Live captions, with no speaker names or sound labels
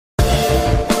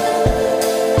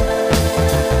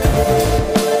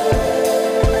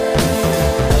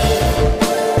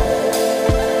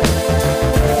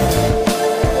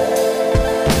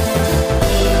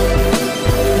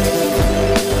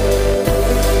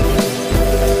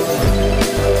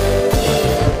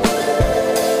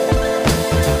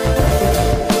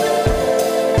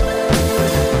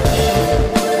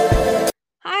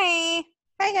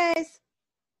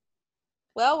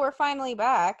finally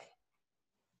back.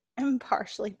 I'm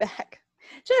partially back.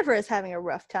 Jennifer is having a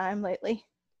rough time lately.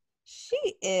 She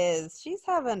is. She's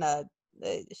having a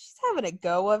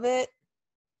go of it.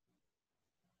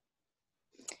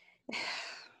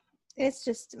 It's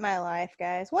just my life,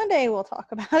 guys. One day we'll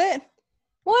talk about it.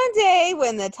 One day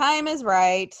when the time is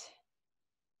right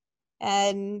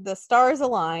and the stars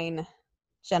align,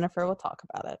 Jennifer will talk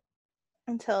about it.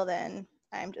 Until then,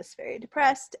 I'm just very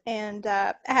depressed, and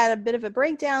I had a bit of a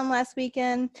breakdown last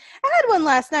weekend. I had one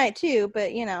last night too,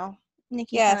 but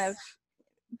Nikki kind of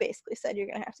basically said you're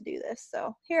gonna have to do this,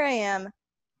 so here I am.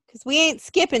 Because we ain't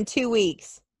skipping 2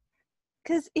 weeks.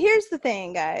 Because here's the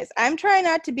thing, guys. I'm trying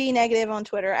not to be negative on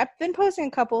Twitter. I've been posting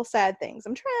a couple sad things.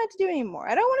 I'm trying not to do anymore.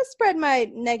 I don't want to spread my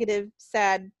negative,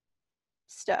 sad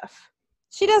stuff.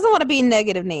 She doesn't want to be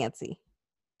negative Nancy.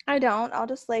 I don't. I'll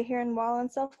just lay here and wallow in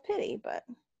self-pity, but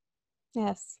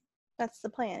yes, that's the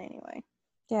plan anyway.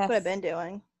 Yes. That's what I've been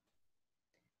doing.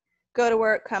 Go to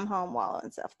work, come home, wallow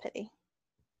in self-pity.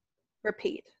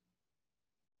 Repeat.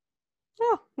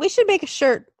 Oh, we should make a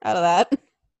shirt out of that.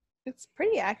 It's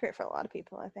pretty accurate for a lot of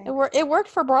people, I think. It worked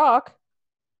for Brock.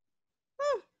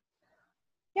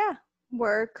 Yeah.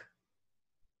 Work.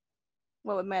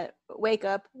 What would mean? Wake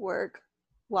up, work,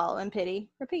 wallow in pity,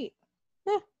 repeat.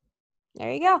 Yeah.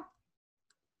 There you go.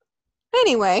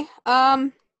 Anyway,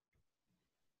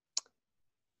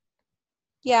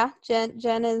 yeah, Jen's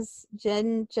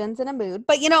in a mood.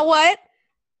 But you know what?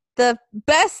 The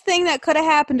best thing that could have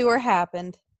happened to her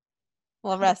happened.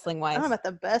 Well, wrestling-wise. I don't know about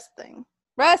the best thing.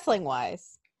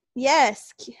 Wrestling-wise.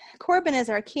 Yes, Corbin is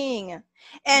our king.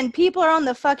 And people are on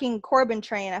the fucking Corbin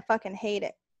train. I fucking hate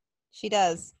it. She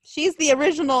does. She's the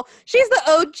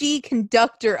OG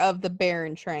conductor of the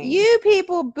Baron train. You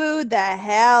people booed the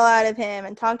hell out of him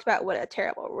and talked about what a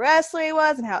terrible wrestler he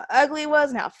was and how ugly he was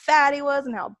and how fat he was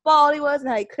and how bald he was and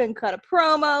how he couldn't cut a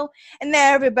promo. And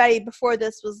then everybody before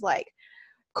this was like,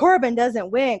 Corbin doesn't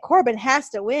win. Corbin has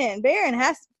to win. Baron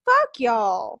has to. Fuck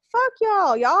y'all. Fuck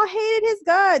y'all. Y'all hated his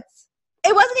guts.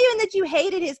 It wasn't even that you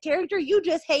hated his character. You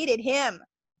just hated him.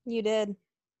 You did.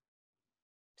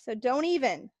 So don't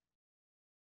even.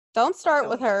 Don't start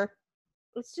with her.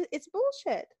 It's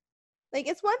bullshit. Like,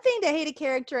 it's one thing to hate a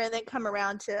character and then come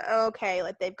around to, okay,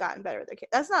 like they've gotten better with their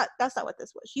character. That's not what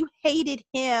this was. You hated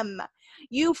him.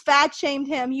 You fat shamed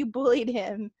him. You bullied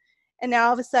him. And now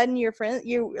all of a sudden your friend,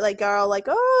 you like are all like,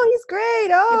 oh, he's great.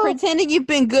 Oh, you're pretending you've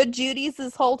been good Judy's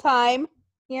this whole time.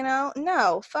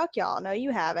 No, fuck y'all. No,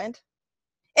 you haven't.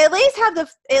 At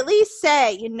least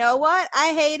say, you know what?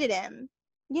 I hated him.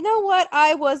 You know what?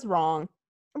 I was wrong.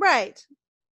 Right.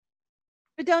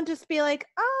 But don't just be like,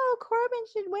 oh, Corbin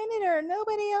should win it or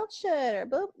nobody else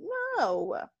should. Or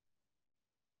no.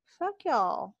 Fuck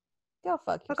y'all. Go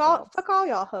fuck yourselves. Fuck all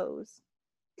y'all hoes.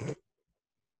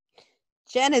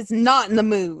 Jen is not in the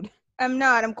mood. I'm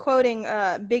not. I'm quoting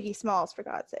Biggie Smalls, for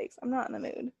God's sakes. I'm not in the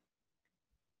mood.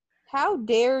 How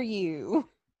dare you?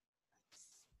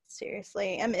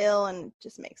 Seriously, I'm ill and it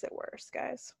just makes it worse,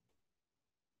 guys.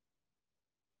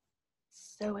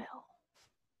 So ill.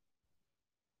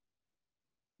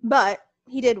 But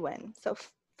he did win. So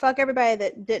fuck everybody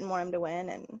that didn't want him to win.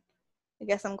 And I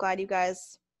guess I'm glad you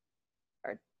guys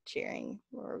are cheering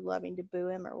or loving to boo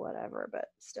him or whatever, but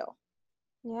still.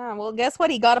 Yeah, well, guess what?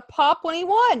 He got a pop when he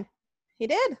won. He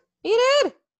did. He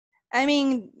did. I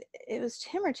mean, it was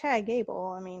him or Chad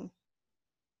Gable. I mean,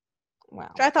 wow.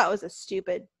 Which I thought was a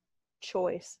stupid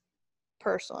choice,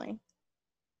 personally.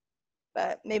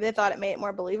 But maybe they thought it made it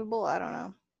more believable. I don't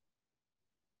know.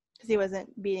 Because he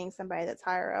wasn't beating somebody that's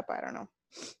higher up. I don't know.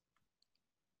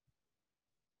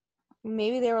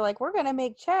 Maybe they were like, we're going to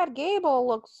make Chad Gable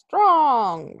look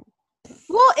strong.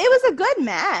 Well, it was a good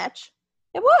match.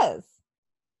 It was.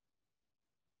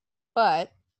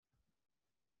 But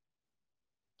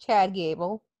Chad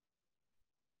Gable.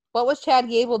 What was Chad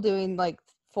Gable doing like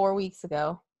 4 weeks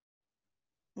ago?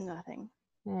 Nothing.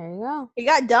 There you go. He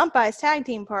got dumped by his tag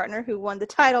team partner who won the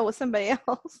title with somebody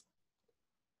else.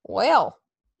 Well,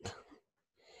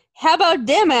 how about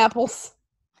them apples?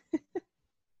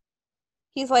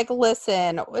 He's like,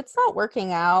 listen, it's not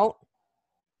working out.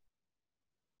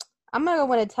 I'm going to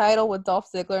win a title with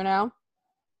Dolph Ziggler now.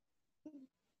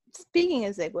 Speaking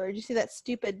of Ziggler, did you see that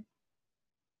stupid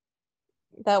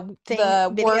the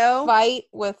video? Work fight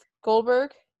with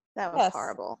Goldberg? That was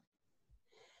horrible.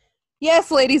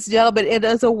 Yes, ladies and gentlemen, it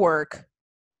is a work.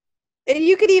 And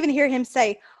you could even hear him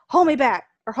say, hold me back,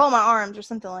 or hold my arms, or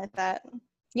something like that.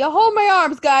 Yeah, hold my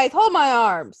arms, guys. Hold my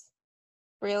arms.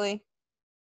 Really?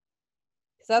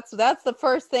 Because that's the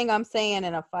first thing I'm saying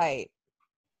in a fight.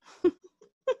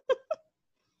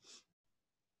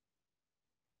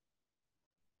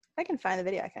 I can find the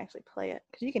video, I can actually play it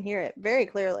because you can hear it very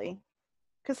clearly.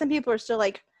 Because some people are still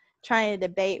like trying to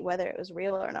debate whether it was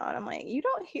real or not. I'm like, you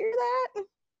don't hear that?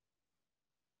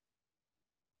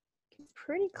 It's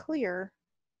pretty clear.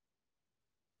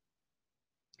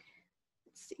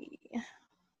 Let's see.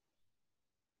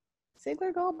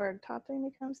 Ziegler Goldberg, top thing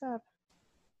that comes up.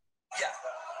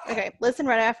 Yeah. Okay, listen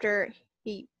right after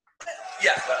he.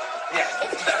 Yeah.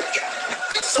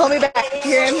 Pull me back.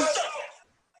 Hear him?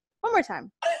 One more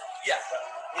time. Yeah.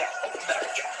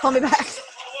 Pull me back.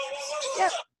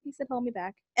 Yep. He said, hold me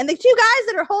back. And the two guys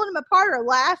that are holding him apart are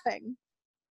laughing.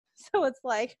 So it's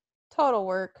like. Total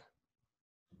work.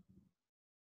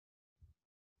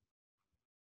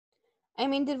 I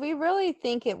mean, did we really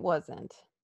think it wasn't?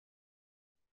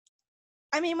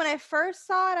 I mean, when I first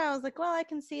saw it, I was like, well, I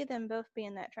can see them both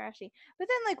being that trashy. But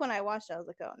then, like, when I watched it, I was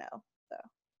like, oh, no. So,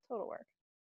 total work.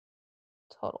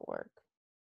 Total work.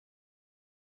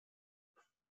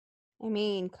 I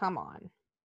mean, come on.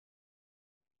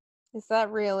 Is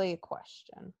that really a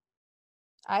question?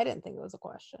 I didn't think it was a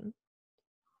question.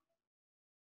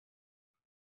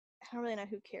 I don't really know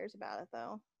who cares about it,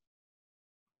 though.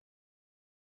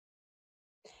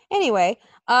 Anyway,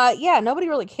 yeah, nobody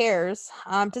really cares.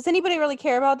 Does anybody really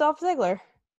care about Dolph Ziggler?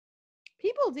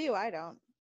 People do. I don't.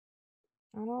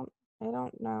 I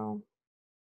don't know.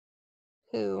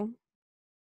 Who?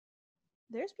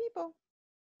 There's people.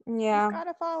 Yeah. He's got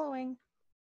a following.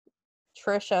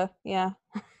 Trisha, yeah.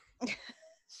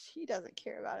 She doesn't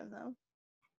care about him, though.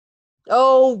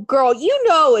 Oh, girl, you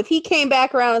know if he came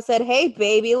back around and said, hey,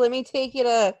 baby, let me take you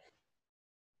to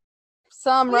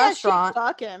some restaurant. She'd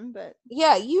fuck him, but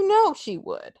yeah, you know she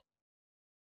would.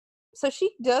 So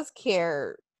she does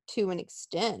care to an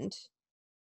extent.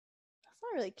 That's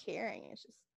not really caring. It's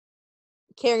just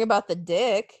caring about the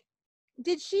dick.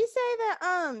 Did she say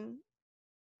that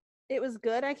it was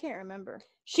good? I can't remember.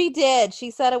 She did.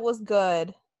 She said it was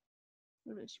good.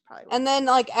 She probably and then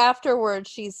like afterwards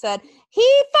she said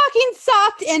he fucking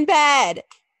sucked in bed.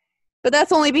 But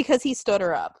that's only because he stood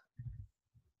her up.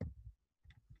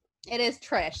 It is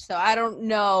Trish, so I don't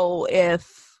know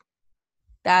if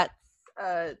that's,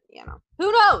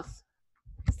 who knows?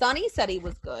 Sonny said he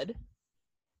was good.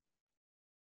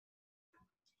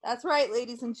 That's right,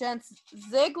 ladies and gents.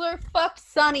 Ziggler fucked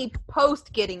Sonny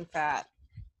post getting fat.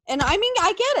 And I mean,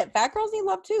 I get it. Fat girls need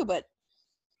love too, but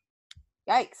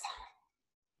yikes.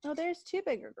 Oh, there's two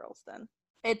bigger girls then.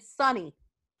 It's Sonny.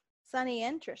 Sonny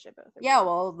and Trisha both. Yeah,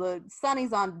 well, the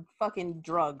Sonny's on fucking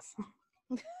drugs.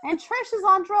 And Trish is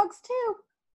on drugs too.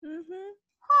 Mm-hmm.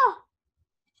 Huh.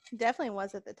 Definitely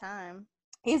was at the time.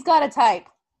 He's got a type.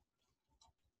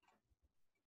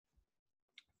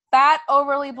 Fat,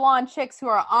 overly blonde chicks who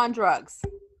are on drugs.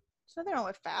 There's nothing wrong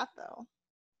with fat, though.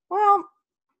 Well,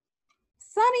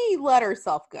 Sonny let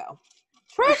herself go.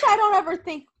 Trish, I don't ever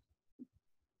think...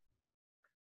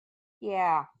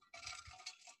 Yeah.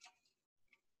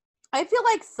 I feel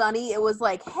like Sonny, it was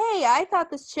like, hey, I thought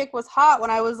this chick was hot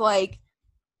when I was like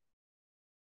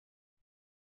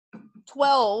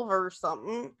 12 or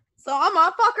something. So I'm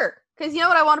gonna fuck her. Because you know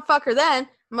what? I want to fuck her then.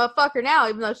 I'm gonna fuck her now,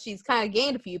 even though she's kind of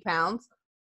gained a few pounds.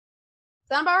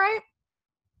 Sound about right?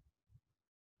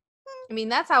 I mean,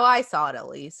 that's how I saw it, at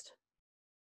least.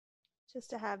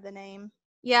 Just to have the name.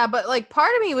 Yeah, but, like,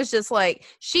 part of me was just like,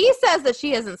 she says that she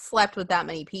hasn't slept with that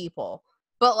many people.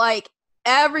 But, like,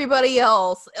 everybody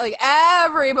else,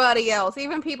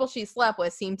 even people she slept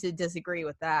with, seem to disagree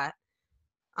with that.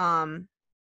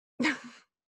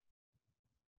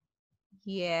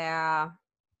 Yeah.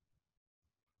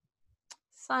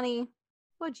 Sonny,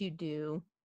 what'd you do?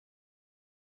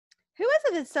 Who is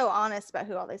it that's so honest about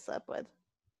who all they slept with?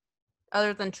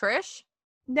 Other than Trish?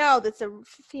 No, that's a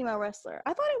female wrestler.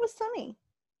 I thought it was Sonny.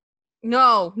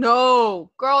 No.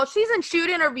 Girl, she's in shoot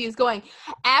interviews going,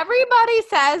 everybody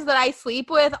says that I sleep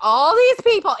with all these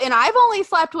people, and I've only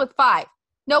slept with 5.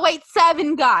 No, wait,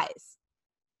 7 guys.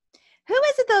 Who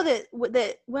is it, though,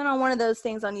 that went on one of those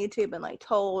things on YouTube and, like,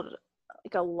 told,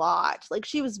 like, a lot? Like,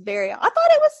 she was I thought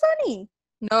it was Sonny.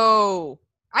 No.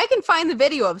 I can find the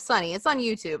video of Sonny. It's on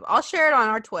YouTube. I'll share it on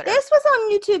our Twitter. This was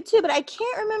on YouTube, too, but I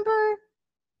can't remember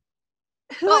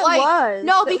who it was.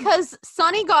 No, because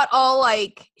Sonny got all,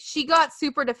 like, she got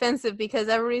super defensive because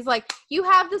everybody's like, you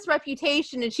have this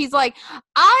reputation. And she's like,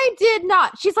 I did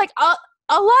not. She's like, a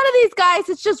lot of these guys,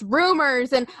 it's just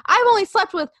rumors. And I've only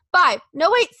slept with 5.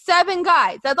 No, wait, 7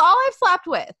 guys. That's all I've slept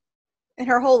with. In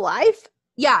her whole life?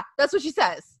 Yeah, that's what she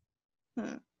says.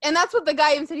 And that's what the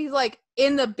guy even said. He's like,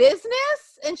 in the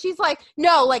business? And she's like,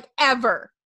 no, like,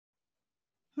 ever.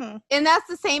 And that's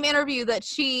the same interview that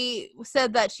she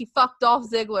said that she fucked Dolph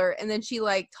Ziggler, and then she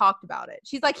like talked about it.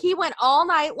 She's like, he went all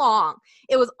night long.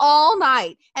 It was all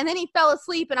night, and then he fell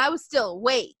asleep, and I was still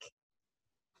awake.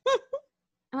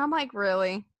 And I'm like,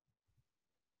 really?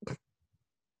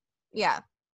 Yeah.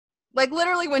 Like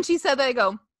literally, when she said that, I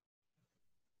go,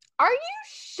 "Are you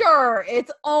sure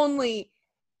it's only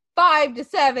 5 to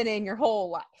 7 in your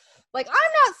whole life?" Like, I'm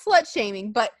not slut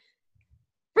shaming, but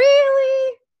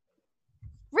really?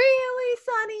 Really,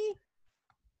 Sonny?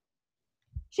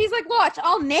 She's like, watch,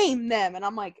 I'll name them. And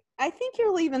I'm like, I think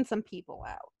you're leaving some people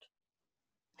out.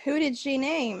 Who did she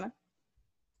name?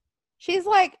 She's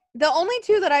like, the only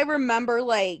two that I remember,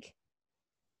 like,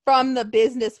 from the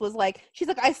business was like, she's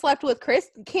like, I slept with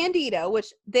Chris Candido,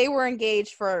 which they were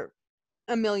engaged for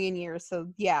a million years. So,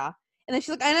 yeah. And then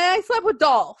she's like, and then I slept with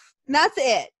Dolph. And that's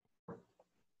it.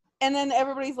 And then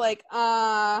everybody's like,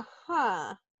 huh.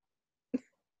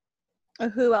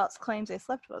 Who else claims they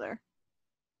slept with her?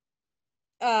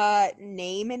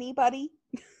 Name anybody?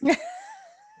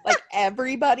 Like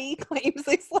everybody claims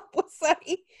they slept with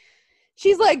Sonny.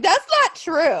 She's like, that's not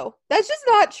true. That's just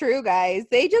not true, guys.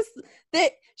 She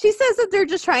says that they're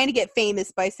just trying to get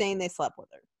famous by saying they slept with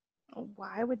her.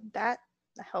 Why would that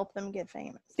help them get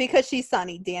famous? Because she's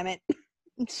Sonny, damn it.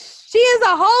 She is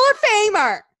a Hall of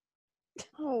Famer.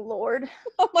 Oh, Lord.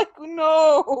 I'm like,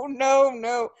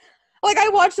 no. Like, I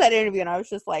watched that interview and I was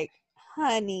just like,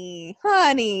 honey.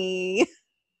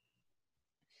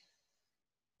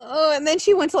 Oh, and then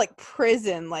she went to, like,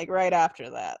 prison, like, right after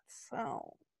that.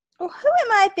 So. Well, who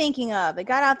am I thinking of? That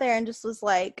got out there and just was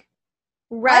like,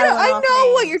 I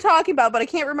know what you're talking about, but I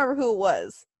can't remember who it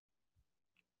was.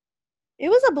 It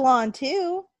was a blonde,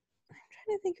 too. I'm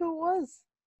trying to think who it was.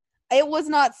 It was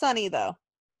not Sonny, though.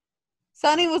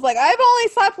 Sonny was like, I've only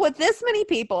slept with this many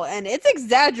people, and it's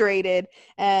exaggerated,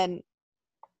 and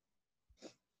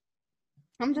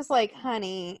I'm just like,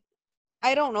 honey,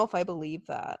 I don't know if I believe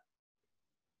that.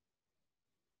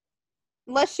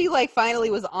 Unless she, like, finally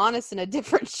was honest in a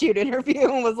different shoot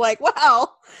interview and was like, wow,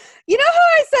 you know how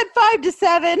I said 5 to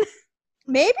 7?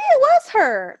 Maybe it was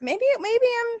her. Maybe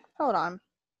hold on.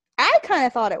 I kind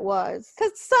of thought it was.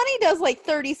 Because Sonny does, like,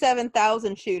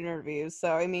 37,000 shoot interviews,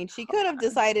 so, I mean, she could have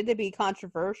decided to be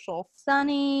controversial.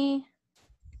 Sonny.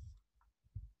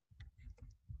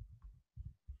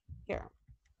 Here.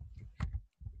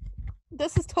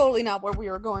 This is totally not where we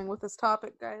were going with this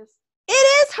topic, guys. It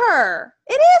is her.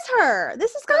 It is her.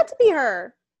 This has got to be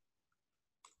her.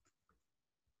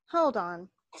 Hold on.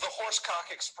 The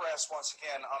Horsecock Express, once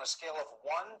again, on a scale of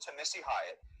 1 to Missy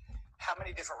Hyatt, how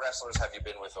many different wrestlers have you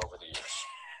been with over the years?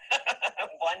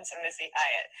 1 to Missy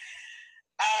Hyatt.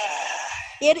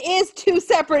 It is 2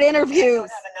 separate interviews. I don't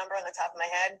have a number on the top of my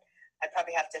head. I'd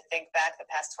probably have to think back the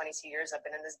past 22 years I've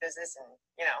been in this business, and,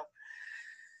 you know,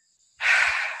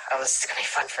 oh, this is going to be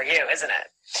fun for you, isn't it?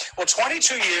 Well,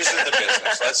 22 years in the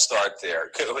business. Let's start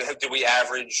there. Do we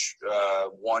average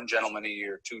 1 gentleman a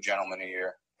year, 2 gentlemen a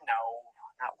year? No,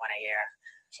 not 1 a year.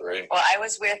 3? Well, I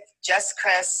was with just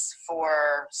Chris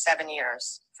for 7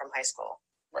 years from high school.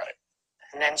 Right.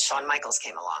 And then Shawn Michaels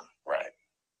came along. Right.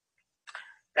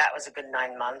 That was a good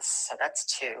 9 months, so that's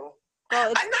 2.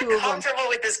 Well, it's I'm 2 not of them. comfortable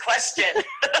with this question.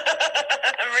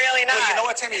 I'm really not. Well, you know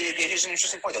what, Tammy? Here's an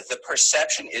interesting point. The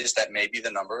perception is that maybe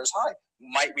the number is high.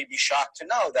 Might we be shocked to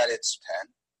know that it's 10?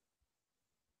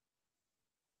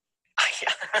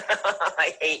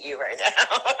 I hate you right now.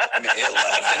 I mean, 11,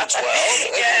 12.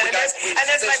 Yeah, and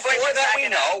there's my boyfriend 4 that we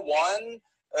backing up. know.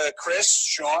 1, Chris,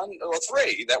 Shawn, well,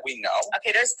 3 that we know.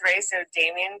 Okay, there's 3. So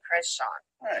Damien, Chris, Shawn.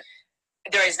 Right.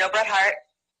 There is no Bret Hart,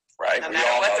 Right. No We matter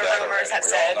all what know the that rumors already. have We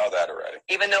said. all know that already.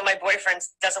 even though my boyfriend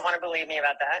doesn't want to believe me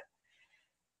about that.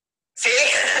 See?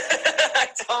 I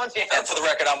told you. And for the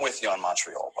record, I'm with you on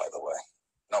Montreal, by the way.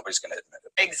 Nobody's going to admit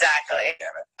it. Exactly.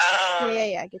 Damn it.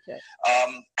 Yeah, I get it.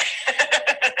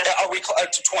 Are we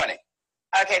to 20?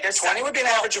 Okay, there's 20 would be an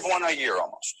average of 1 a year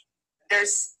almost.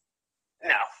 There's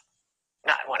no,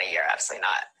 not 1 a year. Absolutely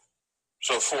not.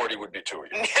 So 40 would be 2 a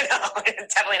year. No,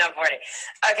 definitely not 40.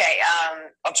 Okay.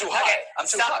 I'm too high. Okay, I'm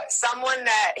too high. Someone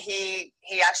that he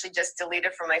actually just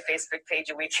deleted from my Facebook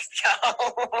page a week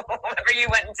ago. Remember you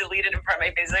went and deleted him from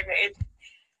my Facebook page?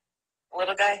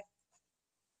 Little guy?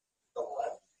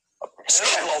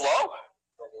 Scale low?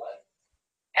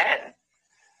 N.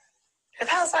 Who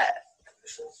the hell is that?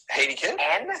 Haiti Kid?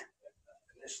 N?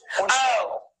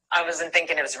 Oh, I wasn't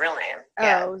thinking it was real name.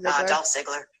 Oh, Ziggler. Dolph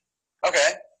Ziggler.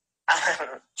 Okay.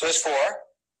 So there's 4.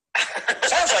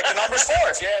 Sounds like the number's 4,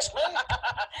 if you ask me. I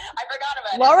forgot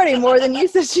about Well, already more than you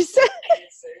said. She said.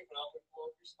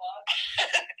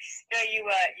 No, you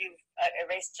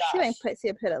erased Josh. She might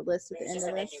put a list at the end He's of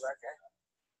an this. indie worker.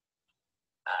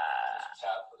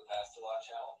 Tap for the Master Lock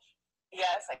Challenge.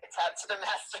 Yes, I could tap to the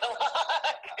Master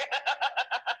Lock.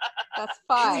 That's See,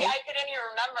 5. I couldn't even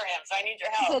remember him, so I need your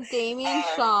She help. said Damien,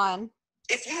 Sean.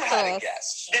 If you had a Chris.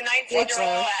 guess, The 19-year-old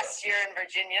Ziggler. last year in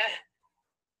Virginia.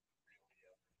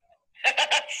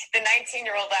 The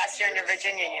 19-year-old last year in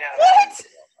Virginia, you know. What?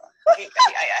 I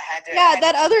had to. Yeah,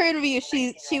 that other interview,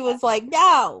 she was like,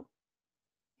 no.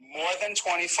 more than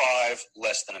 25,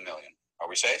 less than $1 million. Are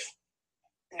we safe?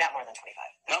 Not more than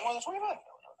 25. Not more than 25.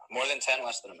 More than 10,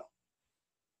 less than $1 million.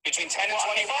 Between 10 and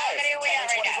Well, 25. okay, how many are we 10 at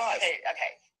and right now? 25.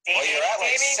 Okay. Well, you're at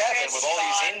like Damien, 7 Chris, with all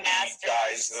these Sean, indie Masters,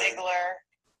 guys. Ziggler,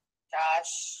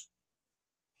 Josh,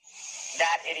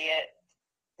 that idiot.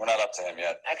 We're not up to him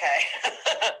yet. Okay.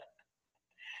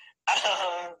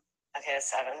 Okay,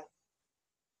 7.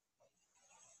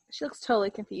 She looks totally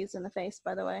confused in the face,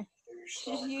 by the way.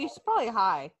 She's probably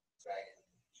high.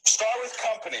 Start with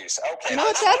companies. Okay. No,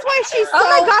 that's why she's so... Oh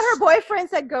my god, her boyfriend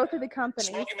said go through the company.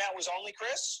 Smoky Mountain was only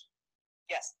Chris?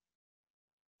 Yes.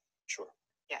 Sure.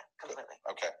 Yeah, completely.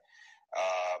 Okay.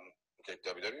 Okay,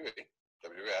 WWE,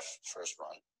 WWF, first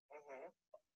run. Mm-hmm.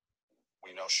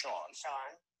 We know Sean,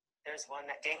 Sean. There's one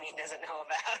that Damien doesn't know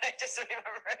about. I just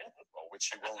remembered. well,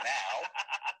 which he will now.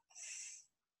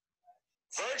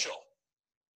 Virgil.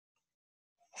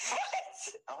 What?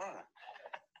 Oh.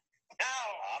 No.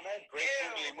 Ahmed, great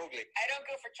Ew. moogly. I don't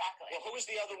go for chocolate. Well, who was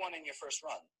the other one in your first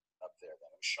run up there then?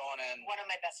 It was Sean and... One of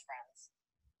my best friends.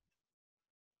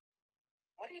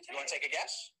 What are you You doing? want to take a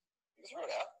guess? You can throw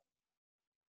it out.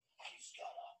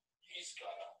 He's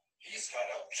got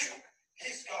a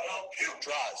puke.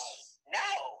 Draws. No.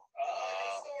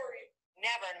 Story.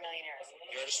 Never in a million years.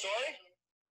 You heard a story?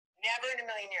 Never in a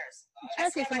million years. I'm trying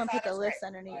to see if swear my someone put the father's list grave.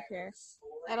 underneath here.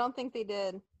 I don't think they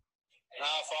did. No,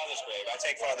 Father's Grave. I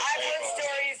take Father's I've Grave. heard over.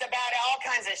 stories about all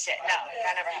kinds of shit. No,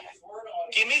 that never happened.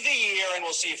 Give me the year and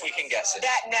we'll see if we can guess it.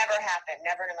 That never happened.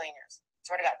 Never in a million years.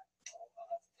 Swear to God.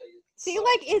 See,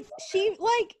 like, she,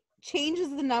 like, changes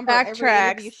the number every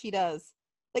Backtracks. interview she does.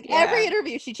 Like, Yeah. every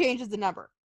interview, she changes the number.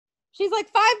 She's like,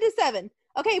 5 to 7.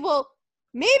 Okay, well,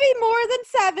 maybe more than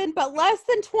 7, but less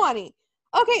than 20.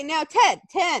 Okay, now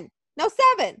 10. No,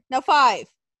 7. No, 5.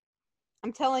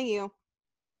 I'm telling you.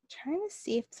 I'm trying to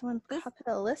see if someone put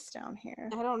a list down here.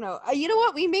 I don't know. You know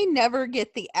what? We may never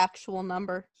get the actual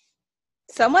number.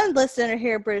 Someone listed under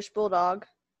here British Bulldog.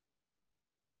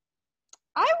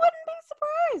 I wouldn't be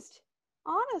surprised.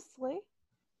 Honestly.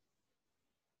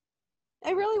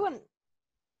 I really wouldn't.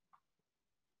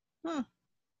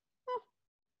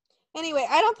 Anyway,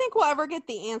 I don't think we'll ever get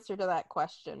the answer to that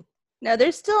question. No,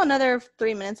 there's still another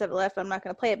 3 minutes of it left. I'm not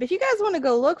going to play it. But if you guys want to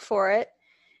go look for it,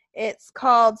 it's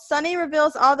called Sunny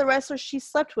Reveals All the Wrestlers She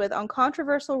Slept With on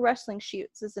Controversial Wrestling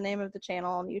Shoots is the name of the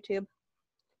channel on YouTube.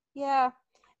 Yeah.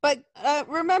 But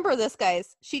remember this,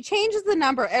 guys. She changes the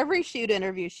number every shoot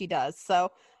interview she does.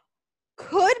 So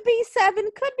could be 7,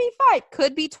 could be 5,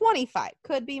 could be 25,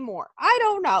 could be more. I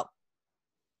don't know.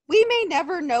 We may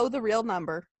never know the real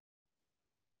number.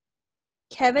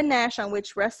 Kevin Nash on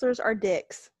which wrestlers are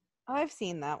dicks. I've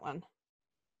seen that one.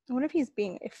 I wonder if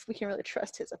we can really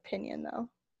trust his opinion, though.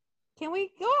 Can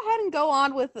we go ahead and go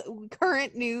on with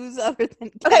current news other than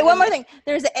Okay, Kevin? one more thing.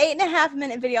 There's an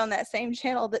 8.5-minute video on that same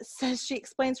channel that says she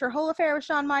explains her whole affair with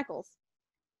Shawn Michaels.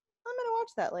 I'm going to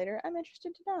watch that later. I'm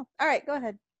interested to know. All right, go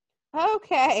ahead.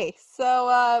 Okay,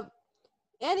 so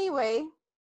anyway,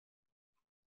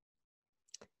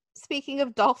 speaking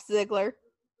of Dolph Ziggler,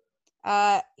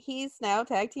 he's now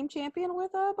tag team champion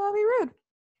with Bobby Roode.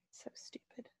 So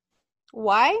stupid.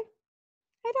 Why?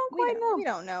 I don't quite know. We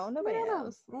don't know. Nobody I don't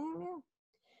knows. know.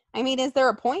 Yeah. I mean, is there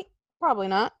a point? Probably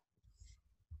not.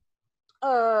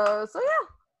 So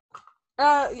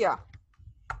yeah. Yeah.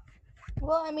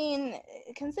 Well, I mean,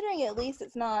 considering at least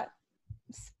it's not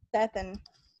Seth and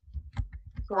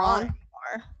Braun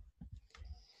anymore.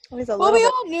 At least a Well, little we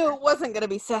bit. all knew it wasn't going to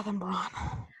be Seth and Braun.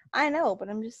 I know, but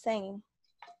I'm just saying.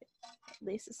 At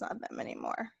least it's not them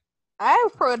anymore. I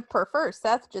would prefer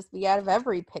Seth just be out of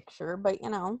every picture, but you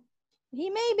know. He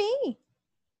may be.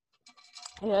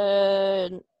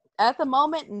 At the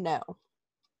moment, no.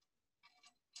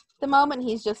 At the moment,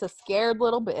 he's just a scared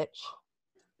little bitch.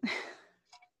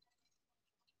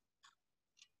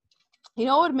 You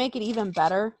know what would make it even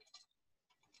better?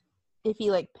 If he,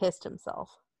 like, pissed himself.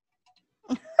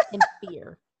 In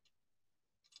fear.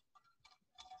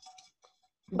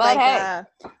 But like, hey.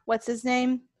 What's his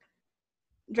name?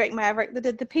 Drake Maverick that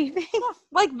did the pee thing.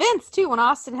 Like Vince, too, when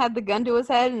Austin had the gun to his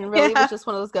head, and really it Yeah. was just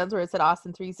one of those guns where it said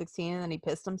Austin 316, and then he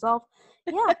pissed himself.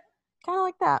 Yeah, kind of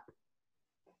like that.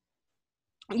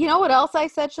 You know what else I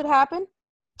said should happen?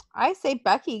 I say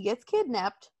Becky gets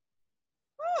kidnapped.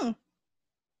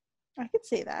 I could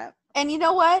see that. And you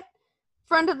know what?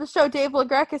 Friend of the show, Dave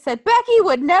LaGreca, said, Becky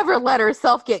would never let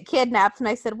herself get kidnapped. And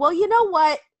I said, well, you know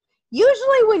what?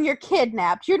 Usually when you're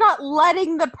kidnapped, you're not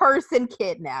letting the person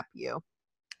kidnap you.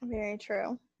 Very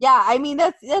true. Yeah, I mean,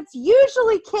 that's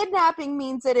usually kidnapping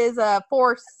means it is a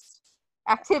forced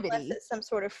activity. Unless it's some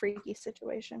sort of freaky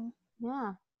situation.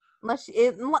 Yeah. Well,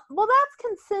 that's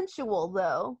consensual,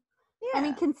 though. Yeah. I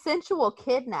mean, consensual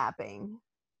kidnapping.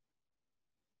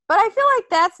 But I feel like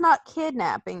that's not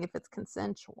kidnapping if it's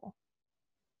consensual.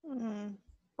 Mm.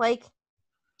 Like,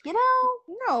 you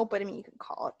know? No, but I mean, you could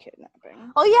call it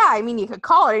kidnapping. Oh, yeah, I mean, you could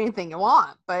call it anything you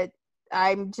want, but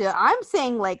I'm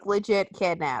saying, like, legit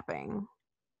kidnapping.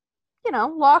 You know,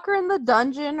 lock her in the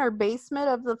dungeon or basement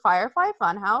of the Firefly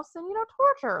Funhouse and, you know,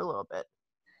 torture her a little bit.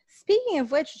 Speaking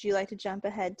of which, would you like to jump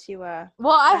ahead to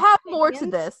Well, I have more to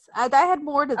Indians? this. I had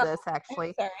more to this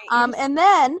actually. Sorry. And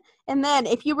then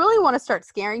if you really want to start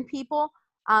scaring people,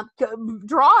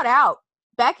 draw it out.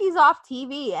 Becky's off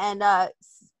TV and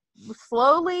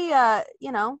slowly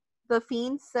you know, the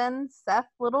Fiend sends Seth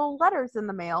little letters in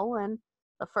the mail, and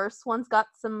the first one's got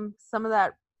some of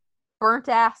that burnt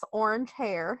ass orange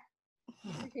hair.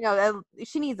 You know,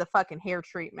 she needs a fucking hair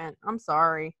treatment. I'm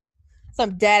sorry.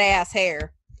 Some dead ass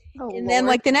hair. Oh, And then,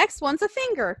 like, the next one's a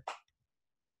finger.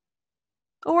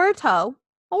 Or a toe.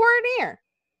 Or an ear.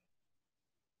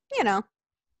 You know.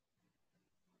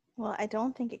 Well, I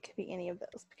don't think it could be any of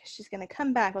those because she's going to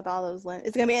come back with all those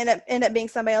it's going to end up being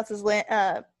somebody else's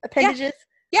appendages.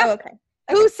 Yeah. Oh, okay.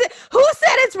 Who said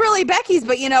it's really Becky's?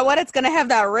 But you know what? It's going to have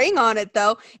that ring on it,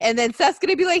 though. And then Seth's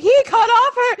going to be like, he cut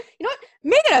off her. You know what?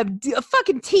 Make it a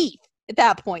fucking teeth at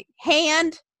that point.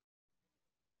 Hand.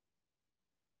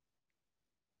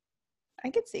 I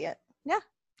could see it. Yeah.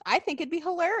 I think it'd be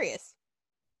hilarious.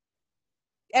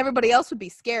 Everybody else would be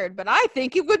scared, but I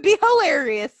think it would be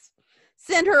hilarious.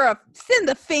 Send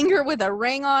the finger with a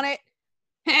ring on it.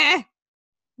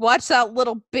 Watch that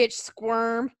little bitch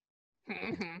squirm.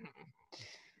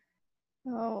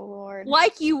 Oh, Lord.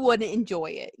 Like you wouldn't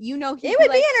enjoy it. You know, it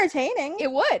would be entertaining.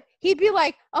 It would. He'd be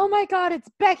like, oh my God, it's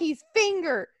Becky's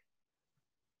finger.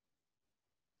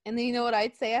 And then you know what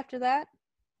I'd say after that?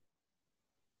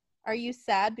 Are you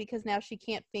sad because now she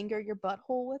can't finger your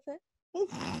butthole with it?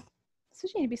 That's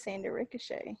what you need to be saying to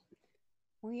Ricochet.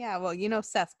 Well, yeah. Well, you know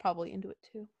Seth's probably into it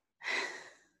too.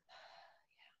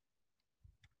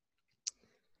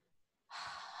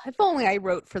 If only I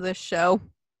wrote for this show.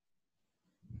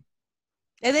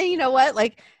 And then you know what?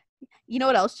 Like, you know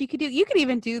what else you could do? You could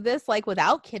even do this like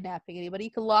without kidnapping anybody.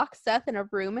 You could lock Seth in a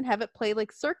room and have it play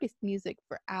like circus music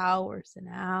for hours and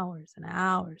hours and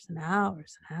hours and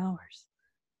hours and hours.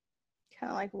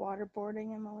 Kind of like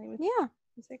waterboarding Emily with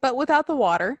music. But without the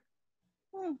water.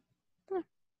 Hmm.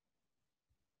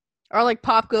 Or like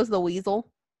Pop Goes the Weasel.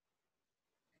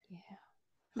 Yeah.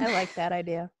 I like that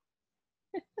idea.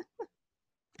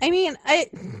 I mean,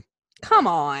 come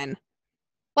on.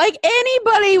 Like,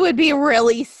 anybody would be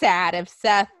really sad if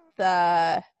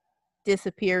Seth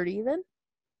disappeared even.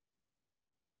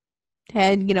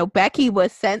 And, you know, Becky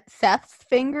was sent Seth's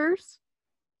fingers.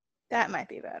 That might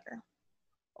be better.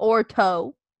 Or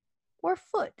toe. Or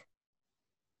foot.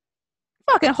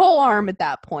 Fucking whole arm at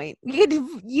that point. You could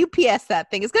UPS that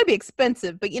thing. It's going to be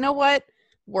expensive, but you know what?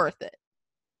 Worth it.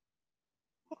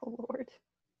 Oh, Lord.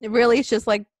 It really is just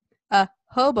like a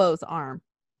hobo's arm.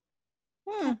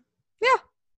 Hmm. Yeah.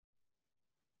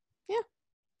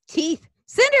 Teeth.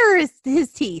 Send her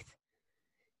his teeth.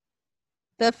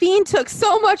 The Fiend took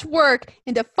so much work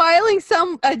into filing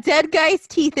a dead guy's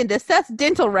teeth into Seth's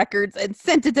dental records and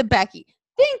sent it to Becky.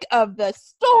 Think of the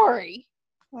story.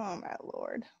 Oh, my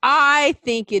Lord. I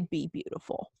think it'd be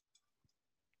beautiful.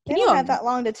 They don't have that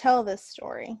long to tell this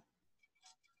story.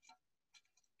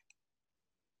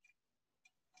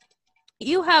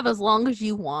 You have as long as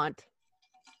you want.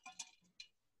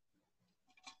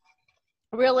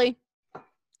 Really?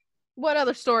 What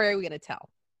other story are we going to tell?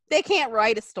 They can't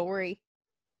write a story.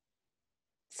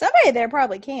 Somebody there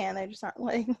probably can. They just aren't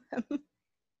letting them.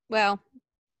 Well,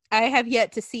 I have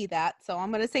yet to see that, so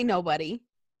I'm going to say nobody.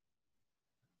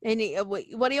 And what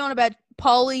do you want about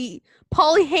Paulie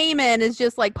Heyman is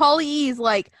just like, Paulie E's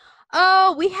like,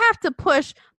 oh, we have to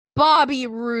push Bobby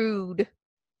Roode.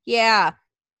 Yeah.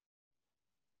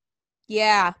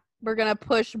 Yeah, we're going to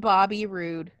push Bobby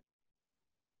Roode.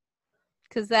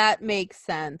 Because that makes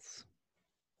sense.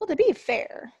 Well, to be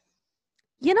fair.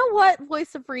 You know what,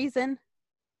 Voice of Reason?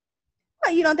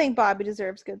 Well, you don't think Bobby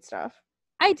deserves good stuff?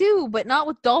 I do, but not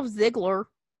with Dolph Ziggler.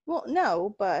 Well,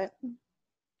 no, but...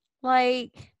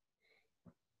 Like,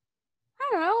 I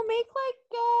don't know, make like,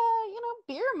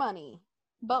 beer money.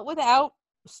 But without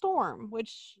Storm,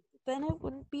 which then it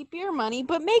wouldn't be beer money,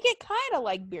 but make it kind of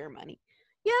like beer money.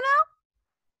 You know?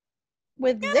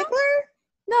 With Yeah. Ziggler?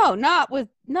 No, not with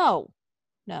no.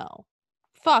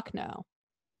 Fuck no.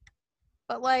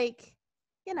 But like,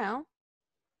 you know,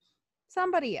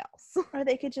 somebody else. Or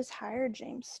they could just hire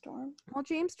James Storm. Well,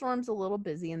 James Storm's a little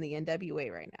busy in the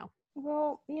NWA right now.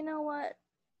 Well, you know what?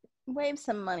 Wave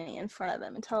some money in front of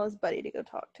him and tell his buddy to go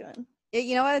talk to him.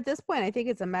 You know what? At this point, I think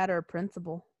it's a matter of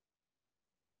principle.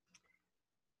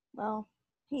 Well,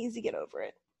 he needs to get over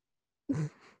it.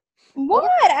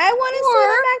 What? I want to see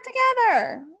them back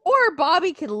together. Or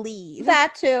Bobby could leave.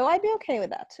 That too. I'd be okay with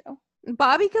that too.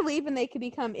 Bobby could leave and they could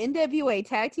become NWA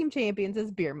Tag Team Champions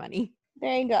as beer money.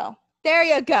 There you go. There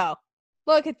you go.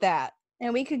 Look at that.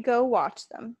 And we could go watch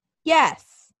them.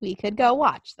 Yes, we could go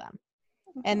watch them.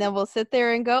 And then we'll sit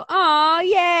there and go, oh,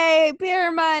 yay,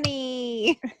 beer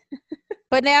money.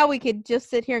 But now we could just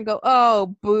sit here and go,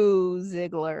 oh, boo,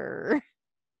 Ziggler.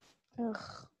 Ugh.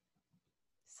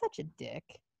 Such a dick.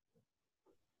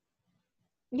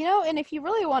 You know, and if you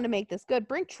really want to make this good,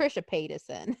 bring Trisha Paytas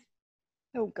in.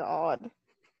 Oh, God.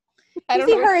 I You don't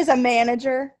see know. her as a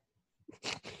manager?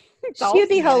 Dolph's She'd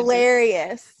be manager.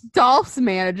 hilarious. Dolph's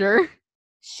manager.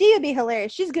 She would be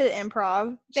hilarious. She's good at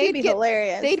improv. She'd be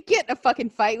hilarious. They'd get in a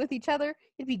fucking fight with each other.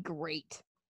 It'd be great.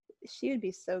 She would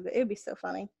be so good. It would be so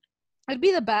funny. It'd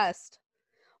be the best.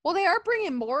 Well, they are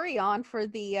bringing Maury on for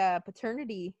the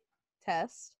paternity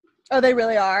test. Oh, they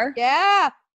really are? Yeah.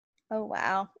 Oh,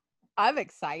 wow. I'm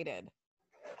excited.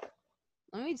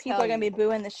 Let me tell People are going to you. be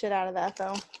booing the shit out of that,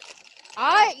 though.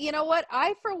 You know what?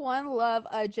 I, for one, love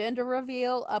a gender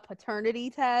reveal, a paternity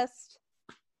test.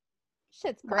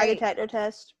 Shit's Lie great. detector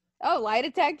test. Oh, lie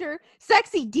detector.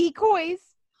 Sexy decoys.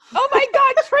 Oh my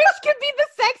God, Trish could be the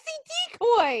sexy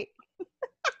decoy.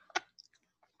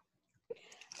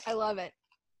 I love it.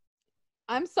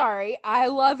 I'm sorry. I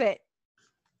love it.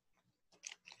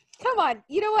 Come on.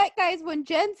 You know what, guys? When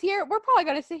Jen's here, we're probably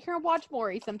going to sit here and watch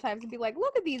Maury sometimes and be like,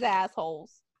 look at these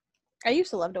assholes. I used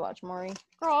to love to watch Maury.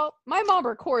 Girl, my mom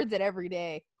records it every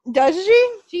day. Does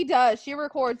she? She does. She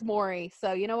records Maury.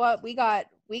 So you know what? We got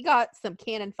some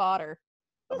cannon fodder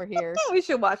over here. We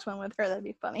should watch one with her. That'd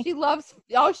be funny. She loves.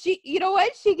 You know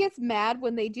what? She gets mad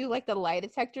when they do like the lie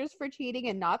detectors for cheating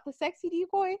and not the sexy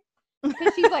decoy.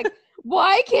 Because she's like,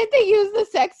 why can't they use the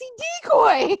sexy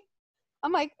decoy?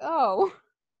 I'm like, oh.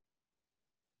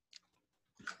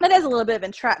 That is a little bit of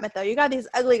entrapment, though. You got these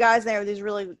ugly guys there with these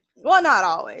really, well, not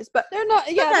always, but They're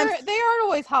not. Yeah, Sometimes- they aren't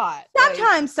always hot. Like,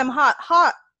 sometimes some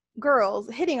hot girls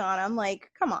hitting on them. Like,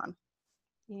 come on.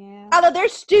 yeah. Although they're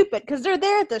stupid because they're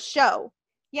there at the show.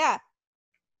 Yeah.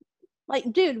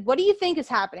 Like, dude, what do you think is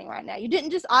happening right now? You didn't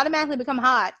just automatically become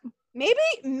hot.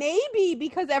 Maybe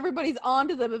because everybody's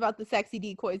onto them about the sexy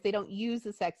decoys, they don't use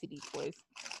the sexy decoys.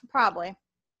 Probably.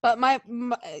 But my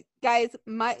guys,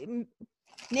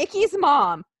 Nikki's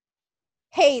mom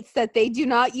hates that they do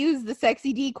not use the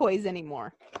sexy decoys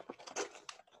anymore.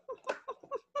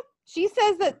 She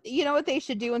says that, you know what they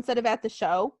should do instead of at the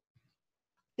show?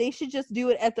 They should just do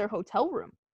it at their hotel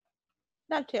room.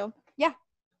 Not too.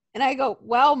 And I go,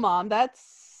 well, Mom,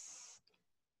 that's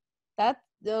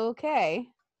okay.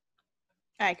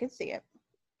 I could see it.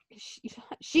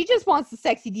 She just wants the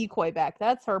sexy decoy back.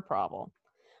 That's her problem.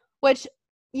 Which,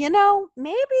 you know,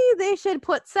 maybe they should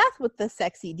put Seth with the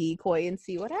sexy decoy and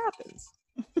see what happens.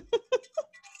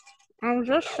 I'm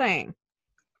just saying.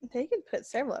 They could put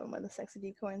several of them with a sexy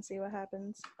decoy and see what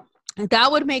happens.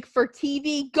 That would make for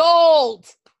TV gold.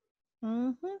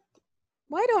 Mm-hmm.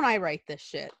 Why don't I write this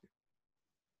shit?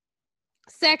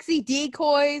 Sexy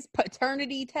decoys,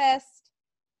 paternity test.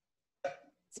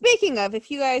 Speaking of, if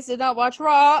you guys did not watch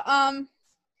Raw,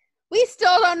 we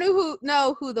still don't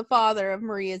know who the father of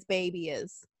Maria's baby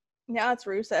is. Now it's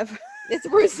Rusev. It's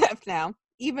Rusev now,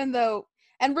 even though,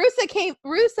 and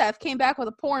Rusev came back with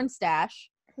a porn stash.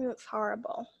 He looks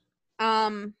horrible.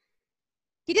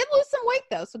 He did lose some weight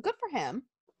though, so good for him.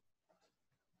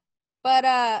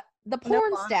 But the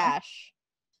porn stash.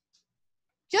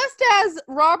 Just as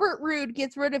Robert Roode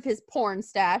gets rid of his porn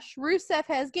stash, Rusev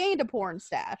has gained a porn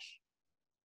stash.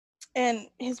 And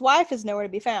his wife is nowhere to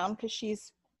be found because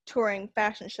she's touring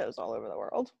fashion shows all over the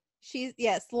world.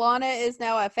 Lana is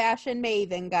now a fashion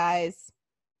maven, guys.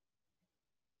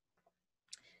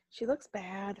 She looks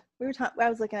bad. I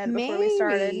was looking at it before we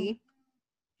started.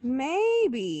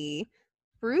 Maybe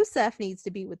Rusev needs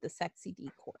to be with the sexy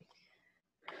decoy.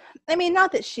 I mean,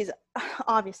 not that she's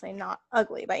obviously not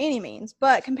ugly by any means,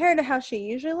 but compared to how she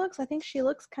usually looks, I think she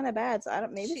looks kind of bad. So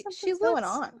maybe something's going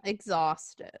on.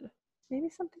 Exhausted. Maybe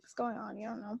something's going on. You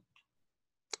don't know.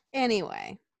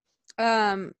 Anyway,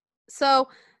 so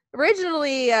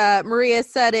Originally, Maria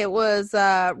said it was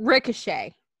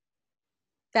Ricochet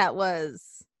that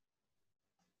was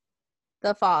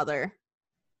the father.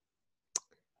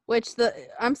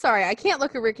 I'm sorry, I can't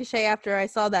look at Ricochet after I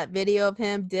saw that video of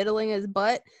him diddling his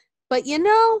butt. But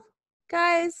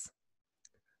guys,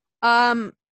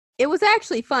 it was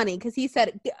actually funny because he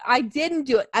said, I didn't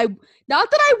do it. Not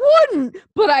that I wouldn't,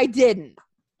 but I didn't.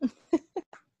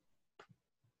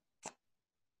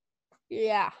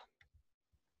 Yeah.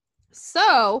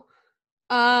 So,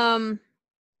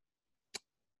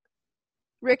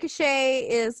 Ricochet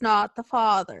is not the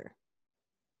father.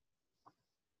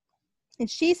 And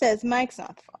she says Mike's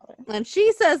not the father. And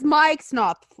she says Mike's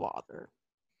not the father.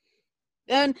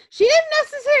 And she didn't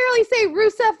necessarily say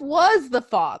Rusev was the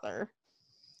father.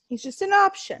 He's just an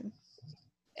option.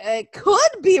 It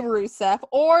could be Rusev,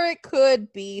 or it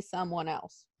could be someone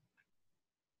else.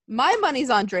 My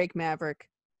money's on Drake Maverick.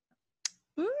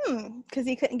 Because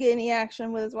he couldn't get any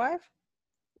action with his wife?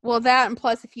 Well, that, and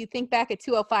plus, if you think back at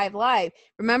 205 Live,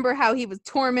 remember how he was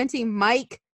tormenting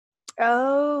Mike?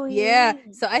 Oh, yeah.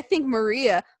 So I think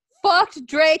Maria fucked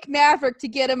Drake Maverick to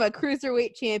get him a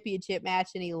Cruiserweight Championship match,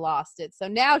 and he lost it. So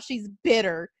now she's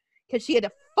bitter because she had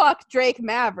to fuck Drake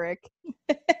Maverick.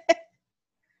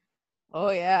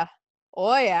 Oh, yeah.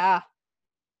 Oh, yeah.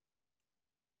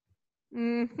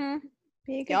 Mm-hmm.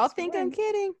 Y'all think I'm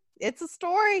kidding? It's a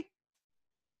story.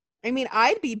 I mean,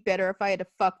 I'd be bitter if I had to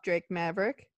fuck Drake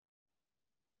Maverick.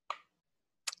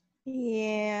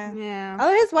 Yeah. Yeah.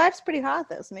 Oh, his wife's pretty hot,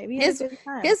 though, so maybe his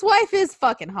wife is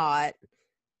fucking hot.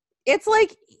 It's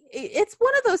like, it's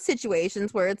one of those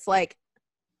situations where it's like,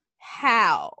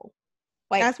 how?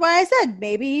 Like, that's why I said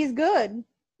maybe he's good.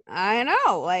 I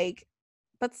know, like,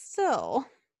 but still,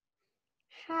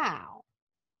 how?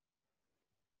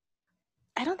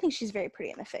 I don't think she's very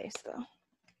pretty in the face, though.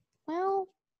 Well,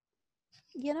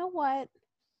 you know what?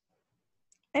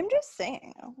 I'm just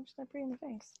saying. She's not pretty in the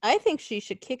face. I think she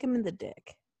should kick him in the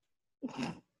dick.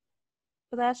 But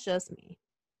that's just me.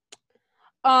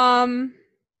 The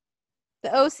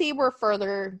OC were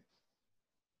further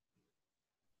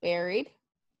buried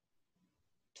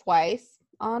twice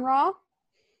on Raw.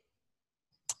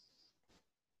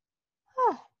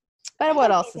 But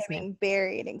what else is new?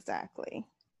 Buried exactly.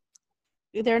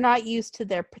 They're not used to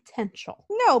their potential.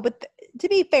 No, but to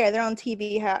be fair, they're on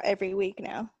TV every week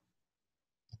now.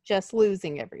 Just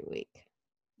losing every week.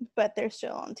 But they're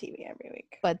still on TV every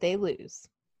week. But they lose.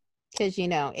 Because,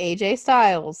 AJ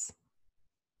Styles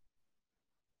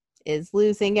is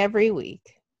losing every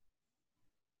week.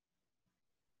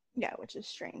 Yeah, which is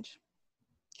strange.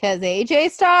 Because AJ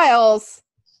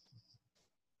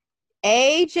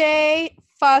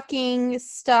fucking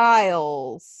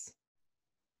Styles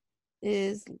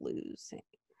is losing.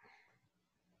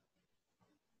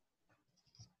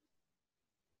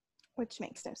 Which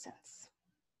makes no sense.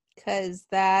 Because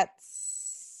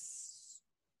that's...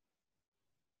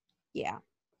 Yeah.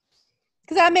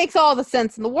 Because that makes all the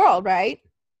sense in the world, right?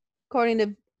 According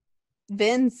to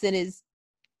Vince and his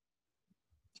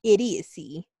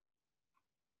idiocy.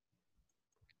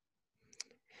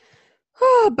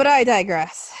 But I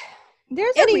digress.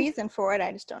 There's a reason for it.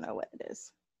 I just don't know what it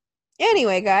is.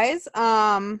 Anyway, guys,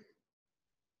 NXT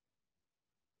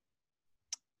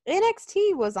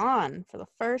was on for the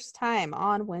first time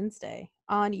on Wednesday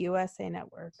on USA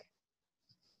Network.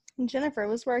 And Jennifer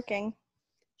was working.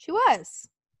 She was.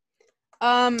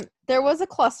 There was a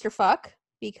clusterfuck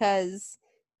because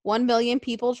 1 million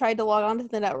people tried to log on to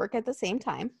the network at the same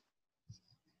time.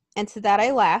 And to that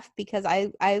I laughed because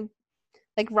I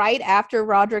like right after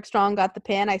Roderick Strong got the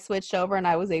pin, I switched over and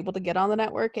I was able to get on the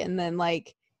network. And then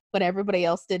like when everybody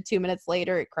else did 2 minutes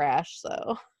later, it crashed.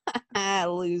 So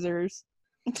losers.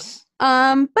 But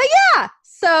yeah,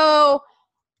 so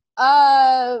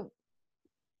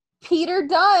Peter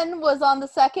Dunne was on the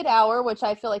second hour, which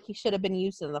I feel like he should have been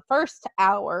used in the first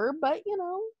hour, but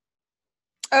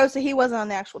Oh, so he wasn't on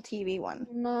the actual TV one.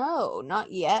 No, not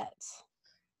yet.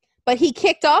 But he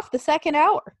kicked off the second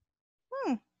hour.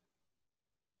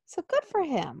 So good for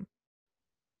him.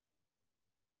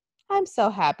 I'm so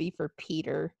happy for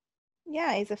Peter.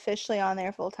 Yeah, he's officially on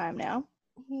there full time now.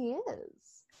 He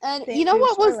is. And Same you know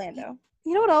what was Orlando.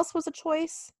 You know what else was a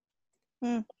choice?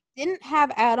 Didn't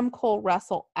have Adam Cole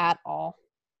wrestle at all.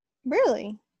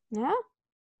 Really? Yeah.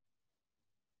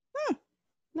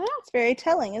 No. It's very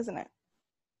telling, isn't it?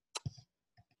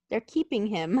 They're keeping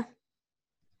him.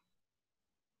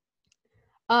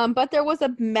 But there was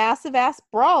a massive ass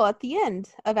brawl at the end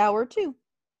of hour 2.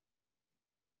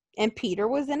 And Peter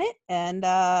was in it, and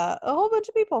a whole bunch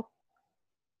of people.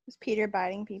 Was Peter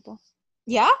biting people?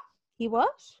 Yeah, he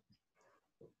was.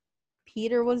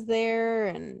 Peter was there,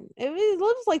 and it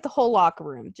was like the whole locker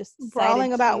room just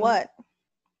Brawling about what?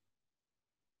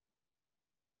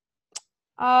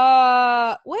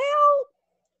 Well,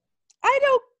 I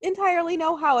don't entirely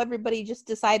know how everybody just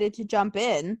decided to jump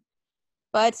in,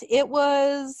 but it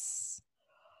was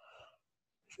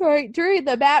right during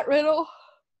the Matt Riddle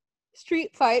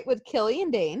street fight with Killy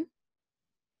and Dane,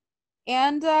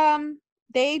 and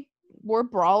they were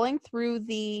brawling through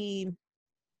the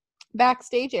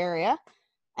backstage area,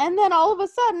 and then all of a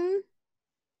sudden,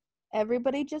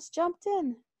 everybody just jumped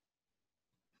in.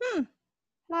 And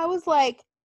I was like,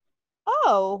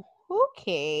 oh,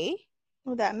 okay.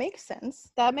 Well, that makes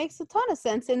sense. That makes a ton of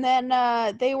sense. And then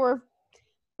they were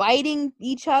biting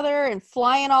each other and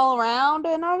flying all around.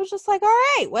 And I was just like, all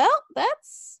right, well,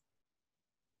 that's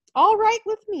all right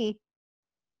with me.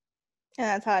 And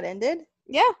that's how it ended?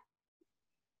 Yeah.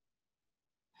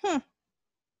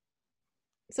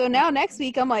 So now next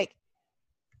week, I'm like,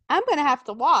 I'm going to have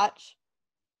to watch.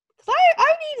 Because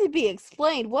I need to be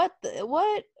explained what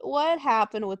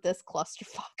happened with this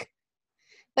clusterfuck.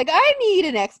 Like, I need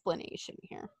an explanation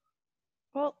here.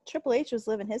 Well, Triple H was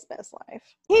living his best life.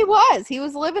 He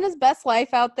was living his best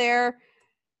life out there.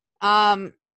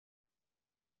 There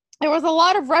was a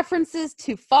lot of references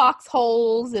to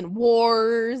foxholes and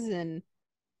wars, and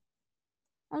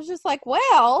I was just like,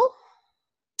 well,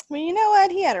 you know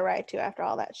what? He had a right to after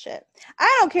all that shit.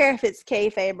 I don't care if it's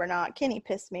kayfabe or not. Kenny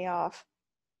pissed me off.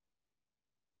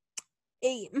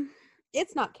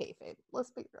 It's not kayfabe.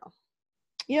 Let's be real.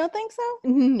 You don't think so?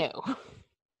 No.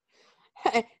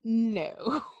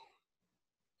 No.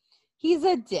 He's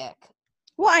a dick.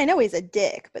 Well, I know he's a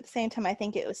dick, but at the same time, I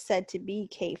think it was said to be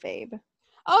kayfabe.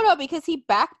 Oh, no, because he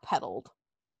backpedaled.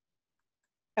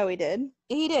 Oh, he did?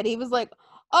 He did. He was like,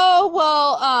 oh,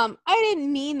 well, I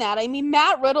didn't mean that. I mean,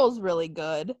 Matt Riddle's really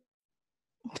good.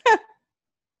 And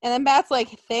then Matt's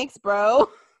like, thanks, bro.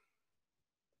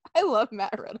 I love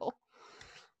Matt Riddle.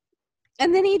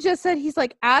 And then he just said, he's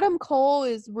like, Adam Cole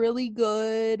is really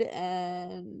good,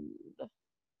 and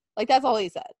like, that's all he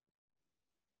said.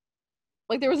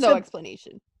 Like, there was no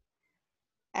explanation.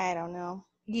 I don't know.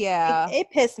 Yeah. It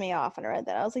pissed me off when I read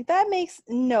that. I was like, that makes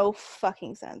no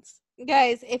fucking sense.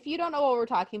 Guys, if you don't know what we're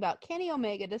talking about, Kenny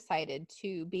Omega decided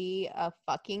to be a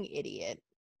fucking idiot.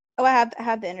 Oh, I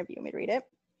have the interview. Let me read it.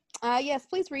 Yes,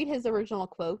 please read his original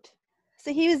quote.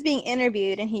 So he was being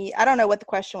interviewed, and I don't know what the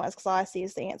question was because all I see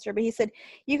is the answer, but he said,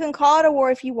 you can call it a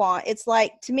war if you want. It's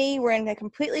like, to me, we're in a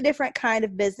completely different kind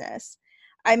of business.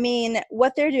 I mean,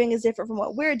 what they're doing is different from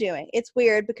what we're doing. It's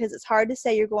weird because it's hard to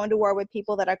say you're going to war with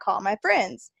people that I call my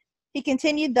friends. He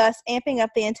continued, thus amping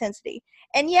up the intensity.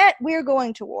 And yet, we're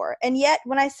going to war. And yet,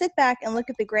 when I sit back and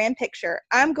look at the grand picture,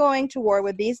 I'm going to war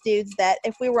with these dudes that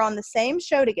if we were on the same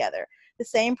show together, the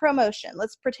same promotion,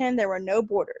 let's pretend there were no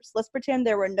borders. Let's pretend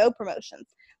there were no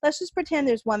promotions. Let's just pretend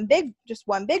there's one big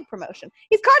promotion.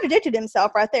 He's contradicted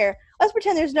himself right there. Let's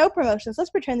pretend there's no promotions. Let's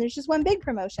pretend there's just one big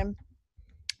promotion.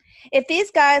 If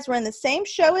these guys were in the same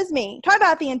show as me, talk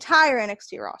about the entire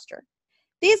NXT roster.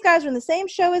 These guys were in the same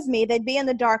show as me, they'd be in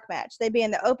the dark match. They'd be in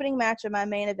the opening match of my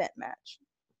main event match.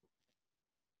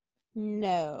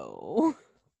 No.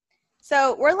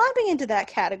 So we're lumping into that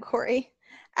category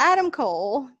Adam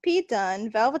Cole, Pete Dunne,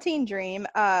 Velveteen Dream,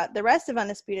 the rest of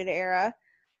Undisputed Era.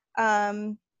 I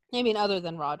mean, other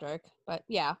than Roderick, but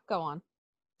yeah, go on.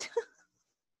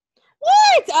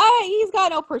 What? He's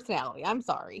got no personality. I'm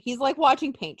sorry. He's like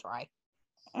watching paint dry.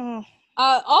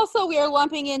 Also, we are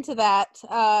lumping into that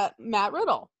Matt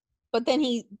Riddle. But then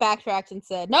he backtracked and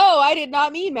said, no, I did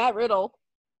not mean Matt Riddle.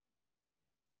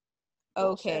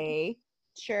 Bullshit. Okay.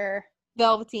 Sure.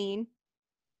 Velveteen.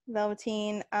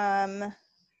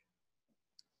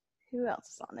 Who else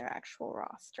is on their actual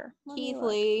roster? Keith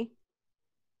Lee.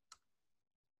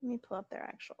 Let me pull up their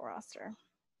actual roster.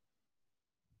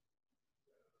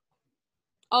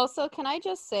 Also, can I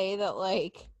just say that,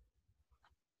 like,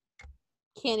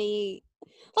 Kenny,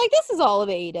 like, this is all of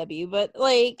AEW, but,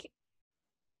 like,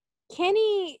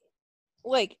 Kenny,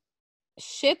 like,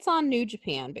 shits on New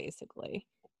Japan, basically.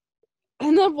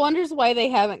 And then wonders why they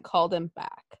haven't called him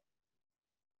back.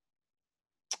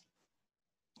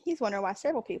 He's wondering why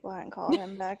several people haven't called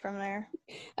him back from there.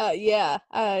 Yeah.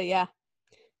 So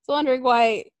wondering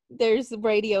why there's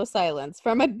radio silence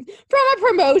from a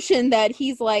promotion that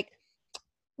he's like,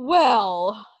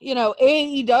 well, you know,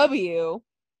 AEW.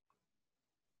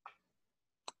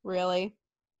 Really?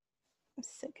 I'm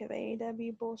sick of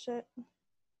AEW bullshit.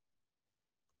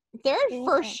 Their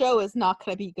first show is not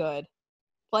going to be good.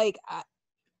 Like,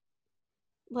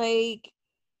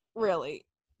 really.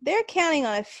 They're counting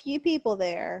on a few people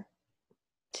there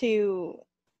to,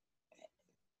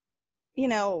 you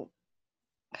know,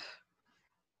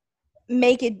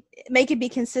 make it be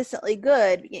consistently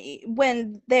good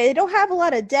when they don't have a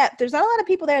lot of depth. There's not a lot of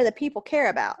people there that people care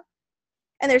about,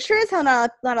 and there's sure as hell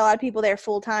not a lot of people there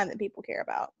full time that people care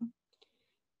about.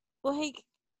 Like,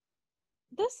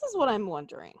 this is what I'm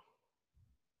wondering.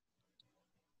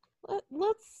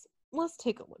 Let's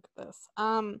take a look at this.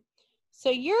 So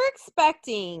you're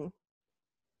expecting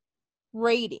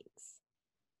ratings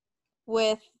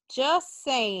with just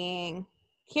saying,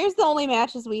 here's the only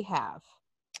matches we have.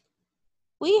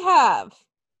 We have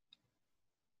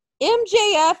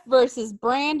MJF versus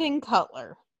Brandon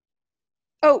Cutler.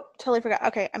 Oh, totally forgot.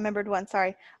 Okay, I remembered one.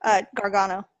 Sorry.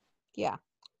 Gargano. Yeah.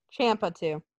 Ciampa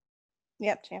too.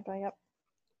 Yep, Ciampa, yep.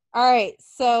 All right,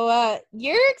 so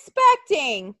you're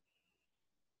expecting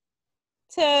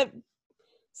to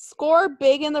score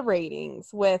big in the ratings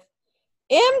with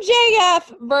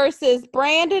MJF versus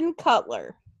Brandon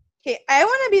Cutler. Okay, I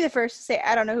want to be the first to say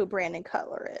I don't know who Brandon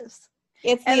Cutler is.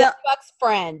 It's the Buck's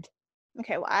friend.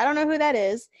 Okay, well, I don't know who that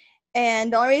is.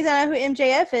 And the only reason I know who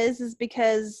MJF is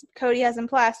because Cody has him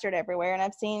plastered everywhere, and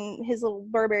I've seen his little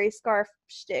Burberry scarf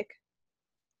shtick.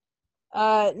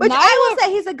 Which I will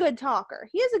say he's a good talker.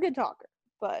 He is a good talker,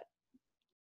 but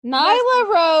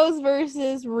Nyla Rose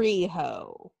versus Riho.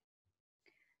 Nobody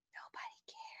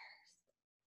cares.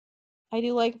 I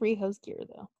do like Riho's gear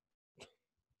though.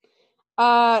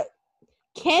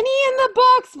 Kenny in the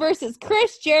Bucks versus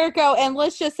Chris Jericho, and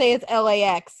let's just say it's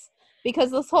LAX because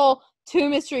this whole two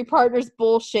mystery partners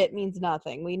bullshit means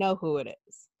nothing. We know who it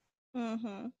is.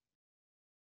 Mm-hmm.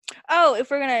 Oh, if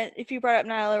you brought up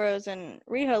Nyla Rose and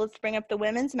Riho, let's bring up the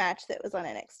women's match that was on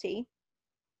NXT.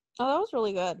 Oh, that was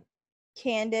really good.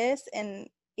 Candice and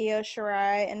Io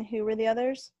Shirai, and who were the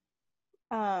others?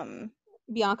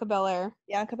 Bianca Belair.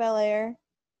 Bianca Belair.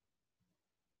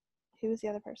 Who was the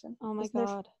other person? Oh my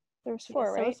god. There was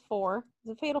four, right? There was four. It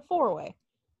was a fatal four-way.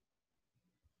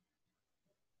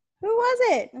 Who was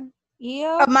it?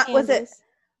 Io.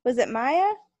 Was it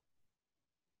Maya?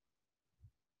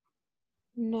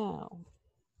 No.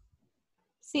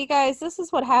 See, guys, this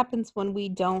is what happens when we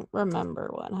don't remember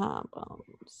what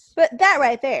happens. But that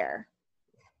right there.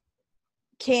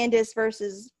 Candice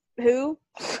versus who?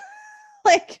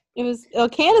 Like, it was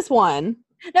Candice won.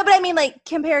 No, but I mean, like,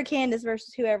 compare Candice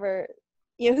versus whoever,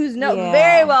 who's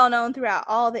very well known throughout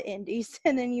all the indies,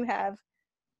 and then you have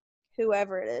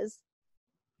whoever it is.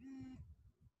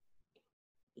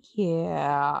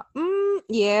 Yeah.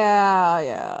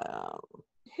 Yeah.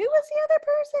 Who was the other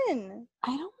person? I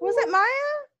don't know. Was it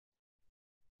Maya?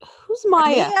 Who's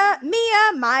Maya?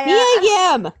 Maya. Mia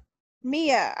Yim.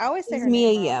 Mia. I always say her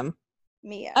Mia name Yim.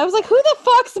 Mia. I was like, who the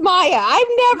fuck's Maya? I've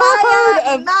never heard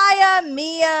of Maya.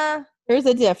 Mia. There's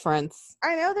a difference.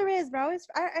 I know there is, but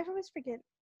I always forget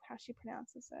how she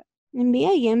pronounces it. And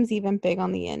Mia Yim's even big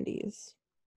on the indies.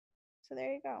 So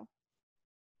there you go.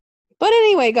 But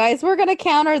anyway, guys, we're gonna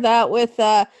counter that with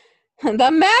the match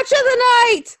of the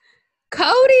night: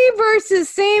 Cody versus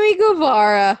Sammy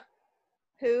Guevara.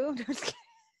 Who?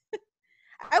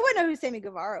 I wouldn't know who Sammy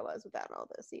Guevara was without all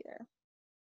this either.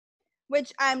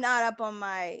 Which I'm not up on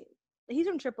my. He's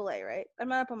from AAA, right? I'm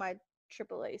not up on my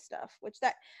AAA stuff, which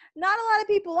that not a lot of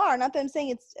people are. Not that I'm saying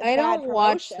it's. I don't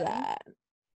watch that.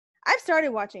 I've started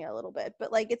watching it a little bit,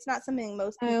 but like it's not something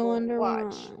most people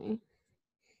watch.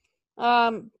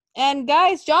 Why. And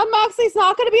guys, Jon Moxley's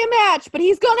not going to be a match, but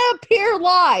he's going to appear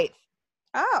live.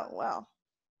 Oh, well.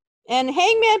 And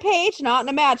Hangman Page, not in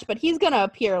a match, but he's going to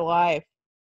appear live.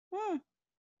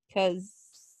 Because,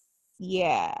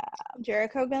 yeah.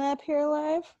 Jericho going to appear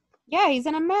live? Yeah, he's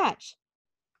in a match.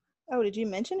 Oh, did you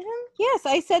mention him? Yes,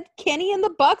 I said Kenny and the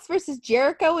Bucks versus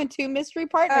Jericho and two mystery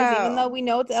partners, even though we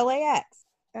know it's LAX.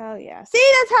 Oh, yeah.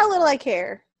 See, that's how little I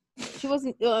care. She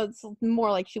wasn't, it's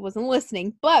more like she wasn't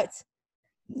listening, but.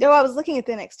 No, I was looking at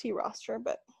the NXT roster,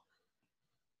 but.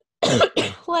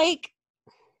 Like,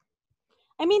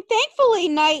 I mean, thankfully,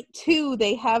 night 2,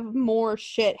 they have more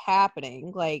shit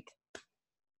happening. Like,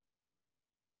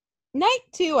 night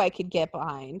 2, I could get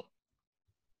behind.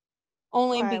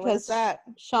 Only because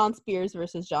Sean Spears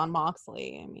versus Jon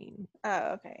Moxley. I mean.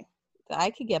 Oh, okay. I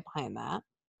could get behind that.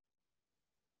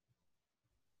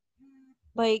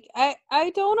 Like,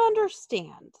 I don't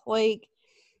understand. Like,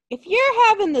 if you're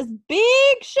having this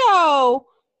big show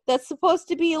that's supposed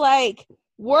to be like,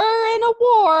 we're in a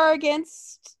war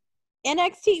against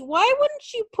NXT, why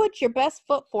wouldn't you put your best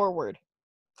foot forward?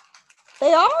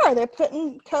 They are. They're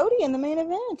putting Cody in the main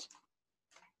event.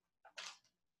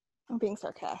 I'm being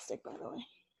sarcastic, by the way.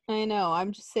 I know.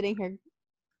 I'm just sitting here.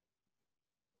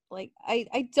 Like,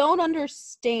 I don't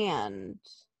understand.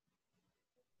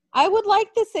 I would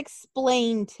like this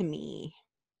explained to me.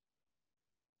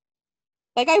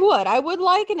 Like, I would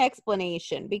like an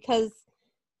explanation, because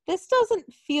this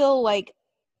doesn't feel like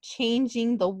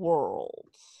changing the world.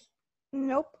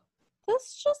 Nope.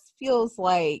 This just feels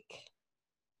like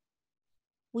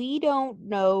we don't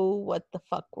know what the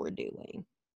fuck we're doing.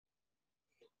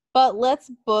 But let's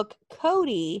book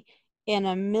Cody in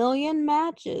a million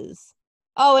matches.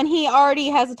 Oh, and he already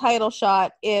has a title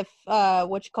shot if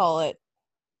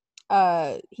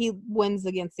he wins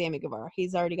against Sammy Guevara.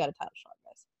 He's already got a title shot,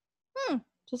 guys.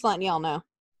 Just letting y'all know.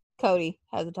 Cody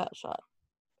has a title shot.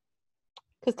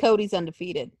 Because Cody's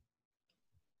undefeated.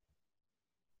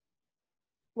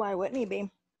 Why wouldn't he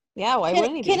be? Yeah, why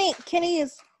wouldn't he be? Kenny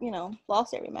is,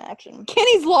 lost every match. And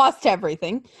Kenny's lost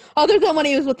everything. Other than when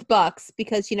he was with the Bucks.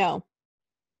 Because, they're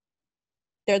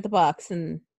the Bucks.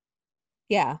 And,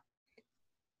 yeah.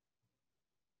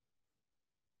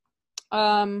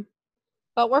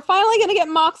 But we're finally going to get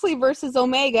Moxley versus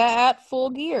Omega at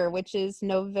Full Gear, which is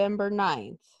November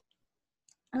 9th.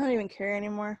 I don't even care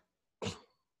anymore.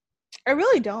 I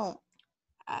really don't.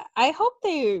 I hope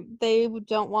they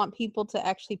don't want people to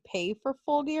actually pay for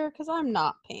Full Gear, because I'm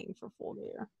not paying for Full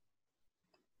Gear.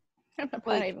 I'm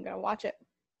probably not even going to watch it.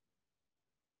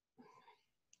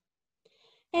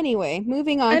 Anyway,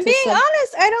 moving on. I'm being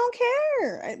honest. I don't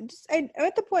care. I'm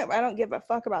at the point where I don't give a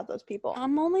fuck about those people.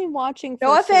 I'm only watching.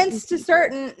 No offense to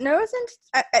certain. No offense.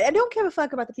 I don't give a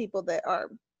fuck about the people that are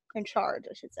in charge,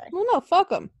 I should say. Well, no, fuck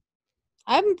them.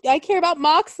 I care about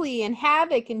Moxley and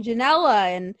Havoc and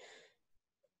Janela and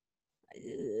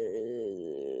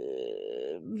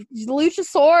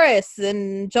Luchasaurus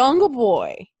and Jungle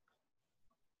Boy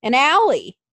and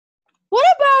Allie. What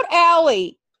about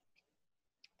Allie?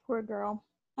 Poor girl.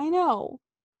 I know.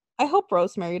 I hope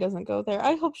Rosemary doesn't go there.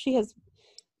 I hope she has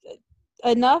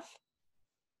enough,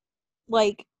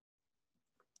 I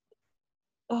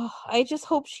just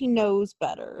hope she knows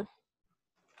better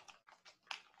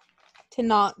to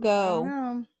not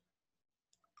go.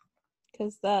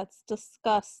 Because that's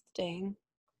disgusting.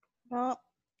 Well,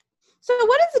 so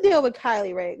what is the deal with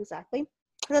Kylie Ray exactly?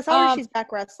 Because I saw her she's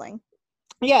back wrestling.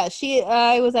 Yeah,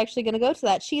 I was actually going to go to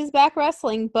that. She is back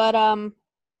wrestling, but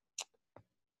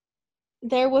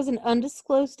there was an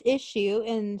undisclosed issue,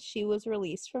 and she was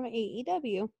released from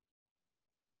AEW.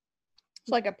 It's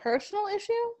like a personal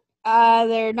issue?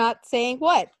 They're not saying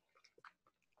what.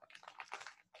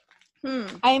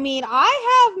 I mean,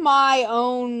 I have my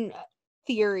own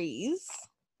theories.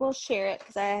 We'll share it,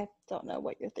 because I don't know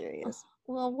what your theory is.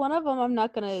 Well, one of them I'm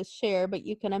not going to share, but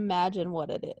you can imagine what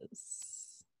it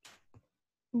is.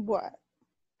 What?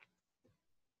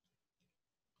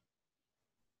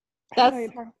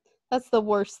 That's the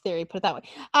worst theory, put it that way.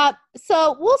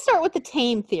 So we'll start with the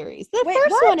tame theories. The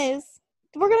first one is,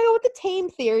 we're going to go with the tame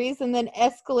theories and then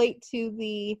escalate to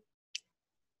the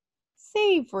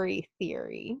savory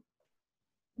theory.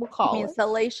 We'll call it.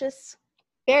 Salacious?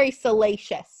 Very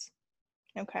salacious.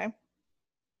 Okay.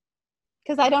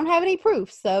 Because I don't have any proof,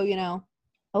 so,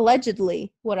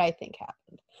 allegedly what I think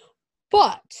happened.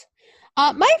 But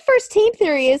my first team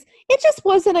theory is it just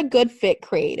wasn't a good fit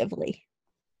creatively.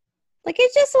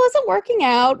 It just wasn't working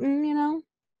out, and,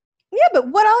 Yeah, but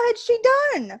what all had she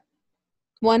done?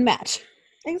 One match.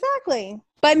 Exactly.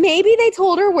 But maybe they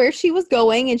told her where she was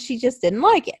going, and she just didn't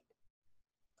like it.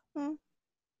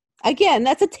 Again,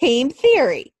 that's a tame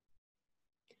theory.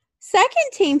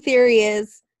 Second tame theory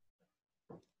is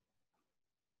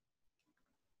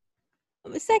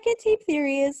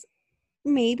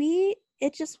maybe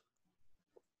it just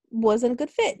wasn't a good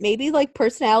fit. Maybe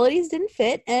personalities didn't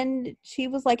fit, and she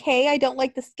was like, hey, I don't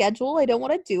like the schedule. I don't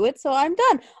want to do it, so I'm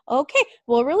done. Okay,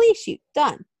 we'll release you.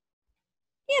 Done.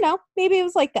 Maybe it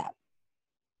was like that.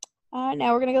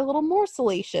 Now we're going to get a little more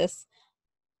salacious.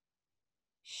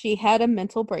 She had a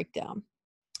mental breakdown.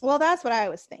 Well, that's what I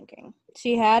was thinking.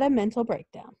 She had a mental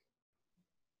breakdown.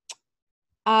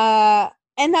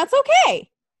 And that's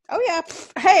okay. Oh, yeah.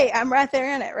 Hey, I'm right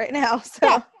there in it right now. So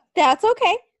yeah, that's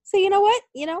okay. So you know what?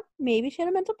 Maybe she had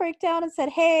a mental breakdown and said,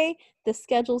 hey, the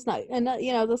schedule's not, and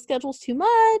the schedule's too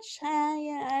much.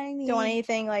 I don't want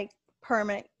anything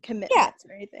permanent commitments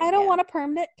or anything. I don't want a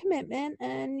permanent commitment.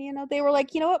 And, they were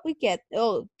like, you know what? We get,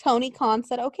 Tony Khan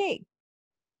said, okay.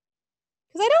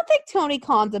 Because I don't think Tony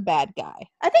Khan's a bad guy.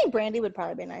 I think Brandy would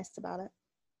probably be nice about it.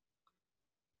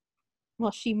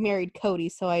 Well, she married Cody,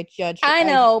 so I judge her. I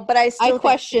know, but I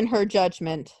question her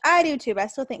judgment. I do too, but I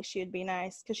still think she would be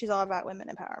nice because she's all about women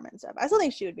empowerment and stuff. I still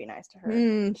think she would be nice to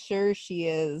her. Sure she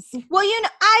is. Well,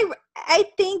 I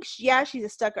think, she's a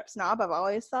stuck-up snob. I've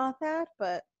always thought that,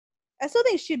 but I still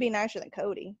think she'd be nicer than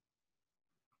Cody.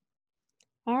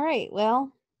 All right,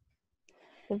 well,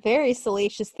 the very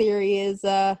salacious theory is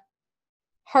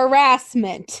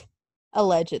harassment.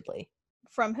 Allegedly.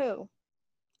 From who?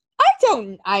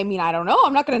 I don't know.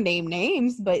 I'm not going to name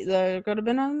names, but there could have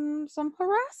been some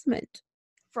harassment.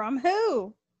 From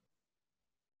who?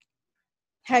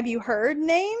 Have you heard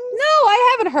names? No,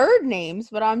 I haven't heard names,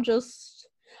 but I've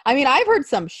heard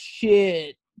some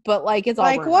shit, but like it's all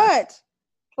Like rumors. what?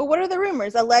 Well, what are the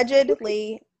rumors?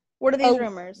 Allegedly. What are these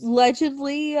rumors?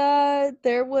 Allegedly,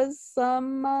 there was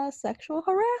some sexual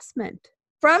harassment.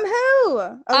 From who?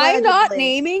 Allegedly. I'm not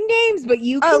naming names, but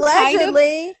you can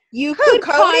Allegedly.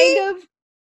 kind of.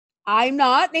 I'm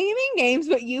not naming names,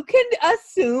 but you can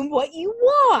assume what you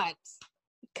want.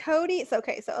 Cody. So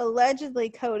allegedly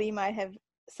Cody might have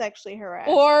sexually harassed.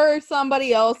 Or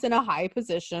somebody else in a high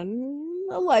position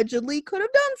allegedly could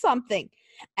have done something.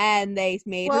 And they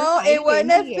made her sign it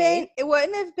wouldn't an NDA. it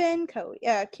wouldn't have been Cody.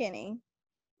 Kenny.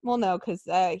 Well, no, because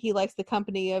he likes the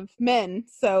company of men,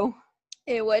 so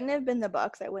It wouldn't have been the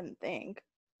Bucks, I wouldn't think.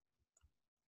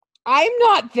 I'm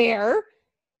not there.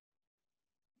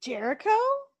 Jericho?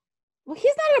 Well,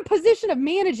 he's not in a position of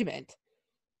management.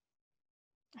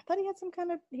 I thought he had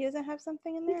he doesn't have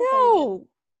something in there? No.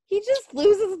 He just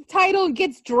loses the title and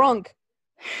gets drunk.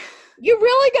 You're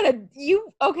really gonna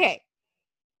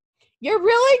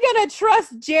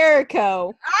trust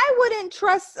Jericho. I wouldn't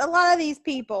trust a lot of these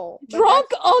people. Drunk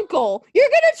uncle. You're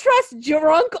gonna trust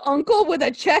drunk uncle with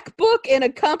a checkbook and a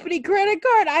company credit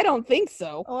card? I don't think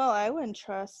so. Well, I wouldn't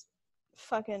trust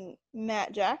fucking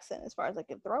Matt Jackson as far as I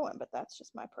could throw him, but that's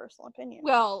just my personal opinion.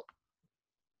 Well,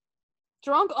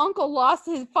 drunk uncle lost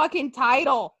his fucking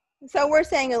title. So we're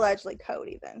saying allegedly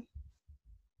Cody then.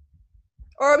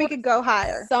 Or we could go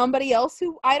higher. Somebody else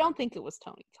who I don't think it was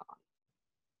Tony Khan.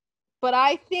 But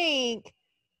I think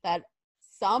that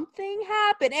something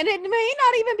happened. And it may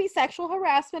not even be sexual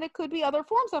harassment. It could be other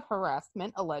forms of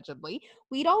harassment, allegedly.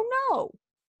 We don't know.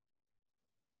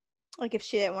 Like if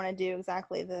she didn't want to do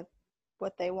exactly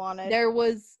what they wanted. There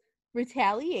was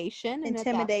retaliation.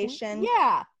 Intimidation. And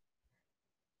yeah.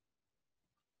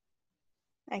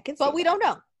 I can see But we don't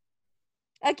know.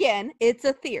 Again, it's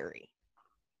a theory.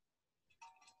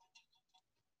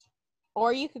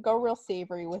 Or you could go real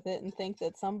savory with it and think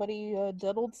that somebody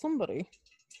diddled somebody.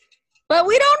 But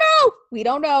we don't know. We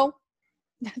don't know.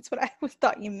 That's what I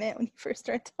thought you meant when you first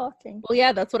started talking. Well,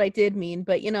 yeah, that's what I did mean.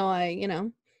 But,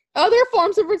 other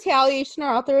forms of retaliation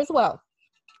are out there as well.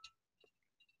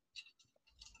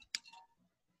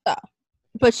 So,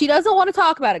 but she doesn't want to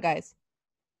talk about it, guys.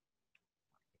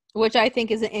 Which I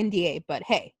think is an NDA, but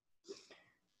hey.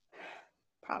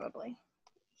 Probably.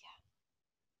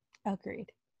 Yeah.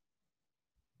 Agreed.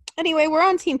 Anyway, we're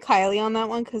on Team Kylie on that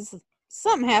one because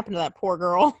something happened to that poor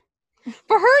girl.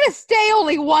 For her to stay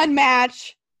only one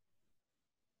match.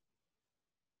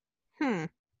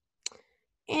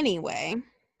 Anyway.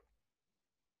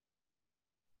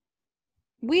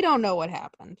 We don't know what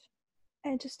happened.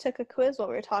 I just took a quiz while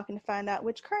we were talking to find out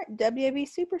which current WWE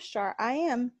superstar I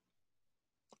am.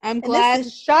 I'm glad. This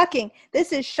is shocking.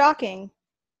 This is shocking.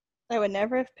 I would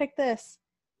never have picked this.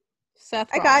 Seth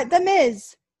I got The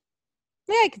Miz.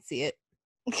 Yeah, I could see it.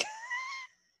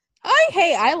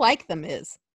 I like The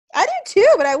Miz. I do too,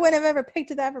 but I wouldn't have ever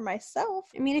picked that for myself.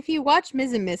 I mean, if you watch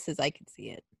Miz and Mrs., I could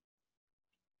see it.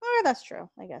 Oh, that's true.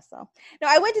 I guess so. No,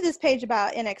 I went to this page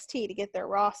about NXT to get their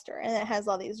roster, and it has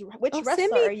all these. Which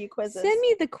wrestler are you quizzes? Send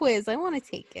me the quiz. I want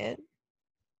to take it.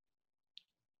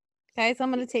 Guys,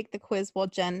 I'm going to take the quiz while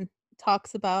Jen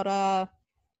talks about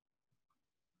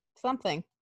something.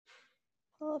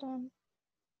 Hold on.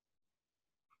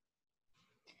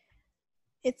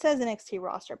 It says NXT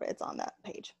roster, but it's on that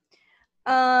page.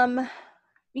 You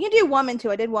can do woman too.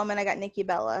 I did woman. I got Nikki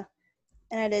Bella,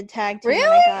 and I did tag team.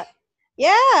 Really?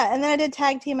 And then I did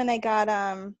tag team, and I got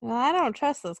Well, I don't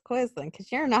trust this quiz then,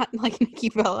 because you're not like Nikki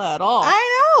Bella at all.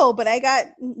 I know, but I got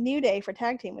New Day for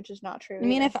tag team, which is not true. I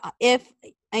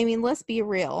mean, let's be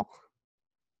real.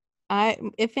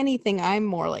 If anything, I'm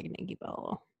more like Nikki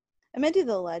Bella. I'm gonna do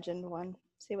the legend one.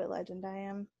 See what legend I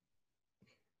am.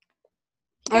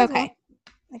 Okay.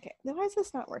 Okay. Why is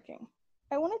this not working?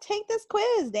 I want to take this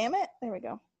quiz. Damn it! There we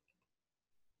go.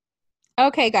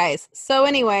 Okay, guys. So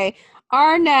anyway,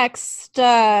 our next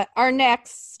thought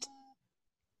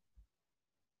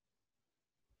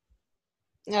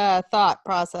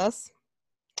process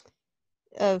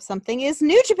of something is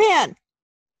New Japan.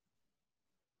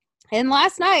 And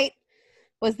last night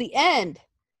was the end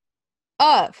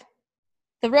of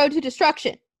the Road to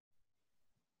Destruction.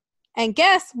 And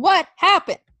guess what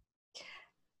happened?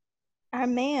 Our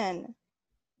man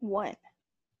won.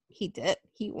 He did.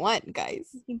 He won, guys.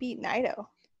 He beat Naito.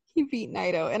 He beat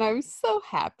Naito, and I'm so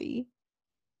happy.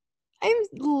 I'm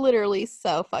literally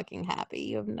so fucking happy.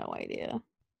 You have no idea.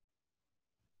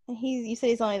 You said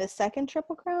he's only the second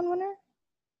Triple Crown winner?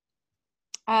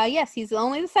 Yes, he's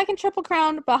only the second Triple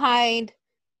Crown behind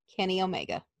Kenny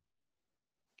Omega.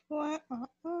 Well,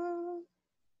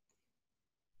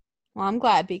 I'm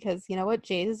glad because you know what?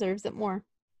 Jay deserves it more.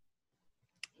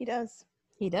 He does.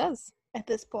 He does. At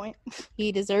this point.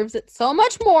 He deserves it so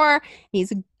much more.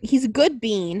 He's a good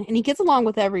bean and he gets along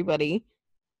with everybody.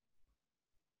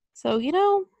 So,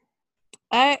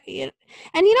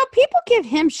 people give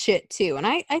him shit too, and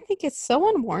I think it's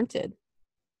so unwarranted.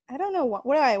 I don't know what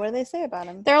do they say about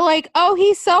him? They're like, "Oh,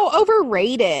 he's so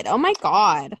overrated." Oh my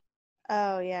god.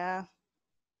 Oh yeah.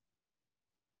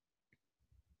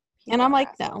 And I'm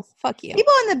like, "No, fuck you."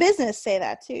 People in the business say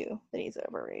that too, that he's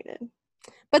overrated.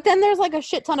 But then there's like a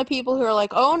shit ton of people who are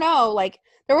like, "Oh no," like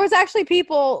there was actually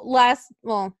people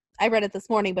I read it this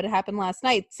morning, but it happened last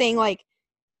night, saying like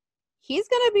he's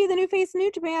going to be the new face of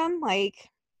New Japan, like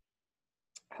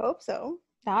hope so.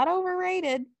 Not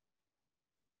overrated.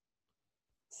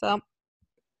 So,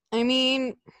 I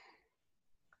mean,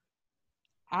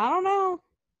 I don't know.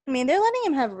 I mean, they're letting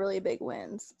him have really big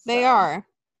wins. So. They are.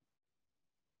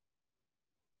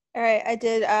 All right, I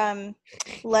did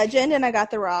Legend and I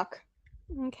got The Rock.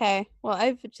 Okay. Well,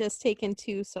 I've just taken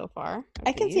 2 so far.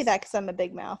 I can see that because I'm a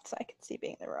big mouth, so I can see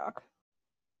being The Rock.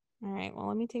 All right. Well,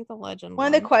 let me take the Legend one.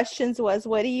 Of the questions was,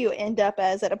 what do you end up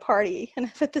as at a party? And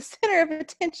I'm at the center of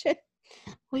attention.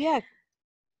 Well, yeah.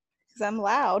 Because I'm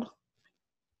loud.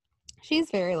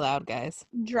 She's very loud, guys.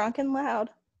 Drunk and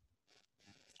loud.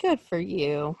 Good for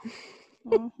you.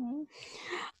 Mm-hmm.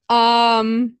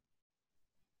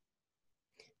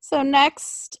 So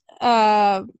next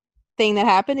thing that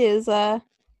happened is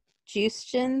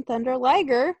Jushin Thunder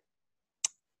Liger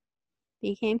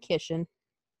became Kishin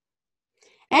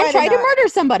and tried to murder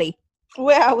somebody.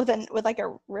 Well, with like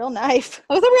a real knife.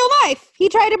 With a real knife. He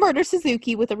tried to murder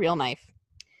Suzuki with a real knife.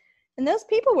 And those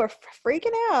people were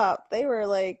freaking out. They were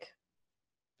like,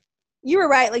 you were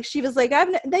right. Like, she was like,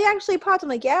 they actually popped. I'm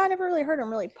like, yeah, I never really heard them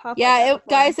really pop. Yeah,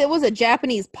 guys, it was a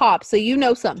Japanese pop, so you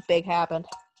know something big happened.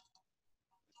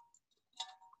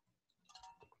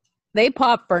 They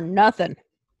pop for nothing.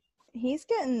 He's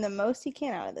getting the most he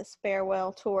can out of this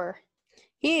farewell tour.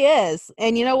 He is.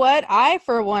 And you know what? I,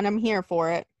 for one, am here for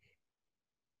it.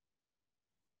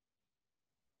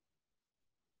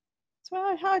 It's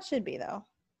how it should be, though.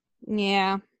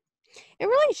 Yeah. It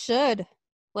really should.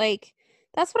 Like,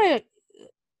 that's what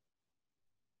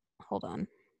Hold on.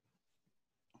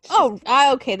 Oh,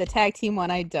 okay, the tag team one,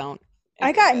 I don't.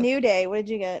 I got New Day. What did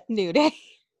you get? New Day.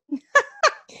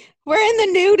 We're in the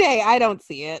New Day. I don't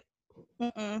see it.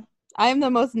 Mm-mm. I'm the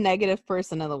most negative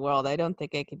person in the world. I don't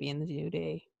think I could be in the New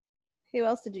Day. Who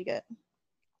else did you get?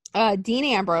 Dean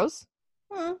Ambrose.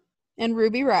 And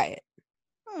Ruby Riott.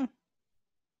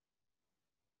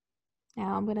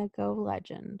 Now I'm gonna go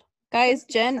Legend. Guys,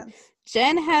 Jen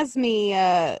has me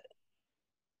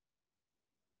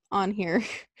on here.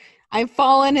 I'm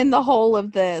falling in the hole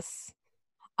of this.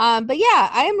 But yeah,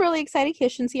 I am really excited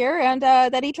Kishin's here and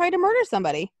that he tried to murder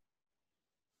somebody.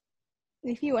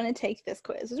 If you want to take this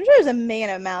quiz, there's a million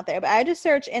of them out there, but I just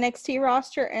searched NXT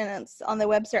roster and it's on the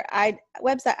website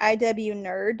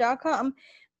iwnerd.com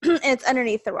and it's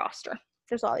underneath the roster.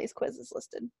 There's all these quizzes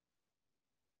listed.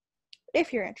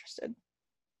 If you're interested,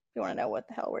 if you want to know what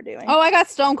the hell we're doing. Oh, I got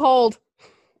Stone Cold.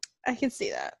 I can see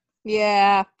that.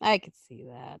 Yeah, I can see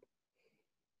that.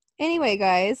 Anyway,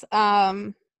 guys,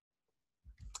 let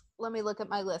me look at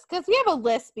my list because we have a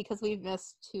list because we've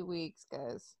missed 2 weeks,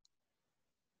 guys.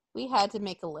 We had to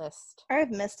make a list.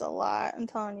 I've missed a lot. I'm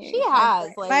telling you. She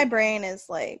has. My brain is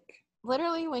like.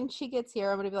 Literally, when she gets here,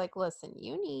 I'm going to be like, listen,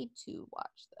 you need to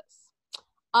watch this.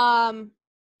 All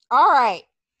right.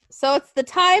 So it's the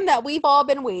time that we've all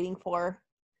been waiting for.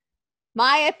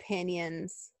 My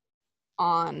opinions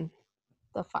on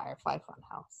the Firefly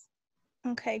Funhouse.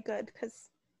 Okay, good. Because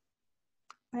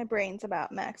my brain's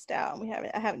about maxed out. And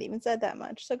I haven't even said that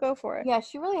much. So go for it. Yeah,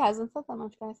 she really hasn't said that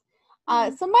much, guys.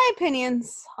 So my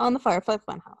opinions on the Firefly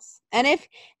Funhouse. And if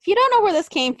you don't know where this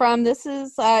came from, this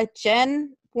is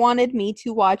Jen wanted me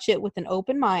to watch it with an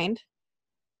open mind.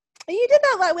 You did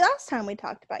that last time we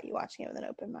talked about you watching it with an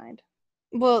open mind.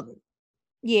 Well,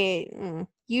 yeah.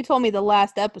 You told me the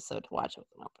last episode to watch it with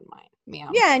an open mind.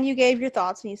 Meow. Yeah, and you gave your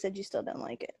thoughts and you said you still didn't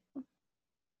like it.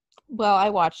 Well,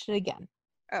 I watched it again.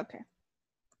 Okay.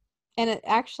 And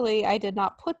I did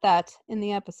not put that in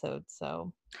the episode,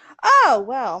 so. Oh,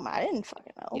 well, I didn't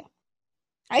fucking know. Yeah.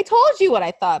 I told you what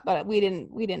I thought, but we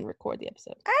didn't record the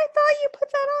episode. I thought you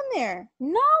put that on there.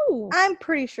 No. I'm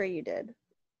pretty sure you did.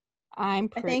 I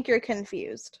think you're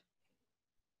confused.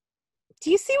 Do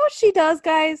you see what she does,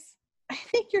 guys? I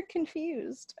think you're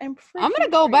confused. I'm going to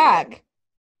go back.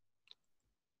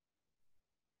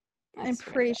 I'm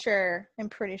pretty sure.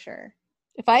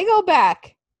 If I go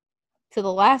back to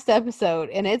the last episode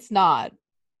and it's not,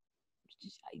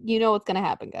 you know what's gonna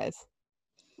happen, guys.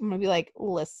 I'm gonna be like,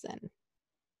 listen,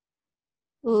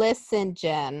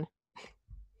 Jen.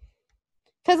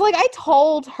 Because, like, I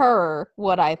told her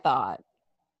what I thought.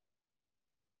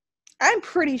 I'm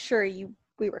pretty sure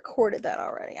we recorded that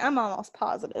already. I'm almost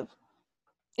positive.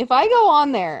 If I go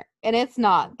on there and it's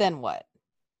not, then what?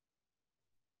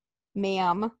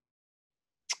 Ma'am.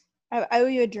 I owe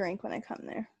you a drink when I come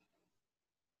there.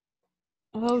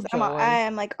 Oh, joy. I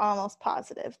am like almost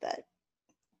positive that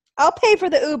I'll pay for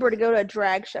the Uber to go to a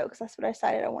drag show because that's what I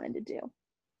decided I wanted to do.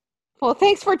 Well,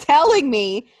 thanks for telling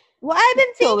me. Well, I've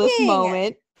been thinking. Till this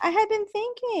moment. I had been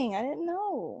thinking. I didn't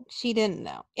know. She didn't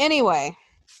know. Anyway,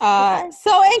 so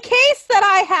in case that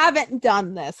I haven't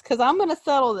done this, because I'm going to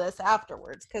settle this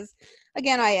afterwards, because,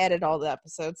 again, I edit all the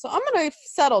episodes, so I'm going to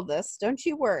settle this. Don't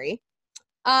you worry.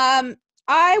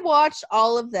 I watched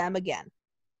all of them again.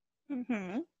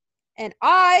 Mm-hmm. And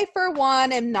I, for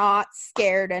one, am not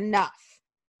scared enough.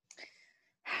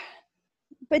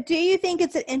 But do you think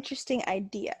it's an interesting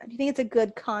idea? Do you think it's a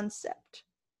good concept?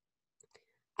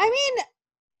 I mean,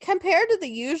 compared to the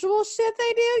usual shit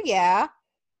they do, yeah.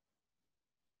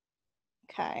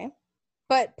 Okay.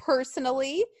 But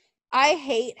personally, I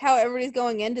hate how everybody's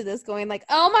going into this going like,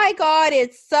 oh my God,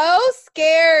 it's so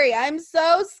scary. I'm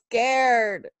so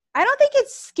scared. I don't think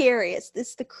it's scary.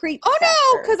 It's the creep factor.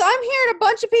 No, because I'm hearing a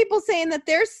bunch of people saying that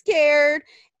they're scared.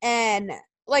 And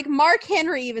like Mark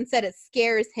Henry even said it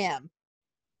scares him.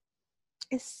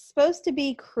 It's supposed to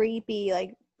be creepy,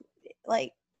 like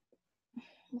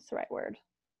what's the right word?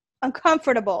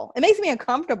 Uncomfortable. It makes me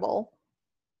uncomfortable.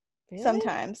 Really?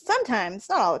 Sometimes,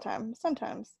 not all the time.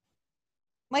 Sometimes.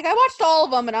 Like I watched all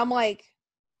of them, and I'm like,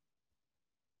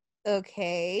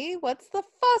 okay, what's the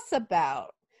fuss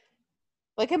about?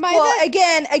 Like, am I? Well,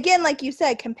 again, like you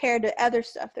said, compared to other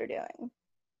stuff they're doing.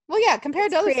 Well, yeah,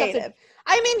 compared to other stuff.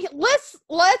 I mean,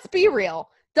 let's be real.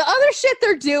 The other shit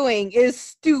they're doing is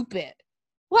stupid.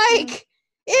 Like,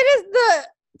 it is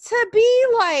to be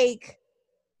like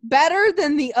better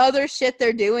than the other shit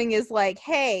they're doing is like,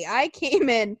 hey, I came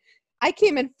in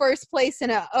first place in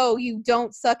a you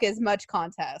don't suck as much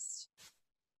contest.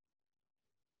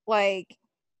 Like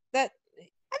that.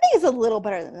 I think it's a little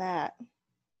better than that.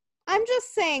 I'm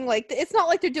just saying, like, it's not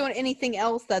like they're doing anything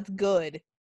else that's good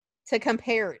to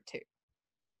compare it to.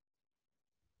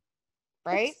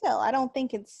 Right? But still, I don't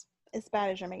think it's as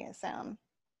bad as you're making it sound.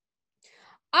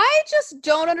 I just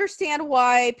don't understand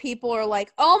why people are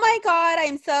like, oh my God,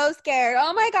 I'm so scared.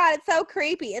 Oh my God, it's so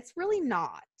creepy. It's really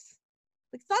not.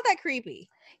 It's not that creepy.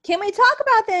 Can we talk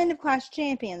about the end of Clash of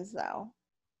Champions, though?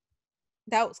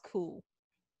 That was cool.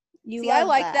 I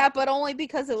like that, but only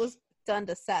because it was done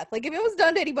to Seth. Like, if it was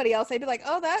done to anybody else, I'd be like,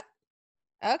 oh, that,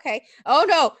 okay. Oh,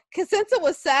 no, because since it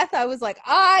was Seth, I was like,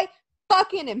 I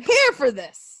fucking am here for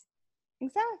this.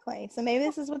 Exactly. So maybe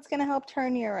this is what's going to help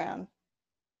turn you around.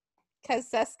 Because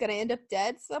Seth's going to end up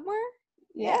dead somewhere?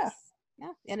 Yeah. Yes.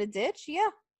 Yeah. In a ditch? Yeah.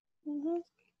 Mm-hmm.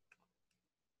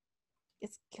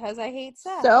 It's because I hate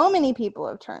Seth. So many people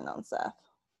have turned on Seth.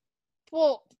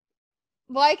 Well,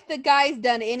 like the guy's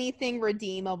done anything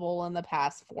redeemable in the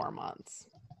past 4 months.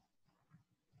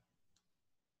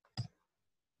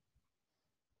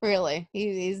 Really.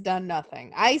 He's done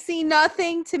nothing. I see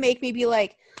nothing to make me be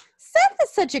like, Seth is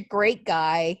such a great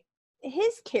guy.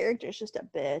 His character's just a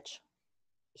bitch.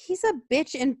 He's a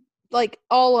bitch in, like,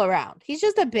 all around. He's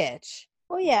just a bitch.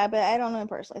 Well, yeah, but I don't know him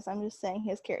personally, so I'm just saying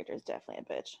his character is definitely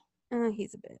a bitch.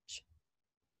 He's a bitch.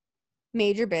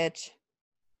 Major bitch.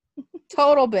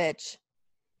 Total bitch.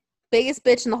 Biggest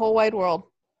bitch in the whole wide world.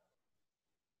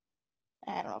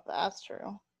 I don't know if that's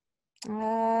true.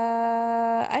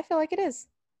 I feel like it is.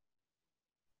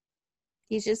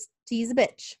 He's a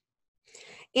bitch.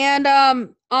 And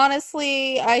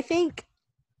honestly, I think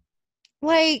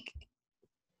like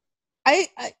I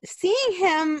seeing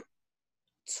him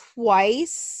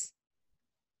twice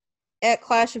at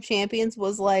Clash of Champions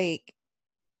was like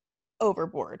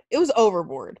overboard. It was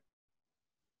overboard.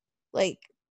 Like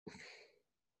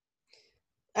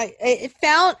I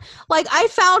found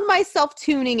myself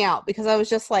tuning out because I was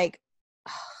just like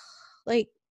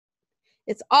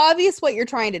it's obvious what you're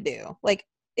trying to do. Like,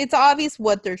 it's obvious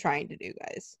what they're trying to do,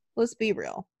 guys. Let's be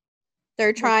real.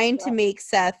 They're trying to make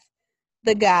Seth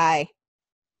the guy,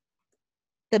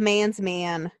 the man's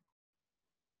man,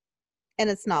 and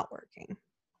it's not working.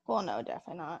 Well, no,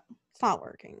 definitely not. It's not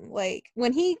working. Like,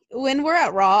 when we're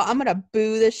at Raw, I'm gonna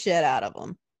boo the shit out of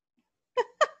him.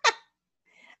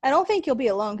 I don't think you'll be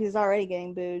alone because he's already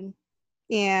getting booed.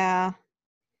 Yeah.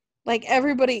 Like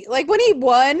everybody, like when he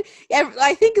won,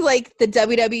 I think like the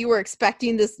WWE were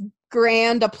expecting this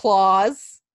grand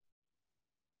applause.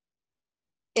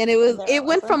 And it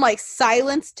went from like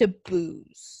silence to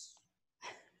boos.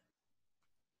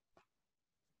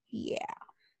 Yeah.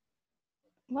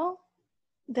 Well,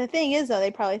 the thing is, though,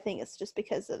 they probably think it's just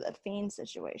because of the Fiend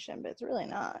situation, but it's really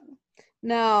not.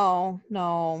 No.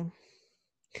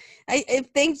 I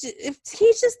think if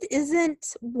he just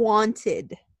isn't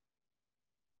wanted.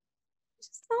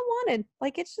 Just not wanted.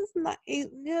 Like it's just not.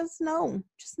 Just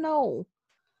no.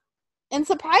 And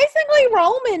surprisingly,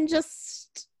 Roman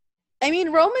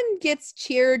gets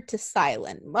cheered to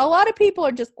silent. A lot of people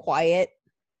are just quiet.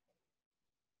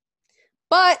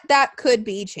 But that could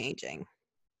be changing.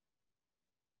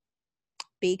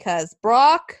 Because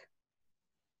Brock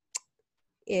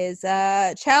is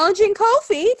challenging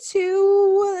Kofi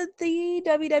to the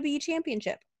WWE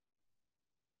Championship.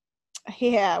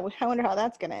 Yeah, I wonder how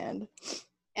that's going to end.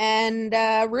 And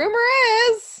rumor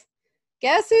is,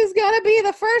 guess who's going to be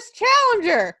the first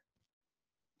challenger?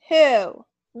 Who?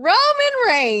 Roman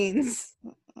Reigns.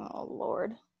 Oh,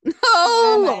 Lord.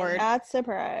 Oh, Lord. Not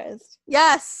surprised.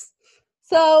 Yes.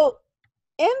 So,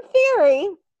 in theory,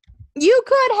 you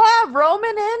could have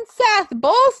Roman and Seth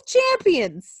both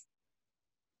champions.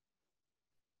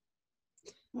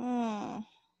 No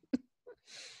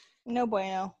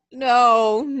bueno.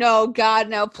 No, God,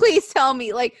 no. Please tell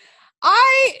me. Like,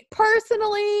 I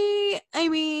personally,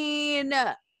 I'm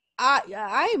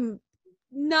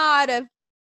not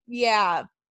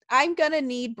I'm gonna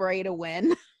need Bray to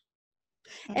win.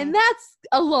 And that's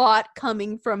a lot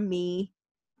coming from me.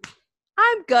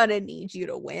 I'm gonna need you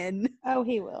to win. Oh,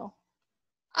 he will.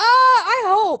 I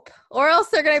hope. Or else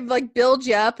they're gonna like build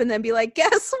you up and then be like,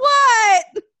 guess what?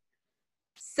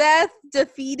 Seth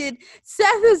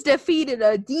has defeated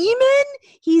a demon.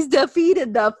 He's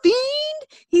defeated the Fiend.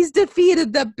 He's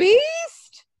defeated the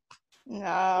Beast.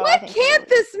 No. What can't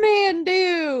this man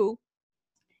do?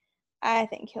 I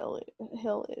think he'll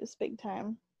lose big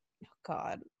time. Oh,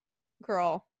 God.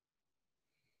 Girl.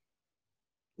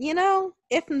 You know,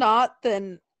 if not,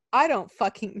 then I don't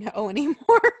fucking know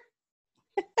anymore.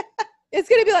 It's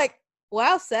gonna be like,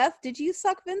 wow, Seth, did you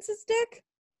suck Vince's dick?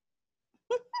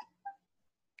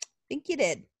 Think you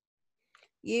did.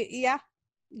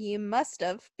 You must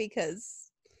have,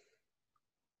 because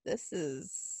this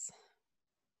is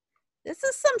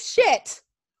some shit.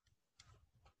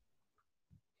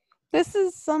 This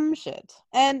is some shit.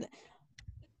 And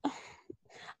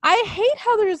I hate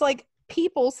how there's like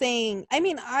people saying,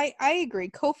 I agree.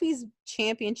 Kofi's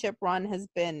championship run has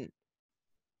been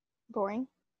boring.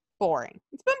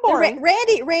 It's been boring.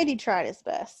 Randy tried his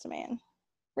best, man.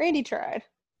 Randy tried.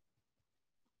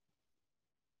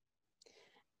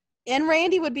 And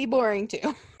Randy would be boring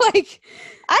too. Like,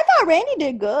 I thought Randy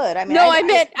did good. I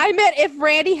meant if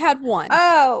Randy had won.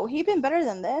 Oh, he'd been better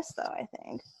than this, though, I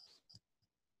think.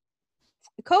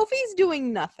 Kofi's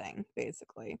doing nothing,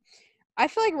 basically. I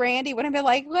feel like Randy would have been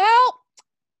like, well,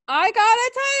 I got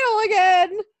a title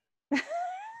again.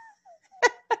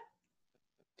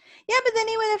 Yeah, but then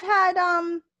he would have had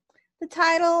the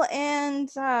title, and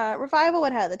Revival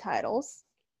would have had the titles.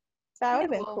 That would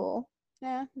have been cool.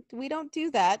 Yeah, we don't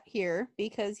do that here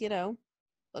because,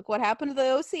 look what happened to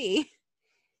the OC.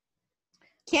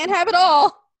 Can't have it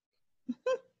all.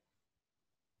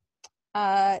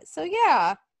 So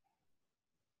yeah.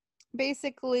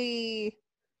 Basically,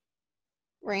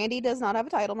 Randy does not have a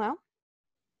title now.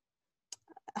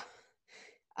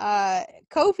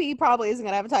 Kofi probably isn't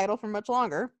going to have a title for much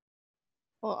longer.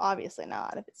 Well, obviously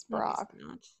not if it's Brock.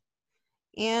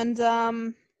 And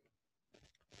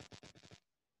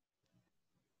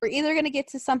we're either going to get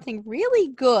to something really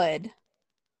good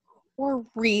or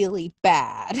really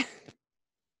bad.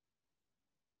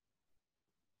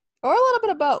 Or a little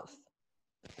bit of both.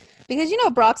 Because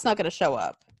Brock's not going to show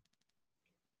up.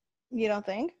 You don't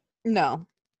think? No.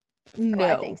 Oh,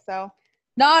 I think so.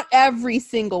 Not every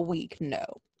single week, no.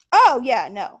 Oh, yeah,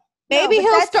 no. Maybe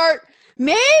he'll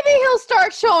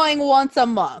start showing once a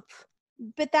month.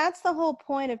 But that's the whole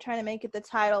point of trying to make it the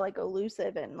title like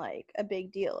elusive and like a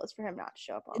big deal, is for him not to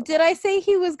show up all the time. Did I say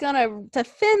he was gonna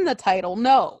defend the title?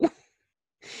 No.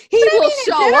 He will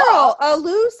show up.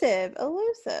 Elusive.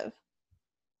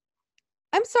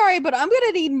 I'm sorry, but I'm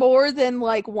gonna need more than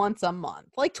like once a month.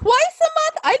 Like twice a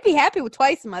month? I'd be happy with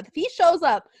twice a month. If he shows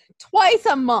up twice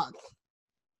a month,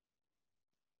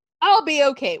 I'll be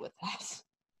okay with that.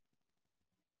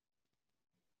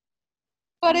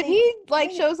 But if he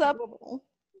shows up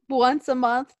once a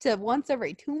month to once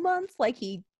every 2 months, like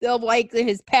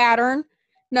his pattern,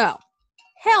 no.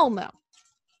 Hell no.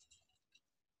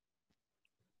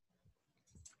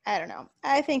 I don't know.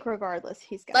 I think regardless,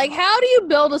 he's gonna. Like, how do you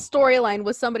build a storyline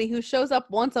with somebody who shows up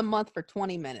once a month for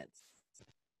 20 minutes?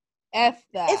 F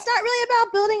that. It's not really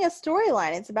about building a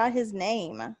storyline. It's about his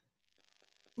name.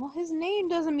 Well, his name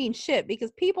doesn't mean shit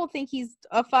because people think he's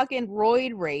a fucking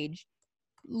roid rage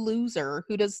loser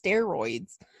who does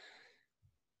steroids.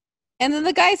 And then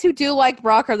the guys who do like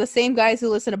Brock are the same guys who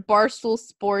listen to Barstool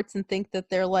Sports and think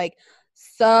that they're like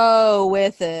so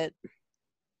with it.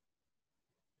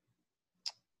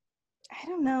 I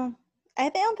don't know. I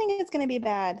don't think it's going to be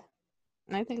bad.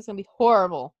 And I think it's going to be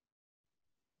horrible.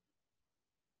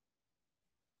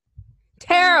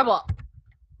 Terrible.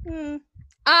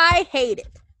 I hate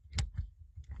it.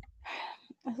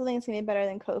 I still think it's going to be better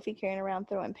than Kofi carrying around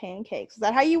throwing pancakes. Is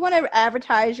that how you want to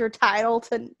advertise your title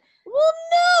to Well,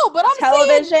 no, but I'm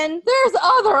television? saying there's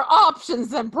other options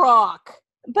than Brock.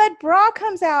 But Brock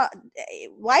comes out,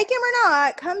 like him or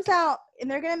not, comes out, and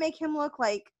they're going to make him look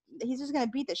like he's just going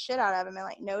to beat the shit out of him in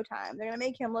like no time. They're going to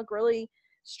make him look really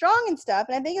strong and stuff,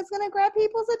 and I think it's going to grab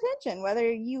people's attention,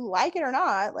 whether you like it or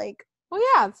not. Like, Well,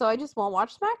 yeah, so I just won't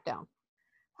watch SmackDown.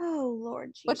 oh,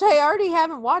 Lord Jesus. Which I already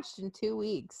haven't watched in 2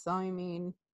 weeks. So, I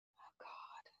mean, oh,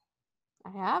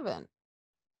 God. I haven't.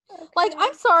 Okay. Like,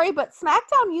 I'm sorry, but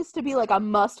SmackDown used to be like a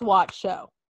must-watch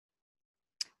show.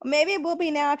 Maybe it will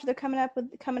be now after they're coming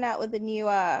out with the new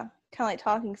kind of like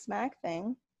Talking Smack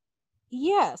thing.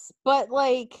 Yes, but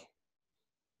like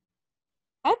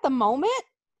at the moment,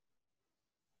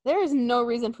 there is no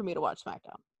reason for me to watch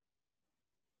SmackDown.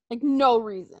 Like no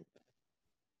reason.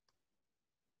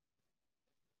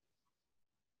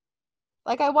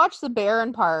 Like I watched the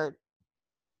Baron part.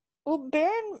 Well,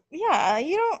 Baron, yeah,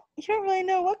 you don't really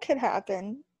know what could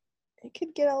happen. It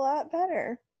could get a lot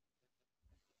better.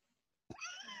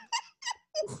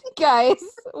 Guys,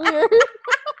 we're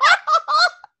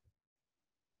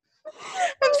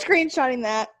I'm screenshotting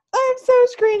that. I'm so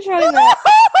screenshotting that.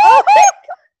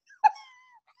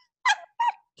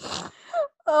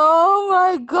 Oh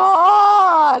my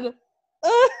God.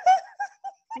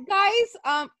 Guys,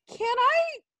 can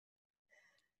I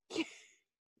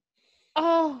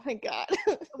Oh my God.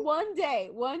 one day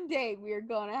we're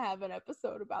gonna have an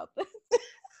episode about this.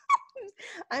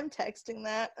 I'm texting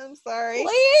that. I'm sorry.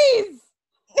 Please.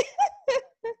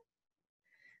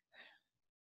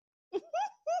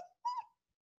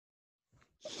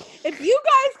 If you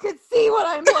guys could see what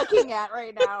I'm looking at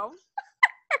right now,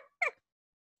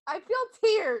 I feel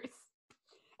tears.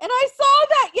 And I saw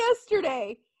that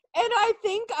yesterday, and I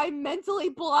think I mentally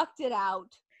blocked it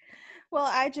out. Well,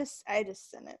 I just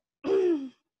sent it.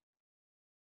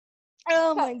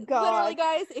 Oh my God. Literally,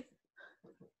 guys, if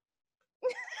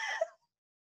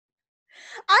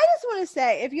I just want to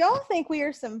say, if y'all think we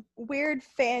are some weird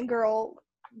fangirl,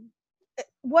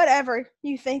 whatever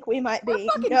you think we might we're be,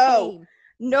 fucking tame.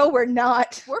 No, we're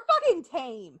not. We're fucking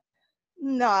tame.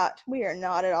 Not. We are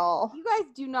not at all. You guys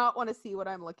do not want to see what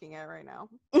I'm looking at right now.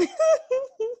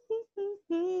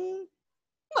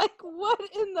 Like, what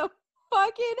in the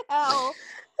fucking hell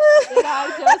did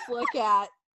I just look at?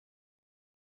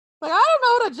 Like, I don't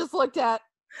know what I just looked at.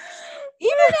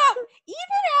 Even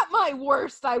at my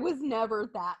worst, I was never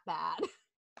that bad.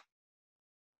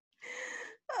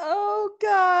 Oh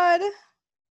God.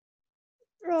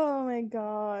 Oh my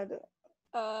God.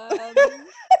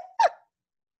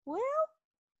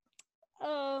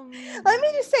 Let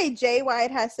me just say, Jay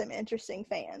White has some interesting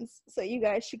fans, so you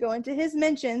guys should go into his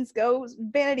mentions, go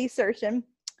vanity search him,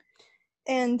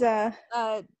 and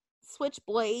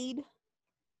Switchblade.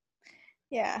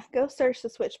 Yeah, go search the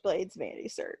Switchblades vanity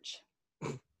search.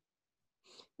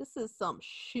 This is some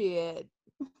shit.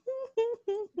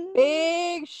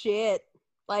 Big shit.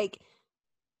 Like,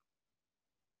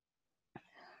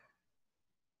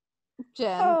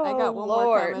 Jen, I got one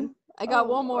more coming. I got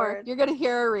one more. Lord. You're gonna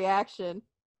hear a reaction.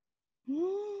 There's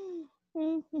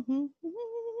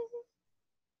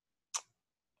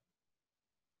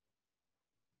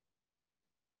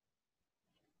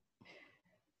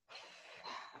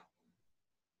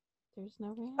no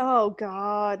reaction. Oh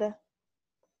God.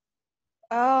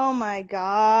 Oh my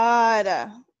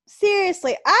God.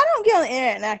 Seriously, I don't get on the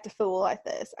internet and act a fool like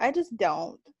this. I just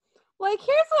don't. Like,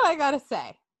 here's what I gotta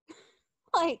say.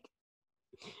 Like,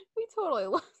 we totally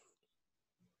lost.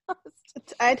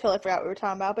 I totally forgot what we were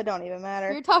talking about, but don't even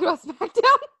matter. You're talking about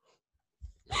SmackDown?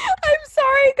 I'm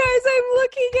sorry, guys. I'm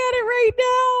looking at it right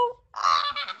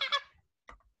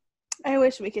now. I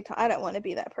wish we could talk. I don't want to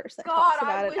be that person that God, talks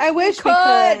about it. I I wish we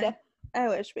could. I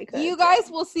wish we could. You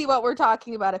guys will see what we're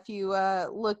talking about if you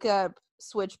look up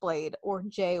Switchblade or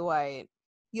Jay White.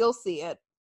 You'll see it.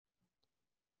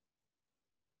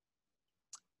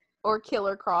 Or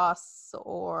Killer Cross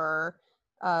or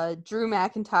Drew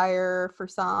McIntyre for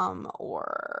some,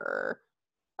 or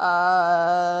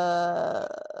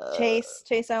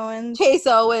Chase Owens. Chase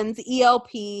Owens,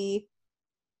 ELP,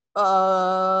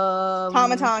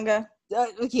 Tama Tonga.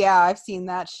 yeah, I've seen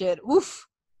that shit. Oof.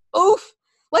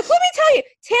 Like, let me tell you,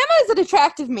 Tama is an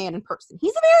attractive man in person.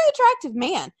 He's a very attractive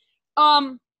man.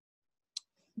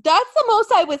 That's the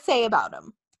most I would say about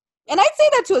him. And I'd say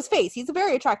that to his face. He's a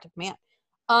very attractive man.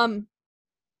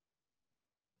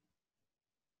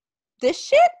 This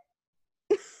shit?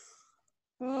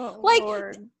 Oh, Like,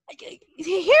 Lord.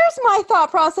 Here's my thought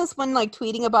process when, like,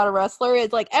 tweeting about a wrestler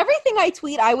is, like, everything I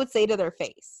tweet, I would say to their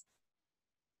face.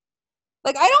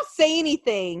 Like, I don't say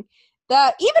anything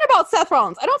that, even about Seth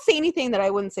Rollins, I don't say anything that I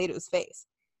wouldn't say to his face.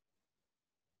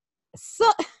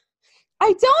 So,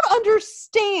 I don't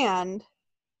understand.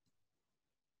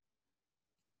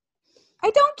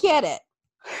 I don't get it.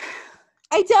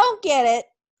 I don't get it.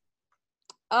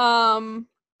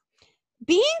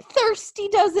 Being thirsty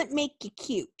doesn't make you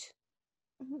cute.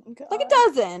 Like, it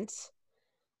doesn't.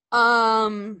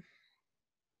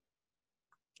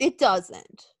 It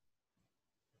doesn't.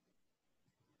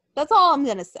 That's all I'm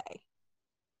gonna say.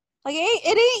 Like,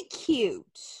 it ain't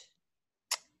cute.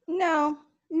 No.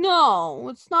 No,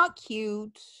 it's not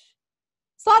cute.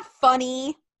 It's not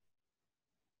funny.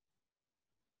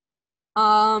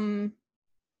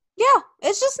 Yeah,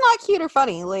 it's just not cute or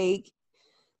funny. Like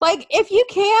if you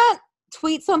can't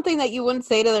tweet something that you wouldn't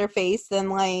say to their face, then,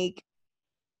 like,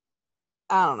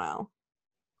 I don't know.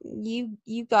 You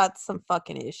got some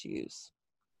fucking issues.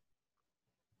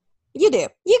 You do.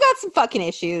 You got some fucking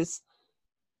issues.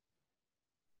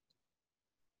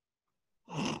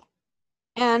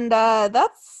 And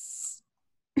that's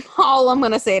all I'm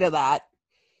gonna say to that.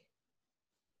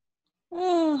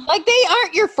 Like, they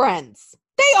aren't your friends.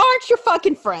 They aren't your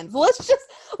fucking friends. Let's just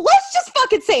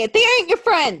fucking say it. They ain't your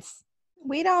friends.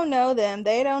 We don't know them.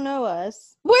 They don't know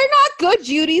us. We're not good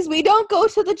Judies. We don't go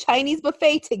to the Chinese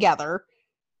buffet together.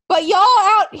 But y'all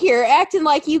out here acting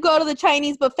like you go to the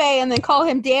Chinese buffet and then call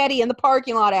him daddy in the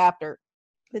parking lot after.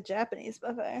 The Japanese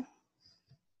buffet.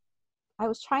 I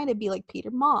was trying to be like Peter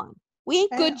Mon. We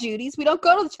ain't good Judies. We don't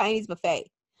go to the Chinese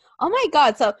buffet. Oh my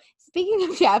god. So, speaking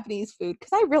of Japanese food,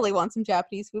 because I really want some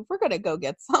Japanese food, we're going to go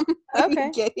get some when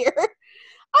we get here.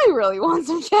 I really want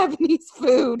some Japanese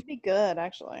food. It'd be good,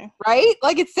 actually. Right?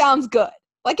 Like, it sounds good.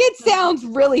 Like, it sounds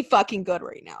really fucking good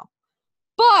right now.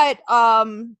 But,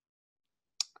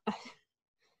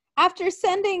 after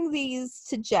sending these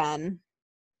to Jen,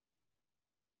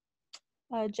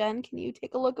 Jen, can you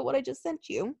take a look at what I just sent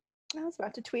you? I was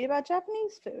about to tweet about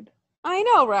Japanese food. I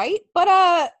know, right? But,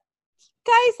 guys,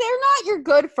 they're not your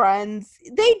good friends.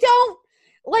 They don't,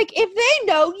 like, if they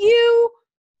know you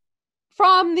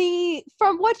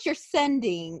from what you're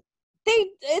sending,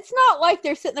 it's not like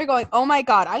they're sitting there going, oh my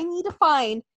god, I need to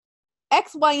find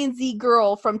X, Y, and Z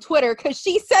girl from Twitter because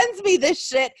she sends me this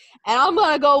shit and I'm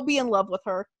gonna go be in love with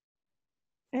her.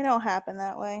 It don't happen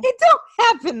that way. It don't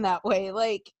happen that way.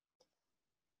 Like,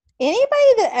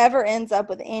 anybody that ever ends up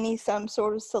with some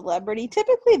sort of celebrity,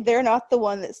 typically they're not the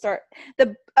one that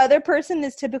the other person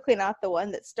is typically not the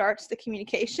one that starts the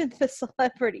communication. The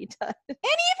celebrity does. And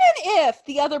even if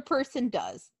the other person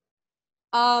does,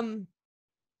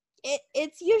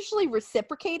 it's usually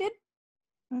reciprocated.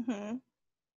 Mm-hmm.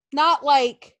 Not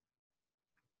like,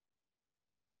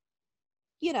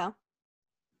 you know,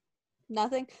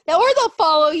 nothing. Or they'll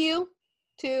follow you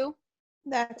too.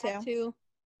 That too.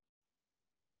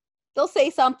 They'll say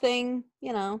something,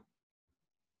 you know.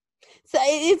 So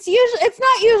it's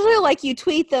not usually like you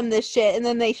tweet them this shit and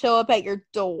then they show up at your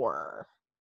door.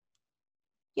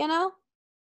 You know?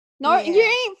 No, Yeah. You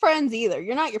ain't friends either.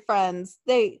 You're not your friends.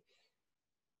 They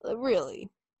really.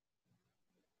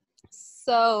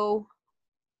 So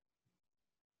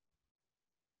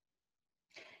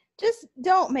just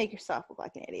don't make yourself look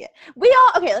like an idiot.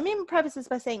 Let me preface this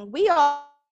by saying we all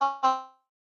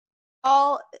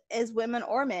as women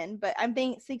or men, but I'm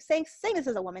saying this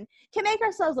as a woman, can make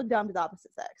ourselves look dumb to the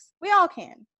opposite sex. We all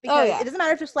can. Because it doesn't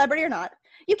matter if you're a celebrity or not.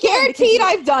 You can. Guaranteed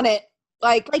I've done it.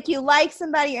 Like you like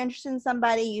somebody, you're interested in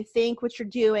somebody, you think what you're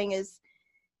doing is,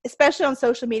 especially on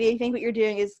social media, you think what you're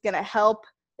doing is going to help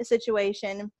the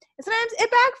situation. And sometimes it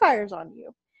backfires on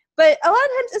you. But a lot of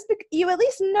times it's you at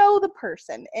least know the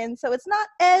person. And so it's not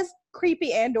as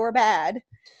creepy and or bad.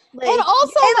 Like, and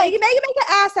also, you make an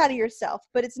ass out of yourself,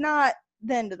 but it's not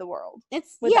the end of the world.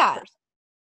 It's that person.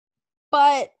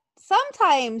 But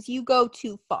sometimes you go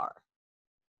too far.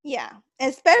 Yeah,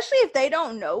 especially if they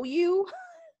don't know you.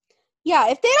 Yeah,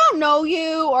 if they don't know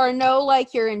you or know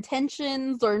like your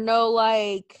intentions or know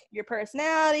like Your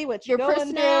personality, what your you're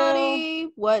going through. personality,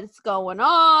 what's going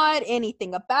on,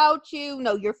 anything about you,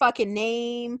 know your fucking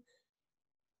name.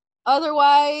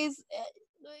 Otherwise,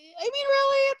 I mean,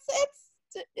 really,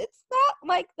 it's not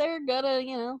like they're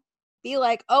gonna, be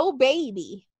like, oh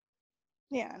baby.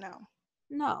 Yeah, no.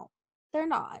 No, they're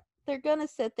not. They're gonna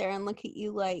sit there and look at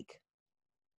you like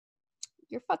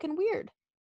you're fucking weird.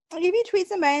 Like if you tweet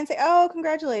somebody and say, "Oh,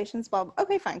 congratulations," blah, blah.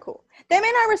 Okay, fine, cool. They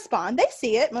may not respond. They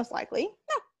see it most likely.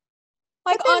 Yeah.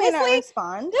 Like But they may not honestly,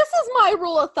 respond. this is my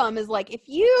rule of thumb: is like if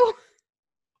you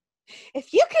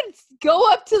could go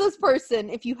up to this person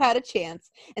if you had a chance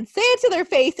and say it to their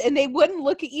face and they wouldn't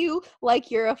look at you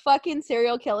like you're a fucking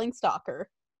serial killing stalker,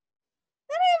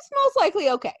 then it's most likely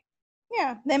okay.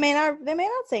 Yeah, they may not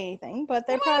say anything, but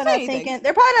they're They might probably not say not anything. thinking.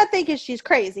 They're probably not thinking she's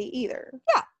crazy either.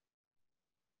 Yeah.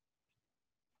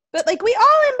 But like we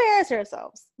all embarrass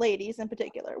ourselves, ladies in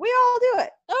particular. We all do it.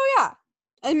 Oh yeah.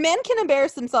 And men can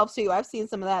embarrass themselves too. I've seen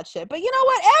some of that shit. But you know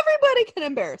what? Everybody can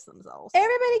embarrass themselves.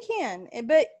 Everybody can,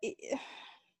 but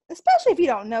especially if you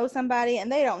don't know somebody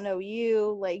and they don't know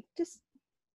you, like just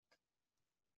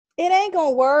it ain't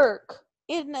gonna work.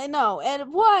 No.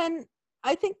 And one,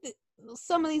 I think that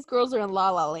some of these girls are in La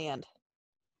La Land.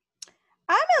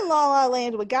 I'm in La La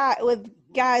Land with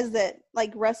guys that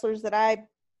like wrestlers that I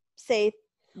say.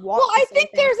 Well, I think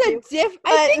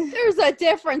there's a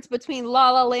difference between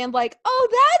La La Land, like, oh,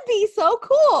 that'd be so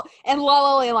cool, and La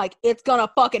La Land, like, it's gonna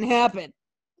fucking happen.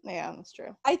 Yeah, that's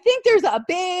true. I think there's a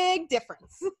big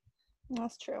difference.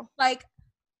 That's true. Like,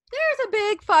 there's a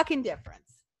big fucking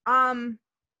difference. And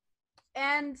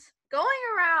going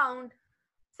around,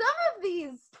 some of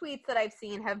these tweets that I've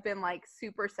seen have been like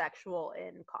super sexual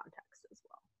in context as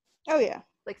well. Oh yeah,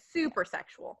 like super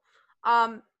sexual.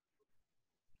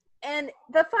 And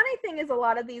the funny thing is, a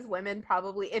lot of these women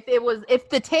probably, if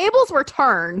the tables were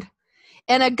turned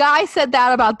and a guy said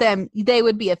that about them, they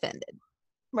would be offended.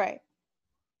 right.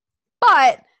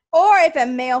 But Or if a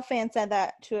male fan said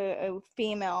that to a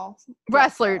female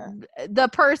wrestler, the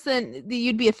person,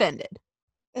 you'd be offended.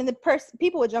 and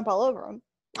people would jump all over them.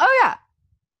 Oh yeah.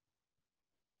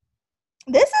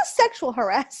 This is sexual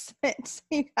harassment,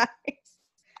 you guys.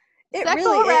 It Sexual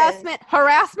really harassment,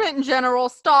 harassment in general,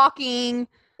 stalking.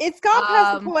 It's gone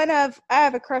past the point of I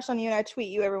have a crush on you and I tweet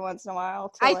you every once in a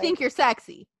while. I think you're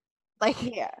sexy. Like,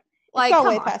 yeah, like it's gone come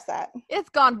way on. past that. It's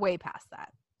gone way past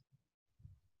that.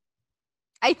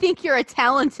 I think you're a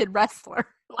talented wrestler.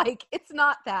 Like, it's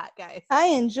not that, guys. I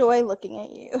enjoy looking at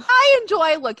you. I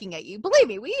enjoy looking at you. Believe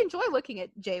me, we enjoy looking at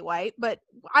Jay White, but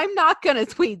I'm not gonna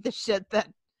tweet the shit that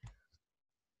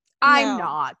I'm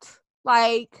not.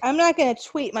 Like, I'm not gonna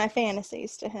tweet my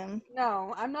fantasies to him.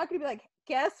 no, I'm not gonna be like,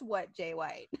 guess what, Jay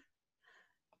White?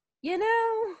 You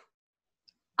know,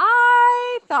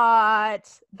 I thought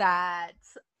that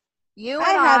you and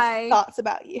I have thoughts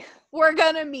about you. we're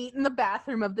gonna meet in the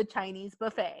bathroom of the Chinese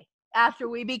buffet after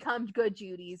we become good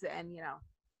Judies, and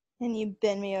And you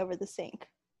bend me over the sink.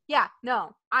 yeah,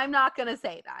 no, I'm not gonna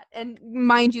say that. And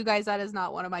mind you guys, that is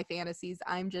not one of my fantasies.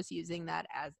 I'm just using that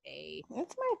as a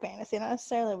It's my fantasy, not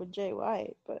necessarily with Jay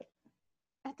White, but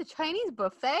at the Chinese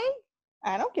buffet.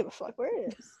 I don't give a fuck where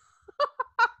it is.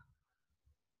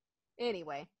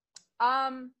 Anyway,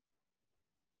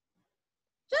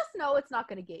 just know it's not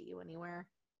gonna get you anywhere.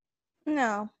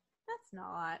 No. That's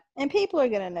not. And people are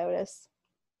gonna notice.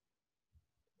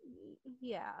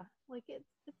 Yeah, like it's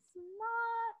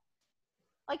not.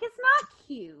 Like, it's not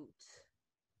cute.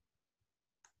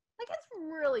 Like, it's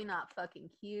really not fucking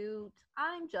cute.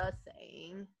 I'm just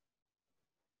saying.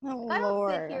 Oh, I don't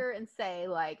Lord. sit here and say,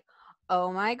 like,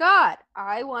 oh my god,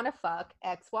 I want to fuck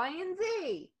X, Y, and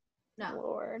Z. No.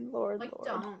 Lord. Like,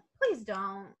 don't. Please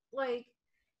don't. Like,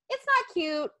 it's not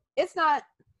cute. It's not.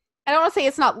 I don't want to say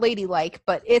it's not ladylike,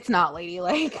 but it's not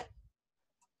ladylike.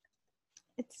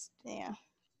 Yeah.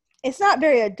 It's not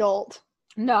very adult.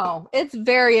 No, it's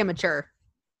very immature.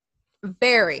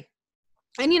 Very.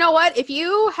 And you know what? If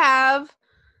you have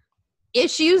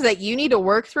issues that you need to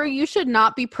work through, you should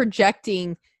not be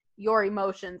projecting your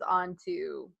emotions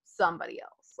onto somebody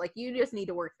else. Like, you just need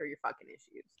to work through your fucking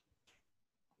issues.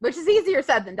 Which is easier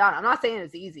said than done. I'm not saying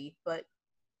it's easy, but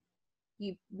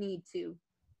you need to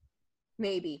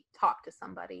maybe talk to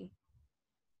somebody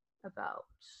about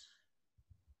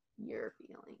your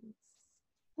feelings.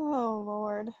 Oh,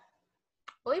 Lord.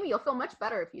 Believe me, you'll feel much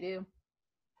better if you do.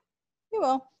 You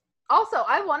will. Also,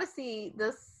 I want to see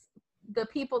the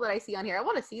people that I see on here. I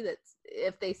want to see that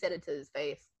if they said it to his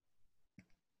face.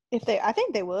 I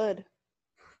think they would.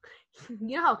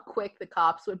 You know how quick the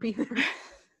cops would be there.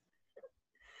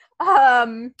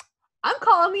 I'm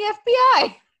calling the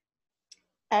FBI.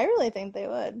 I really think they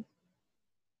would.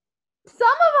 Some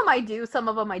of them I do, some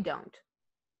of them I don't.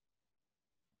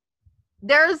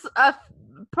 There's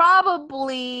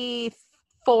probably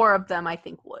 4 of them I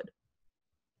think would.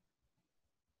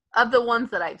 Of the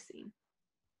ones that I've seen.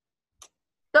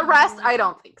 The rest, I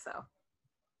don't think so.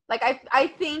 Like, I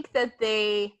think that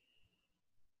they...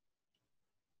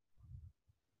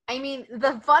 I mean,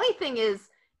 the funny thing is,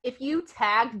 if you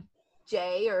tag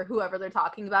Jay or whoever they're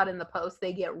talking about in the post,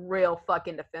 they get real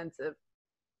fucking defensive.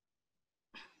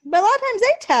 But a lot of times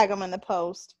they tag them in the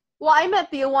post. Well, I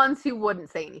meant the ones who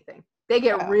wouldn't say anything. They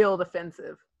get real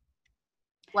defensive.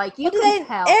 Like, you can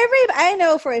tell. I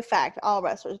know for a fact all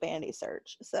wrestlers vanity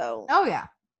search. So oh yeah,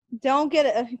 don't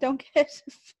get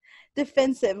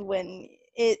defensive when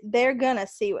they're gonna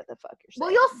see what the fuck you're saying.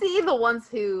 Well, you'll see the ones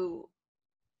who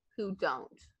don't,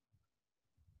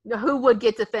 who would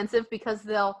get defensive because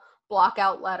they'll block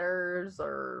out letters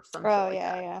or something. Oh like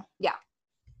that. Yeah.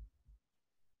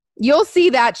 You'll see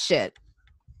that shit,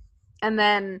 and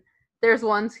then there's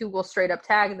ones who will straight up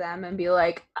tag them and be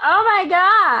like, "Oh my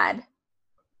god."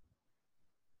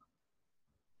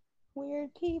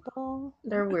 Weird people.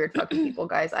 They're weird fucking people,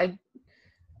 guys.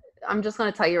 I'm just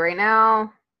gonna tell you right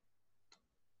now.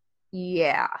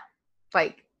 Yeah.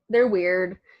 Like, they're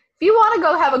weird. If you want to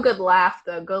go have a good laugh,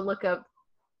 though, go look up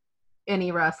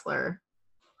any wrestler.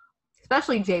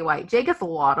 Especially Jay White. Jay gets a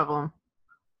lot of them.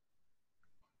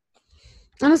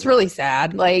 And it's really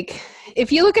sad. Like,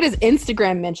 if you look at his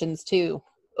Instagram mentions, too.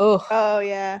 Oh. Oh,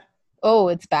 yeah. Oh,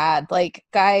 it's bad. Like,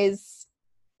 guys,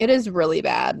 it is really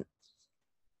bad.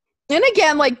 And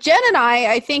again, like Jen and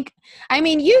I think, I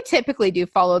mean, you typically do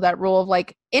follow that rule of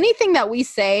like anything that we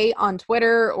say on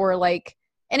Twitter or like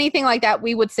anything like that,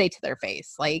 we would say to their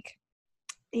face. Like,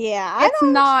 yeah, it's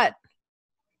not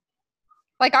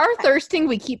like our thirsting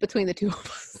we keep between the two of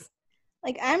us.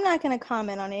 Like, I'm not going to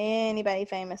comment on anybody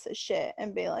famous as shit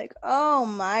and be like, oh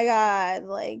my God.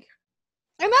 Like,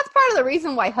 and that's part of the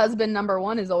reason why husband number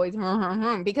 1 is always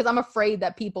because I'm afraid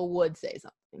that people would say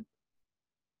something.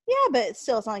 Yeah, but it's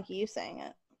not like you saying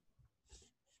it.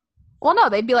 Well, no,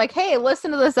 they'd be like, hey,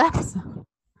 listen to this episode.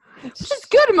 Which is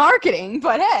good marketing,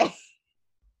 but hey.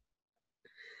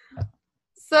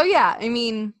 So, yeah, I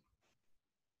mean,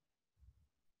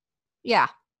 yeah.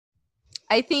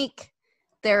 I think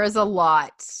there is a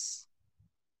lot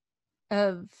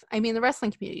of, I mean, the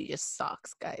wrestling community just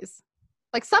sucks, guys.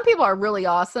 Like, some people are really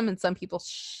awesome and some people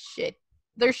shit.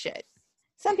 They're shit.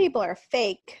 Some people are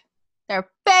fake. They're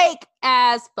fake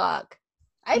as fuck.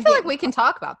 I feel like we can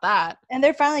talk about that. And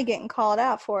they're finally getting called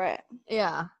out for it.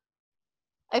 Yeah.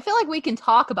 I feel like we can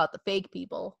talk about the fake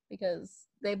people because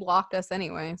they blocked us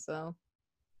anyway, so.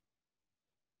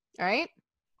 All right?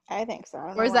 I think so.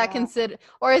 Or is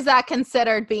that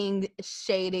considered being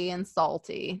shady and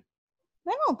salty?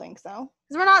 I don't think so.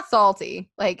 Because we're not salty.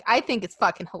 Like, I think it's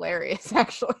fucking hilarious,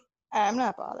 actually. I'm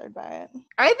not bothered by it.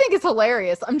 I think it's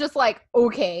hilarious. I'm just like,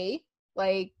 okay.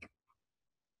 Like,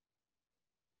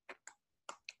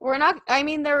 we're not, I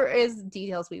mean, there is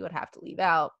details we would have to leave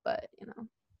out, but, you know.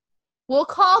 We'll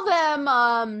call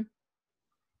them,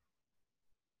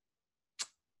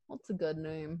 what's a good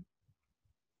name?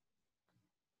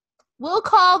 We'll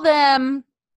call them,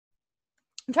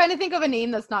 I'm trying to think of a name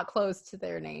that's not close to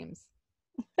their names.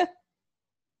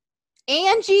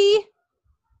 Angie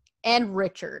and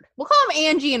Richard. We'll call them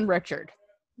Angie and Richard.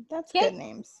 That's good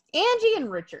names. Angie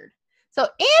and Richard. So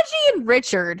Angie and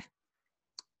Richard,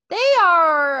 they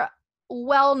are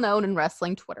well known in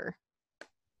wrestling Twitter.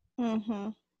 Mm-hmm.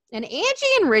 And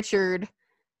Angie and Richard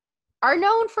are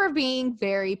known for being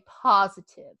very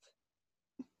positive.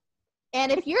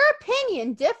 And if your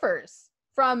opinion differs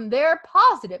from their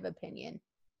positive opinion,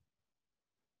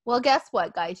 well, guess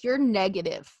what, guys? You're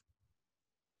negative.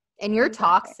 And you're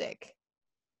toxic.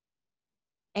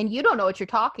 And you don't know what you're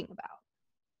talking about.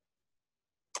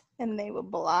 And they will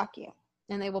block you.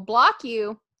 And they will block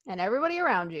you and everybody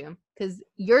around you because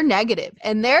you're negative.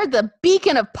 And they're the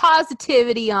beacon of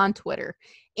positivity on Twitter.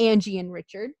 Angie and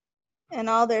Richard. And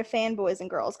all their fanboys and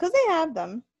girls, because they have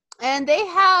them. And they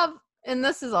have, and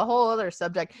this is a whole other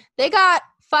subject, they got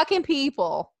fucking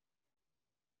people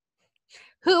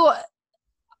who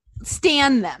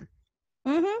stan them.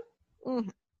 Mm-hmm. Mm-hmm.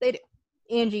 They do.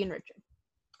 Angie and Richard.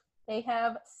 They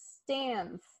have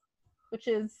stans, which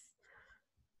is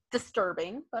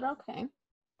disturbing, but okay.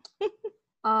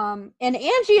 And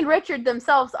Angie and Richard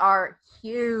themselves are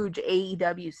huge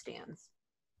AEW stans.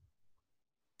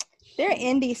 They're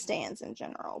indie stans in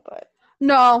general, but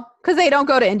no, because they don't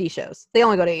go to indie shows. They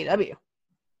only go to AEW.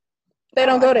 They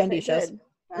don't go to indie shows.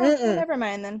 Never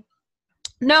mind then.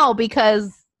 No,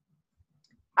 because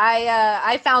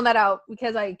I found that out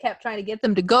because I kept trying to get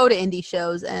them to go to indie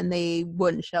shows and they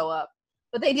wouldn't show up.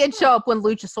 But they did show up when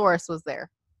Luchasaurus was there.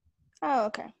 Oh,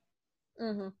 okay.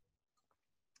 Mm-hmm.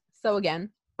 So again,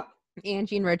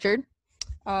 Angie and Richard,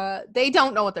 they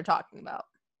don't know what they're talking about.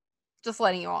 Just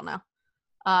letting you all know.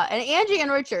 And Angie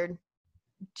and Richard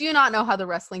do not know how the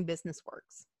wrestling business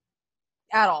works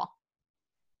at all.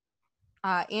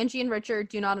 Angie and Richard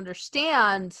do not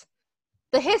understand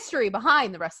the history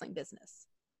behind the wrestling business.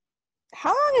 How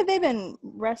long have they been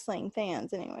wrestling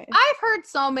fans anyway? I've heard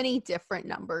so many different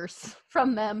numbers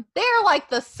from them. They're like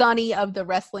the Sunny of the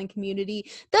wrestling community.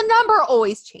 The number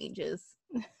always changes.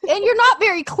 And you're not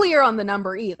very clear on the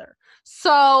number either.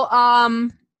 So,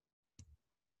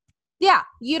 yeah,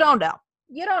 you don't know.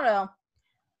 You don't know.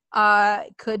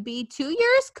 Could be 2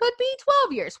 years, could be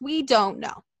 12 years. We don't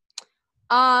know.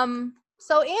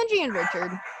 So Angie and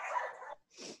Richard,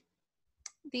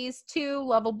 these two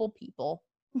lovable people,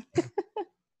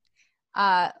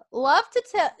 love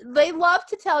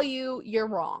to tell you you're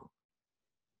wrong.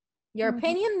 Your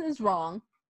opinion is wrong.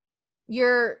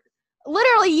 You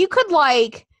could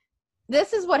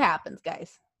this is what happens,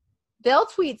 guys. They'll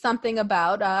tweet something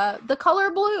about the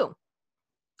color blue.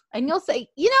 And you'll say,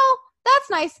 that's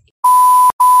nice.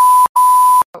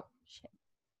 Oh, shit.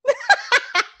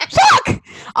 Fuck!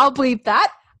 I'll bleep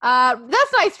that.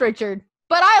 That's nice, Richard.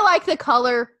 But I like the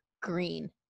color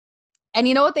green. And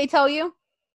you know what they tell you?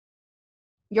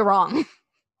 You're wrong.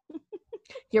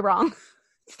 You're wrong.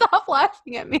 Stop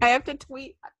laughing at me. I have to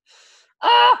tweet.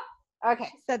 Okay.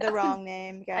 Said the wrong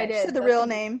name, guys. I did. Said the real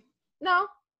name. No. I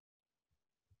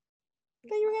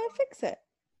thought you were going to fix it.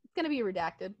 It's going to be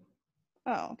redacted.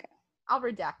 Oh, okay. I'll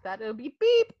redact that. It'll be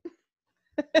beep.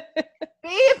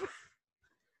 Beep.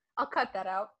 I'll cut that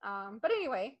out. But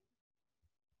anyway.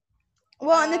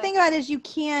 Well, and the thing about it is you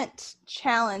can't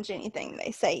challenge anything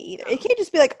they say either. It can't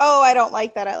just be like, oh, I don't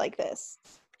like that. I like this.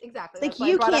 Exactly. Like,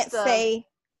 you can't say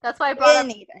that's why I brought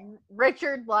anything. up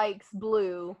Richard likes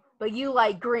blue, but you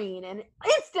like green, and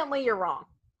instantly you're wrong.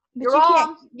 But You're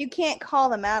wrong. You can't call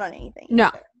them out on anything. No.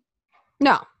 Either.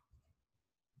 No.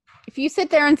 If you sit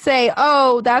there and say,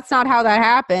 oh, that's not how that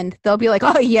happened, they'll be like,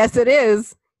 oh, yes, it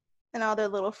is. And all their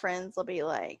little friends will be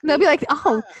like, They'll be like,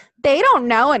 oh, they don't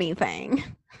know anything.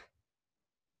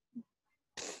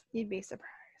 You'd be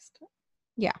surprised.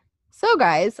 Yeah. So,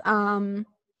 guys,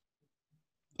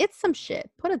 it's some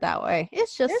shit. Put it that way.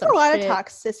 It's just There's a lot of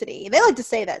toxicity. They like to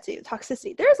say that too.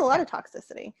 Toxicity. There's a lot of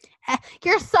toxicity.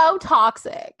 You're so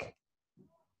toxic.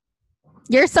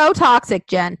 You're so toxic,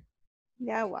 Jen.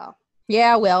 Yeah, well.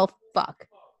 Yeah, well, fuck.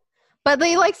 But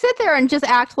they sit there and just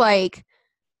act like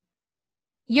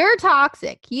you're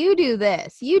toxic. You do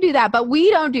this. You do that. But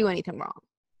we don't do anything wrong.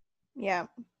 Yeah.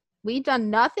 We've done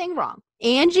nothing wrong.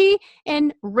 Angie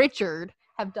and Richard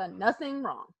have done nothing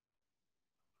wrong.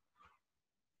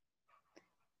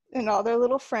 And all their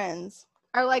little friends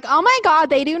are like, oh my God,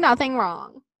 they do nothing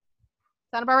wrong.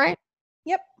 Sound about right?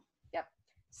 Yep.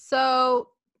 So,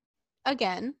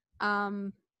 again,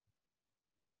 Angie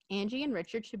and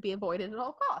Richard should be avoided at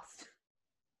all costs.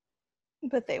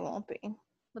 But they won't be. And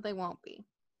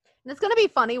it's going to be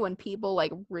funny when people,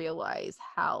 realize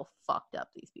how fucked up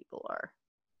these people are.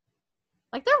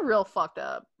 They're real fucked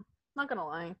up. Not going to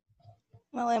lie.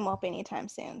 Well, it won't be anytime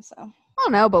soon, so. I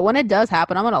don't know, but when it does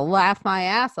happen, I'm going to laugh my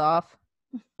ass off.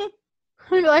 I'm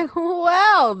going to be like,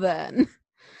 well, then.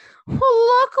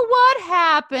 Look what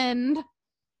happened.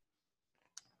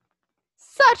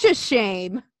 Such a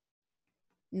shame.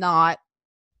 Not.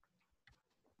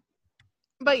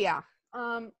 But yeah.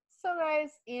 So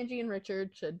guys, Angie and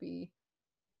Richard should be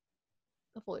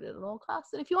avoided at all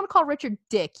costs. And if you want to call Richard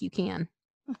Dick, you can.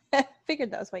 I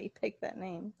figured that's why you picked that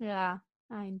name. Yeah.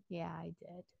 I did.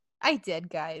 I did,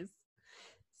 guys.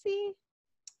 See?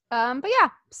 But yeah,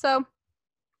 so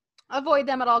avoid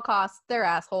them at all costs. They're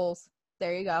assholes.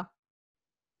 There you go.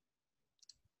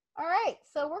 All right,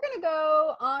 so we're going to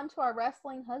go on to our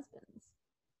wrestling husbands.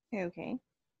 Okay.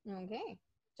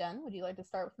 Jen, would you like to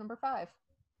start with number 5?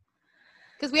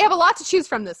 Because we have a lot to choose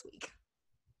from this week.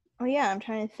 Oh yeah, I'm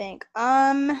trying to think.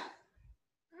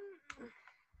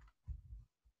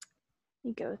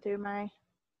 You go through my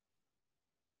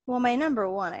number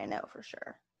 1 I know for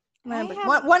sure.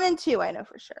 One and 2 I know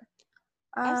for sure.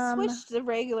 I switched the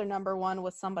regular number 1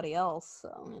 with somebody else,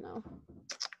 so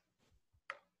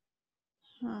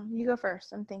You go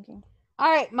first. I'm thinking.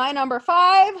 All right, my number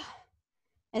 5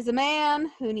 is a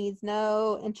man who needs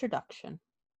no introduction.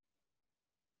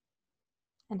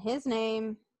 And his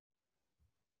name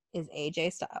is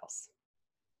AJ Styles.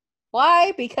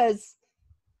 Why? Because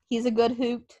he's a good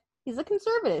hoot. He's a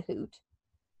conservative hoot.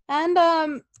 And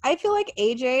I feel like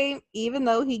AJ, even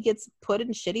though he gets put in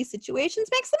shitty situations,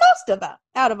 makes the most of it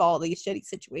out of all these shitty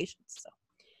situations. So.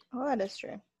 Oh, that is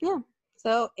true. Yeah.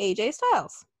 So AJ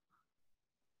Styles,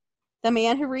 the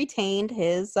man who retained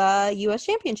his U.S.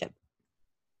 championship.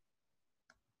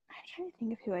 I'm trying to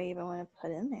think of who I even want to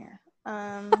put in there.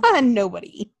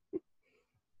 Nobody.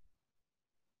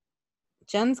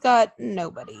 Jen's got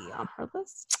nobody on her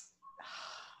list.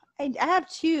 I have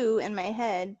two in my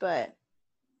head, but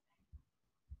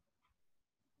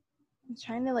I'm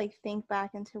trying to like think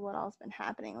back into what all's been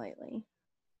happening lately.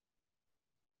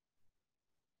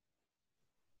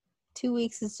 2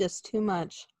 weeks is just too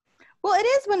much. Well, it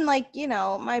is when like, you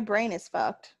know, my brain is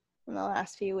fucked from the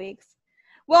last few weeks.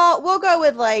 Well, we'll go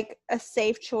with like a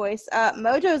safe choice.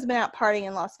 Mojo's been out partying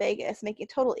in Las Vegas, making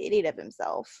a total idiot of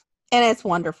himself. And it's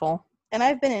wonderful. And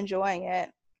I've been enjoying it.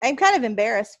 I'm kind of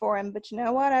embarrassed for him, but you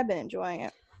know what? I've been enjoying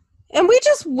it. And we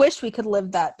just wish we could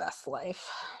live that best life.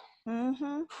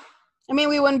 Mm-hmm. I mean,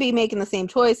 we wouldn't be making the same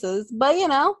choices, but, you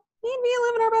know, we'd be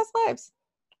living our best lives.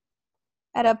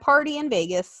 At a party in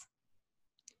Vegas.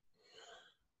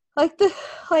 As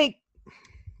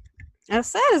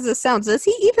sad as this sounds, does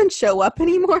he even show up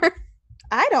anymore?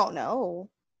 I don't know.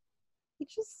 He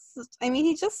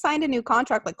just signed a new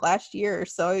contract like last year,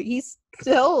 so he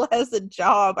still has a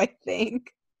job, I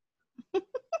think. Good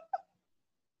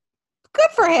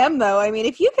for him, though. I mean,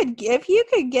 if you could get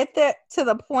that to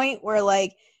the point where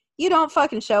like you don't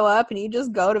fucking show up and you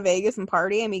just go to Vegas and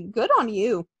party, I mean, good on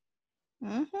you.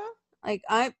 Mm-hmm. Like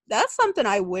that's something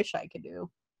I wish I could do.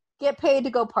 Get paid to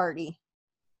go party.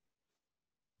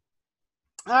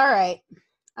 All right.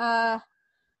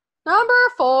 Number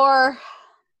 4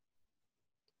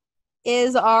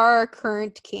 is our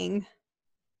current king.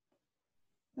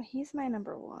 He's my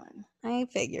number 1. I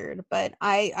figured, but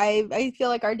I feel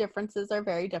like our differences are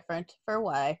very different. For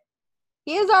why?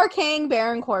 He is our king,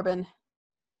 Baron Corbin.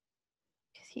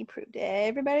 Because he proved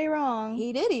everybody wrong.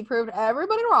 He did. He proved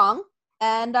everybody wrong.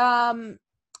 And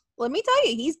let me tell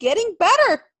you, he's getting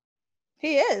better.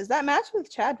 He is. That match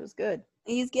with Chad was good.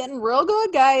 He's getting real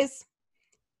good, guys.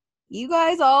 You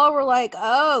guys all were like,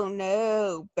 oh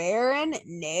no, Baron,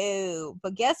 no.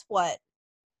 But guess what?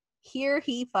 Here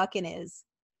he fucking is.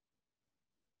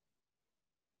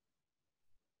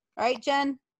 Right,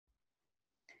 Jen?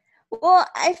 Well,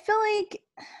 I feel like,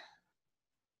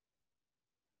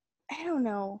 I don't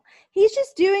know. He's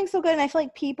just doing so good, and I feel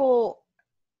like people,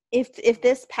 if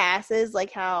this passes,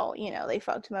 like how, you know, they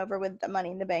fucked him over with the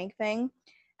Money in the Bank thing,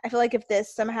 I feel like if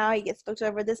this somehow he gets fucked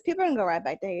over this, people are going to go right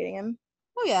back to hating him.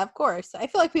 Oh, yeah, of course. I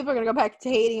feel like people are going to go back to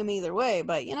hating him either way,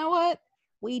 but you know what?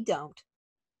 We don't.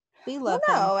 We love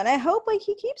him. No, and I hope like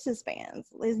he keeps his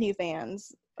new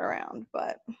fans around,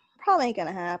 but probably ain't going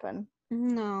to happen.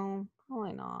 No,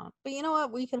 probably not. But you know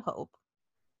what? We can hope.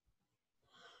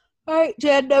 All right,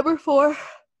 Jen, number 4. Who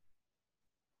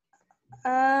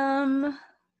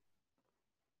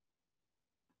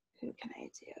can I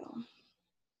do?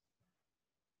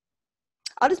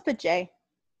 I'll just put Jay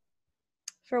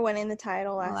for winning the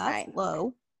title last night.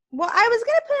 Low. Well, I was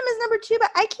gonna put him as number 2,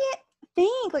 but I can't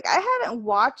think. Like, I haven't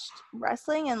watched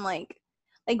wrestling and like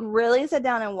really sat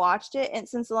down and watched it, and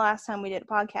since the last time we did a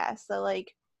podcast. So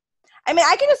like, I mean,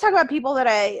 I can just talk about people that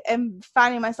I am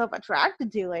finding myself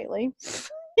attracted to lately.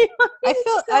 You know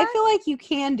I feel like you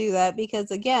can do that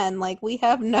because again, like we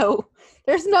have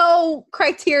there's no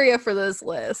criteria for this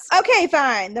list. Okay,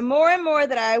 fine. The more and more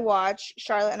that I watch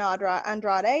Charlotte and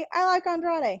Andrade, I like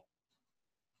Andrade.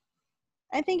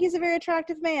 I think he's a very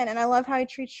attractive man, and I love how he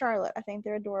treats Charlotte. I think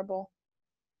they're adorable.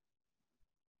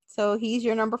 So he's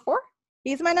your number 4?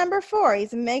 He's my number 4.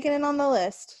 He's making it on the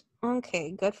list.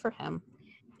 Okay, good for him.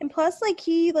 And plus, like,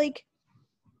 he, like,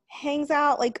 hangs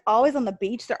out, like, always on the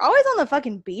beach. They're always on the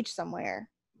fucking beach somewhere.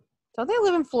 Don't they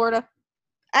live in Florida?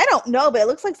 I don't know, but it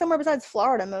looks like somewhere besides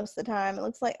Florida most of the time. It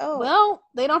looks like, well,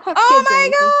 they don't have kids. Oh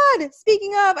my god!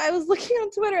 Speaking of, I was looking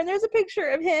on Twitter, and there's a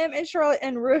picture of him and Charlotte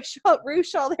and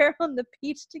Rushall there on the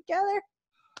beach together.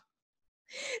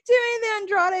 Doing the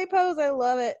Andrade pose. I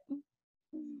love it.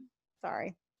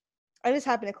 Sorry. I just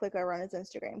happened to click over on his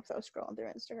Instagram because I was scrolling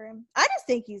through Instagram. I just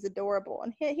think he's adorable,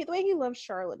 and the way he loves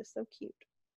Charlotte is so cute.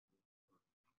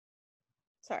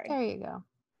 Sorry. There you go.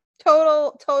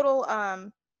 Total,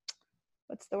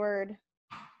 what's the word?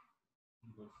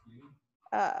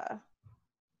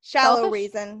 Shallow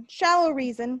reason.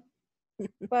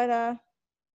 But,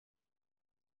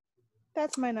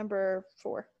 that's my number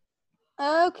 4.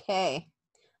 Okay.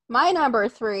 My number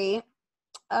 3,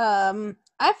 I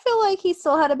feel like he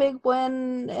still had a big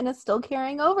win and is still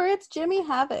carrying over. It's Jimmy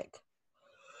Havoc.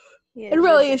 Yeah, it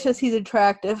really is just he's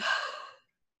attractive.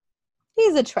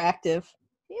 He's attractive.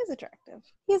 He is attractive.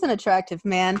 He's an attractive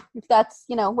man, if that's,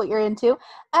 what you're into. And,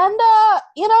 I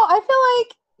feel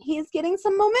like he's getting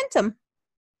some momentum.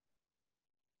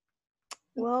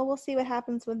 Well, we'll see what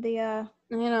happens with the,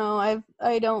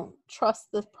 I don't trust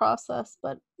this process,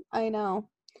 but I know.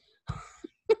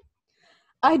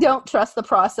 I don't trust the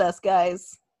process,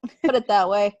 guys. Put it that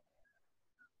way.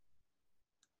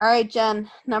 All right, Jen,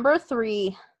 number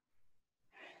 3.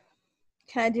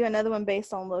 Can I do another one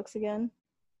based on looks again?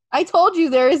 I told you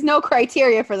there is no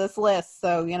criteria for this list,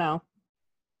 so, All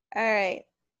right.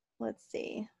 Let's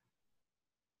see.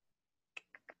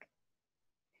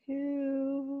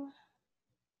 Who?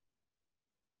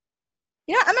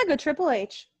 I'm gonna go Triple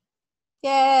H.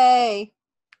 Yay.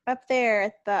 Up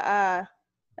there at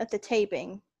the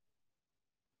taping.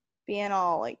 Being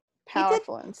all, like,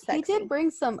 powerful and sexy. He did bring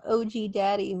some OG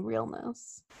daddy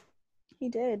realness. He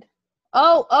did.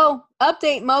 Oh,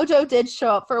 update. Mojo did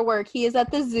show up for work. He is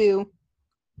at the zoo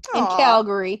in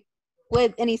Calgary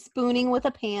and he's spooning with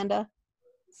a panda.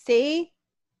 See?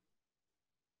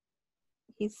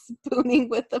 He's spooning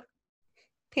with a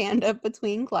panda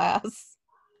between class.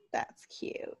 That's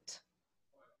cute.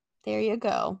 There you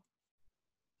go.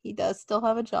 He does still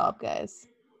have a job, guys.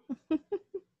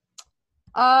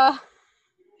 Go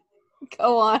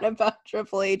on about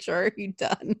Triple H, or are you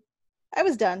done? I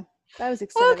was done. I was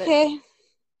excited.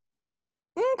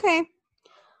 Okay.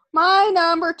 My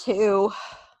number 2.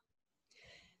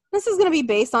 This is going to be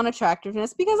based on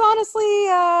attractiveness because honestly,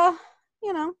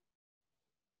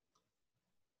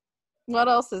 what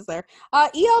else is there?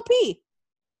 ELP.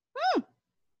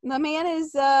 The man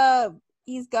is,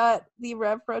 he's got the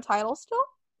Rev Pro title still.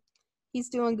 He's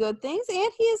doing good things,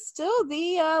 and he is still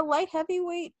the light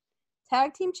heavyweight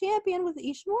tag team champion with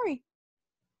Ishimori.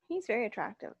 He's very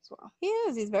attractive as well. He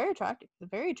is. He's very attractive. He's a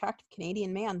very attractive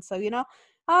Canadian man. So, good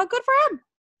for him.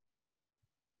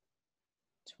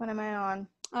 Which one am I on?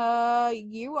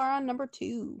 You are on number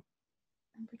 2.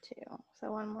 Number 2.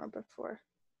 So one more before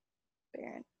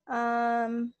Baron.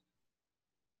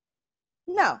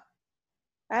 No.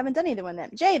 I haven't done either one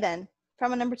then. Jay then.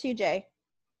 From a number 2, Jay.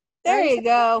 There you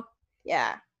go.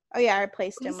 Yeah. Oh yeah, I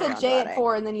replaced him. You said Jay at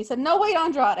 4, and then you said, no, wait,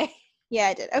 Andrade. Yeah,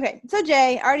 I did. Okay. So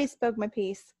Jay, I already spoke my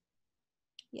piece.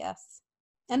 Yes.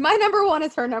 And my number 1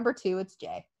 is her number 2. It's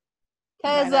Jay.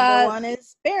 My number 1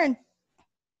 is Baron.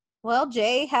 Well,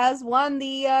 Jay has won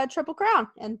the Triple Crown,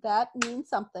 and that means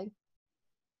something.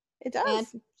 It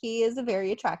does. And he is a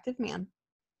very attractive man.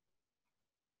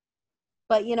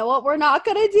 But you know what we're not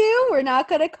going to do? We're not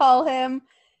going to call him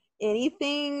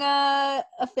anything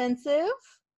offensive.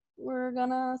 We're going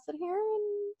to sit here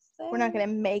and say... We're not going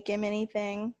to make him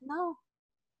anything. No,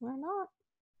 we're not.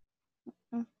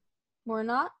 Mm-mm. We're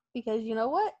not, because you know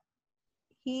what?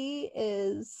 He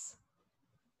is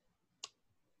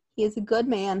a good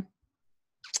man.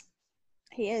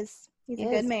 He is. He's a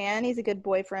good man. He's a good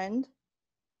boyfriend.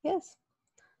 Yes.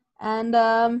 And,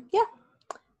 yeah.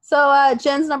 So,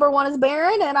 Jen's number 1 is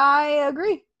Baron, and I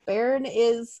agree. Baron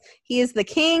is the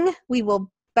king. We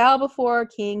will bow before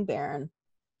King Baron.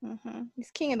 Mm-hmm.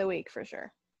 He's king of the week for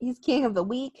sure. He's king of the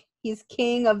week. He's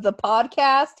king of the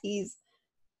podcast. He's,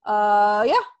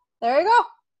 yeah, there you go.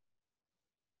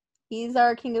 He's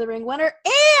our King of the Ring winner.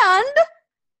 And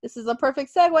this is a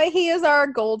perfect segue. He is our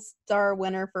Gold Star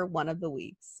winner for one of the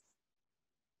weeks.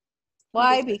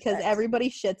 Why? Because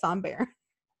everybody shits on Baron.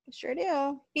 Sure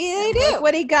do. They do. Look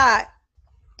what he got.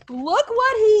 Look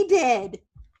what he did.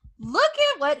 Look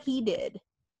at what he did.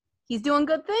 He's doing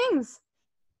good things.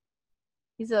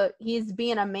 He's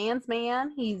being a man's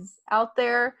man. He's out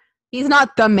there. He's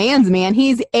not the man's man.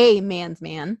 He's a man's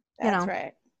man. That's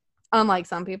right. Unlike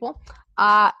some people.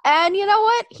 And you know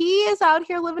what? He is out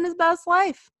here living his best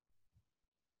life.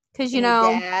 Because,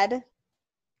 Dad.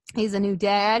 He's a new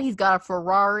dad. He's got a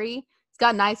Ferrari. He's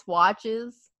got nice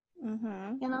watches.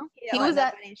 Mm-hmm. He was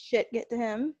at shit get to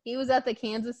him. He was at the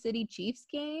Kansas City Chiefs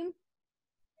game.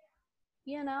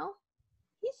 He's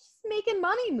just making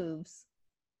money moves.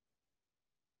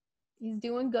 He's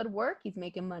doing good work. He's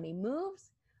making money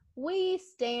moves. We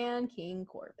stand King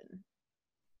Corbin,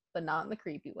 but not in the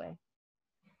creepy way.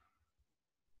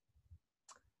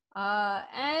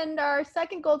 And our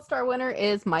second Gold Star winner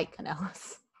is Mike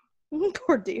Kanellis.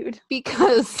 Poor dude.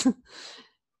 Because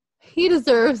he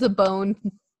deserves a bone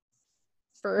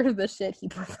for the shit he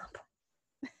put up.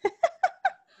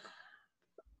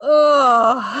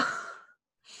 Ugh.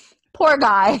 Poor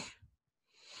guy.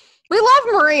 We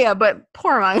love Maria, but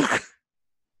poor Mike.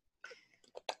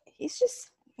 He's just,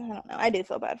 I don't know. I do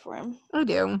feel bad for him. I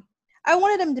do. I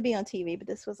wanted him to be on TV, but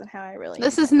this wasn't how I really.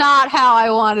 This is not how I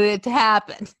wanted it to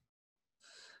happen.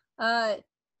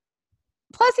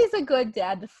 Plus, he's a good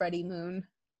dad to Freddie Moon.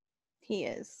 He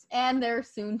is. And their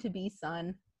soon-to-be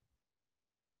son.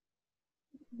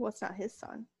 What's not his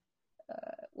son?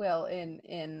 Well, in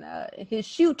his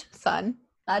shoot son,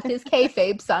 not his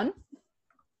kayfabe son.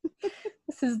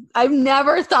 I've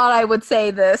never thought I would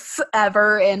say this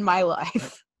ever in my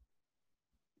life.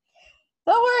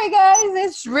 Don't worry, guys.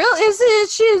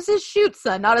 It's his shoot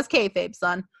son, not his kayfabe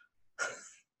son.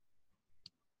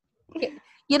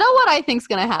 You know what I think's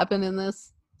gonna happen in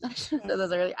this? I should have said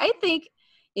this earlier. I think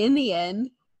in the end,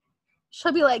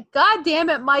 she'll be like, "God damn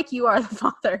it, Mike, you are the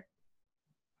father."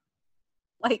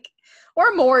 Like,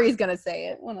 or Maury's gonna say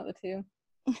it. One of the two.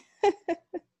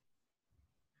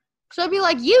 She'll be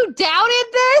like, "You doubted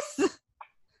this?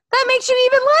 That makes you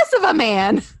even less of a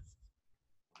man."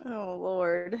 Oh,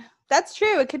 Lord. That's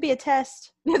true. It could be a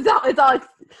test. It's all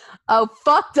a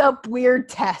fucked up, weird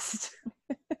test.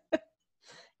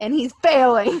 And he's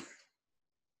failing.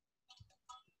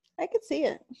 I could see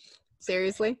it.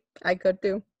 Seriously? I could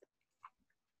too.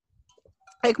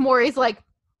 Like, Maury's like,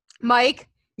 "Mike,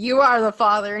 you are the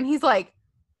father." And he's like,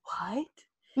 "What?"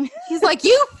 He's like,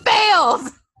 "You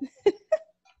failed."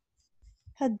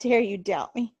 How dare you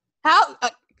doubt me? How?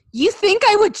 You think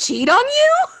I would cheat on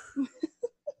you?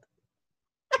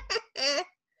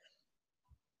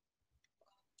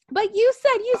 But you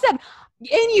said,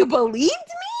 and you believed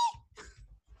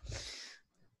me?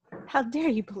 How dare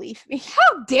you believe me?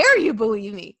 How dare you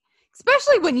believe me?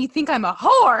 Especially when you think I'm a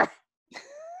whore.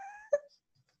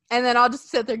 And then I'll just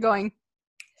sit there going,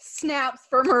 snaps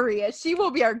for Maria. She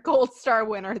will be our gold star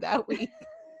winner that week.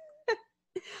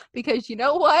 Because you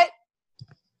know what?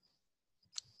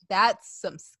 That's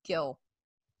some skill.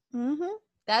 Mm-hmm.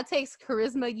 That takes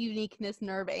charisma, uniqueness,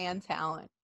 nerve, and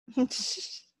talent.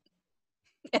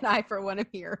 And I, for one, am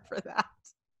here for that.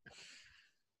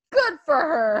 Good for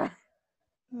her.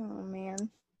 Oh, man.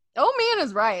 Oh, man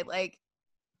is right. Like,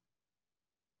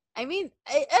 I mean,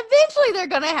 eventually they're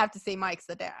going to have to say Mike's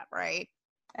the dad, right?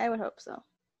 I would hope so.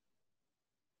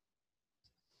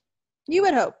 You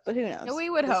would hope, but who knows? We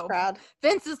would This hope. crowd.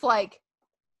 Vince is like,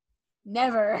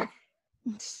 never.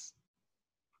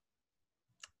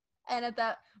 And at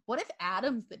that, what if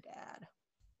Adam's the dad?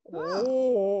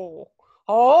 Oh.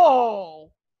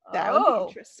 That That would be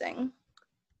interesting.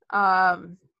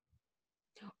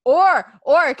 Or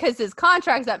because his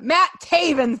contract's up, Matt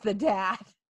Taven's the dad.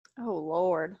 Oh,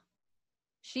 Lord.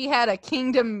 She had a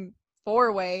kingdom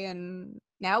 4-way, and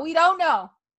now we don't know.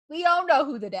 We don't know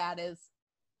who the dad is.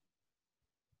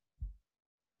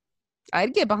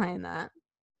 I'd get behind that.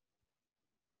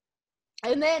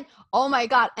 And then, oh my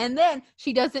God, and then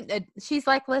she doesn't, she's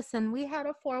like, "Listen, we had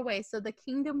a 4-way, so the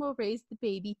kingdom will raise the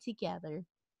baby together."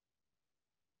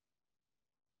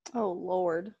 Oh,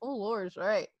 Lord. Oh, Lord's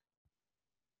right.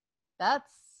 That's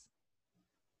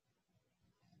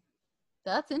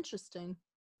interesting.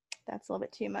 That's a little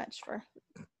bit too much for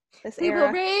this We era.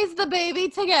 will raise the baby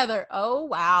together. Oh,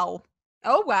 wow.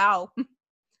 Oh, wow.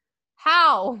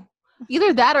 How?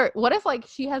 Either that or what if, like,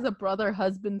 she has a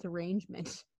brother-husband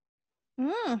arrangement?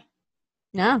 Mm.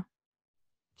 Yeah.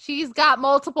 She's got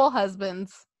multiple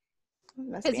husbands.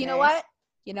 Must Because be you know nice. what?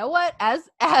 You know what? As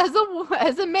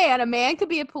a man could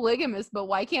be a polygamist, but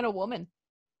why can't a woman?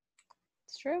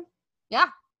 It's true. Yeah.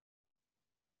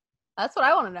 That's what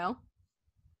I want to know.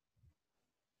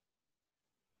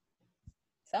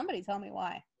 Somebody tell me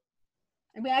why.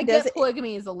 I mean, I Does guess it-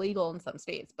 polygamy is illegal in some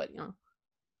states, but, you know,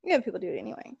 Yeah, people do it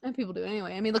anyway. and people do it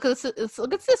anyway. I mean, look at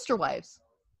Sister Wives.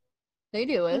 They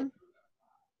do it. Mhm.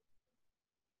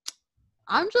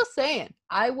 I'm just saying,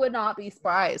 I would not be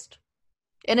surprised.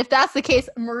 And if that's the case,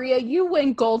 Maria, you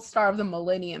win Gold Star of the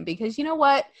Millennium, because you know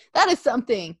what? That is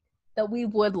something that we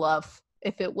would love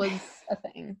if it was a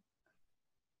thing.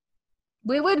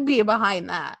 We would be behind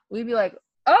that. We'd be like,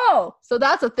 "Oh, so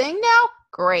that's a thing now?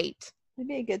 Great." It'd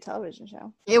be a good television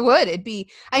show. It would. It'd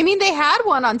be, I mean, they had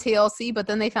one on TLC, but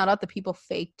then they found out that people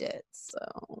faked it. So,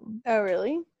 Oh,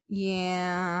 really?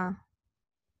 yeah.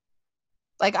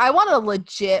 Like, I want a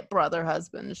legit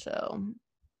brother-husband show.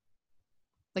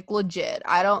 Like, legit.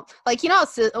 I don't, like, you know,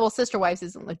 Sister Wives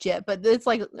isn't legit, but it's,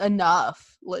 like,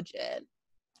 enough legit.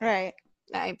 Right.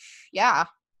 Yeah.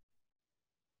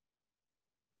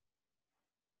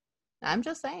 I'm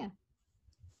just saying.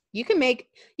 You can make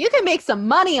some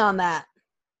money on that.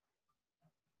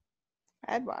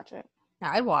 I'd watch it.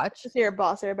 I'd watch. Just here,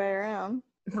 boss everybody around.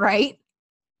 Right?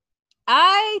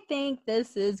 I think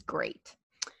this is great.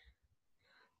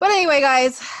 But anyway,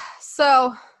 guys,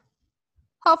 so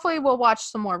hopefully we'll watch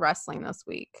some more wrestling this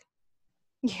week.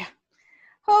 Yeah.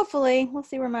 Hopefully. We'll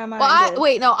see where my mind Well,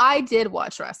 is. I did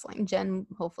watch wrestling. Jen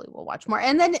hopefully will watch more.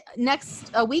 And then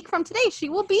a week from today, she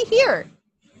will be here.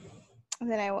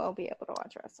 Then I will be able to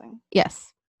watch wrestling.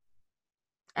 Yes.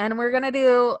 And we're going to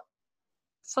do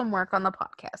some work on the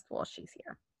podcast while she's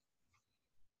here.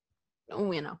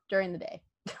 You know, during the day.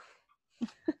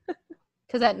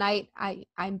 Because at night,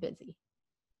 I'm busy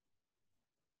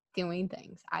doing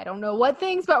things. I don't know what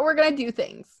things, but we're going to do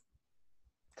things.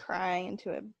 Crying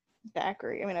into a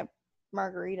a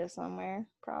margarita somewhere,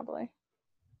 probably.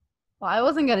 Well, I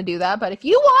wasn't going to do that, but if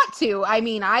you want to, I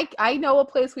mean, I know a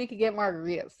place we could get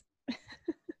margaritas.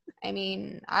 I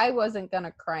mean, I wasn't going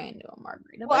to cry into a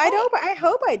margarita. Well, I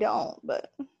hope I don't, but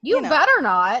you know, better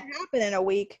not. it'll happen in a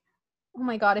week. Oh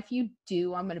my God, if you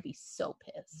do, I'm going to be so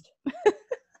pissed.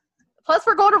 Plus,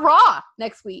 we're going to Raw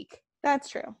next week. That's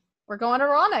true. We're going to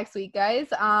Raw next week, guys.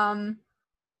 I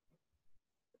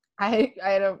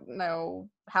don't know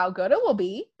how good it will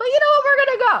be, but you know what? We're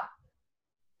going to go.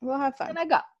 We'll have fun. We're going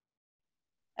to go.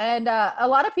 And a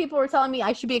lot of people were telling me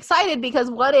I should be excited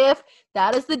because what if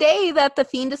that is the day that the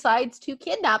Fiend decides to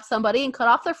kidnap somebody and cut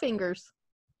off their fingers?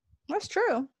 That's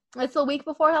true. It's a week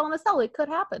before Hell in a Cell. It could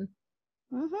happen.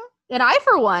 Mm-hmm. And I,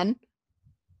 for one,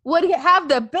 would have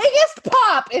the biggest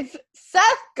pop if Seth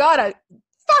got a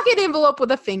fucking envelope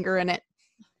with a finger in it.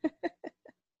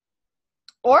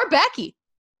 Or Becky.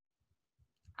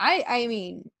 I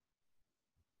mean,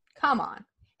 come on.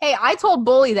 Hey, I told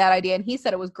Bully that idea, and he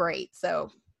said it was great. So,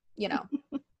 you know.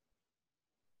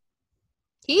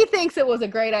 He thinks it was a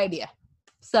great idea.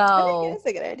 So I think it is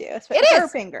a good idea. It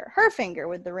is. Her finger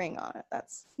with the ring on it.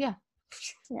 That's yeah.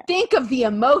 Yeah. Think of the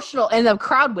emotional, and the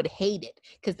crowd would hate it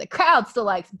because the crowd still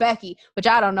likes Becky, which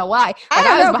I don't know why. Like, I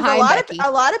don't know, was behind Becky.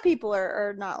 a lot of people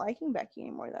are not liking Becky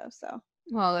anymore, though. So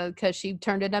Well, because she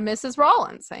turned into Mrs.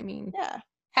 Rollins. I mean, yeah.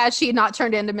 had she not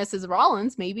turned into Mrs.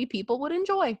 Rollins, maybe people would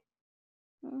enjoy.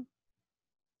 So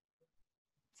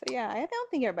yeah, I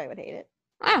don't think everybody would hate it.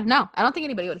 No, I don't think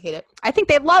anybody would hate it. I think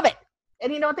they'd love it.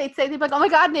 And you know what they'd say? They'd be like, "Oh my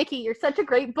God, Nikki, you're such a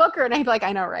great booker," and I'd be like,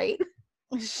 "I know, right?"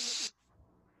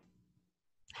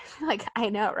 Like, I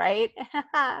know, right?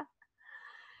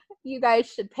 You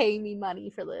guys should pay me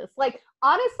money for this. Like,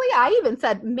 honestly, I even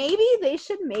said maybe they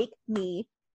should make me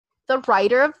the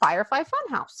writer of Firefly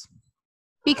Funhouse.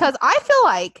 Because I feel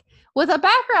like with a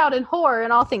background in horror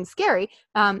and all things scary,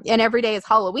 and every day is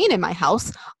Halloween in my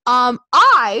house,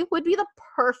 I would be the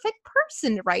perfect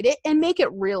person to write it and make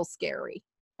it real scary.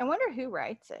 I wonder who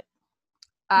writes it.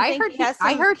 I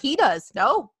heard he does.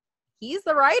 No, he's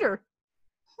the writer.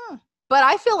 But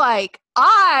I feel like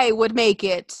I would make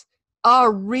it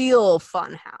a real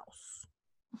fun house.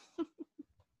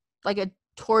 Like a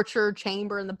torture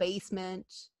chamber in the basement.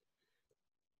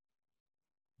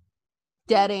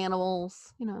 Dead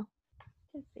animals, you know.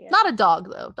 Not a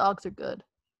dog, though. Dogs are good.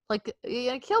 Like,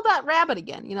 yeah, kill that rabbit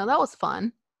again. You know, that was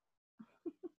fun.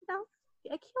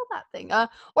 Yeah, kill that thing.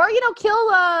 Or, you know, kill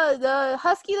the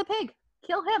Husky the pig.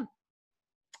 Kill him.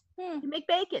 You make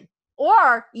bacon.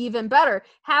 Or, even better,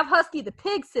 have Husky the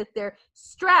pig sit there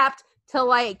strapped to,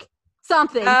 like,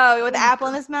 something. Oh, with the apple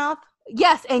in his mouth?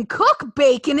 Yes, and cook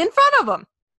bacon in front of him.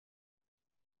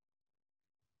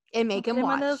 And make him watch.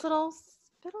 One of those little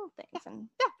spittle things. And,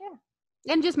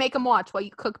 yeah. And just make him watch while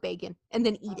you cook bacon. And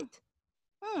then eat it.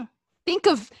 Think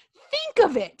of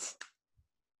it.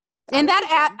 And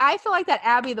I feel like that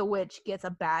Abby the Witch gets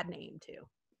a bad name,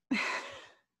 too.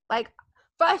 Like,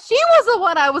 but she was the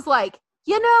one I was like,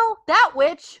 you know, that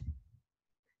witch,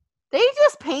 they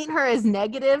just paint her as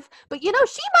negative, but you know,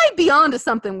 she might be onto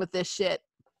something with this shit.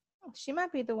 She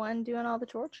might be the one doing all the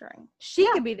torturing.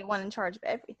 She could be the one in charge of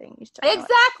everything.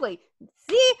 Exactly.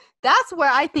 See, that's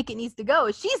where I think it needs to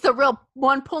go. She's the real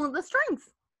one pulling the strings.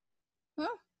 Yeah.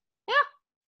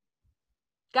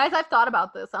 Guys, I've thought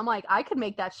about this. I'm like, I could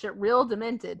make that shit real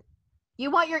demented.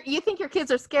 You think your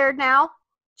kids are scared now?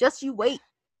 Just you wait.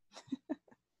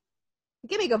 You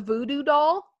can make a voodoo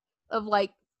doll of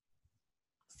like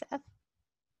Seth.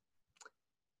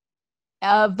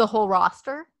 Of the whole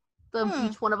roster.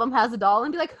 Each one of them has a doll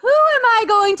and be like, who am I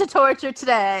going to torture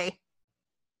today?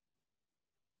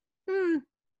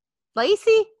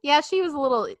 Lacey? Yeah, she was a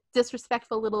little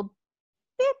disrespectful little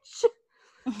bitch.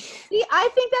 See, I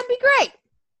think that'd be great.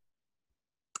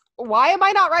 Why am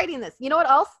I not writing this? You know what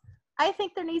else? I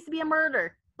think there needs to be a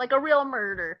murder. Like a real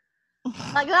murder.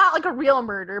 Like, not like a real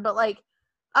murder, but like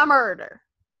a murder.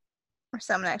 Or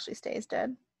someone actually stays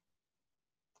dead.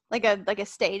 Like a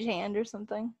stagehand or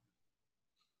something.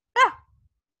 Yeah.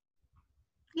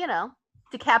 You know,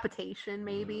 decapitation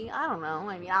maybe. I don't know.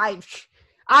 I mean,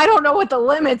 I don't know what the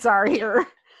limits are here.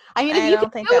 I mean, I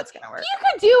don't think that's gonna work. You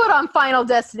could do it on Final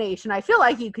Destination. I feel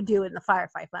like you could do it in the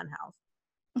Firefly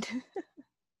Funhouse.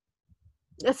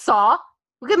 A Saw.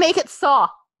 We could make it Saw.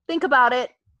 Think about it.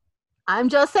 I'm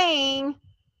just saying.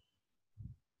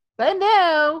 But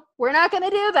no, we're not going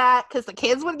to do that because the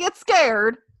kids would get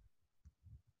scared.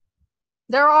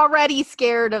 They're already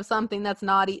scared of something that's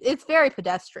naughty. It's very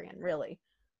pedestrian, really.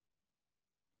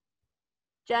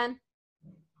 Jen,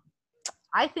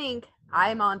 I think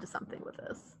I'm onto something with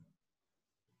this.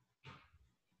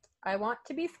 I want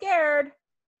to be scared.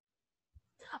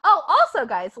 Oh, also,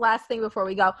 guys, last thing before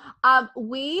we go.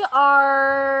 We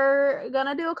are going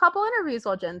to do a couple interviews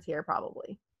while Jen's here,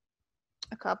 probably.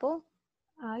 A couple?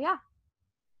 Yeah.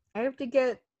 I have to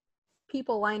get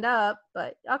people lined up,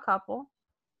 but a couple.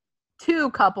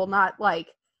 2 couple, not like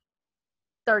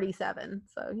 37.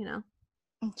 So, you know.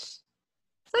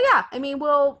 So, yeah, I mean,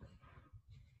 we'll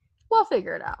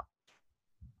figure it out.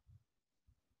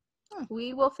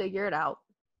 We will figure it out.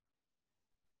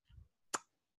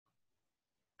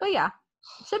 But yeah,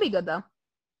 should be good though.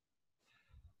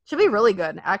 Should be really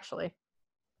good, actually.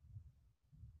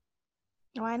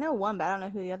 Oh, I know one, but I don't know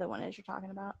who the other one is you're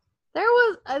talking about. There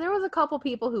was a couple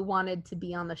people who wanted to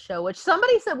be on the show, which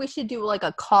somebody said we should do like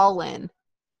a call-in,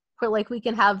 where like we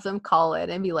can have them call in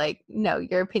and be like, "No,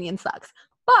 your opinion sucks."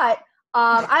 But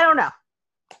I don't know.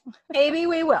 Maybe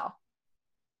we will,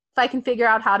 if I can figure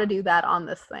out how to do that on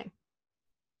this thing.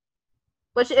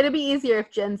 Which it'd be easier if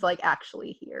Jen's like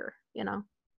actually here, you know.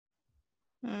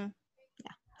 Yeah.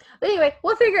 But anyway,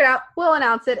 we'll figure it out. We'll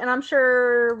announce it, and I'm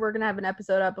sure we're gonna have an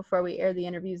episode up before we air the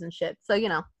interviews and shit. So, you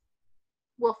know,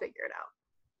 we'll figure it out.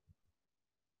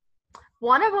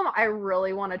 One of them I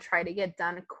really want to try to get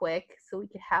done quick so we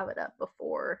could have it up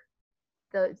before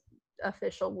the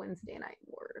official Wednesday Night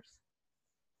Wars.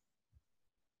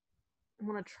 I'm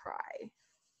gonna try.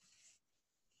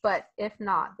 But if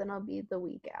not, then it'll be the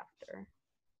week after.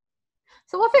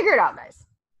 So we'll figure it out, guys.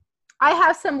 I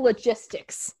have some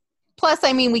logistics. Plus,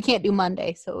 I mean, we can't do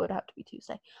Monday, so it would have to be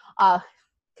Tuesday.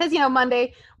 Because, you know,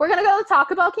 Monday, we're going to go talk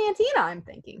about Cantina, I'm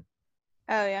thinking.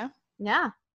 Oh, yeah?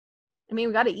 Yeah. I mean,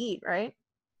 we got to eat, right?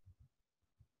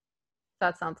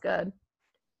 That sounds good.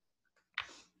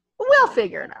 We'll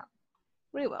figure it out.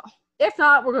 We will. If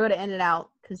not, we're going to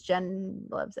In-N-Out, because Jen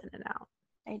loves In-N-Out.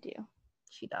 I do.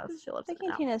 She does. She loves The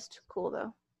In-N-Out. Cantina's cool,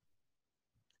 though.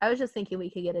 I was just thinking we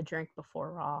could get a drink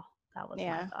before Raw. That was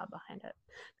Yeah. my thought behind it.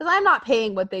 Because I'm not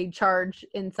paying what they charge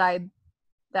inside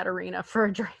that arena for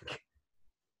a drink.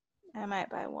 I might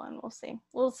buy one. We'll see.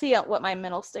 We'll see what my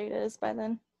mental state is by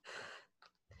then.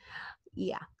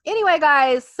 Yeah. Anyway,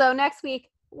 guys, so next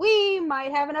week we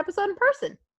might have an episode in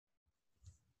person.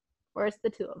 Where it's the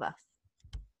 2 of us.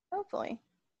 Hopefully.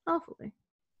 Hopefully.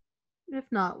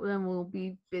 If not, then we'll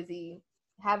be busy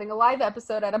having a live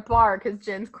episode at a bar because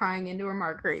Jen's crying into her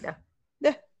margarita.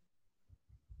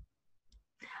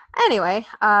 Anyway,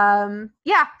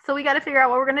 yeah, so we got to figure out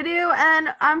what we're going to do,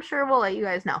 and I'm sure we'll let you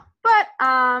guys know. But,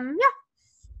 yeah,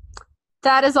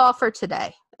 that is all for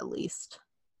today, at least.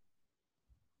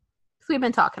 Because we've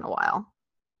been talking a while.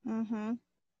 Mm-hmm.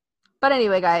 But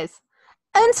anyway, guys,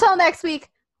 until next week,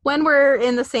 when we're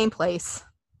in the same place,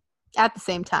 at the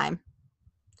same time.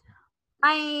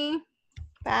 Bye.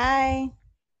 Bye.